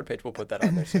Discord page. We'll put that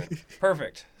on there soon.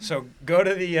 Perfect. So go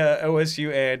to the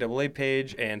OSU AIAA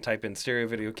page and type in stereo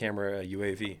video camera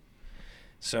UAV.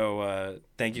 So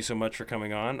thank you so much for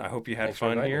coming on. I hope you had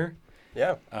fun here.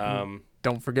 Yeah.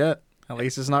 Don't forget, at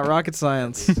least it's not rocket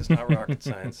science. It's not rocket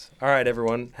science. All right,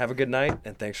 everyone. Have a good night,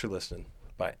 and thanks for listening.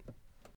 Bye.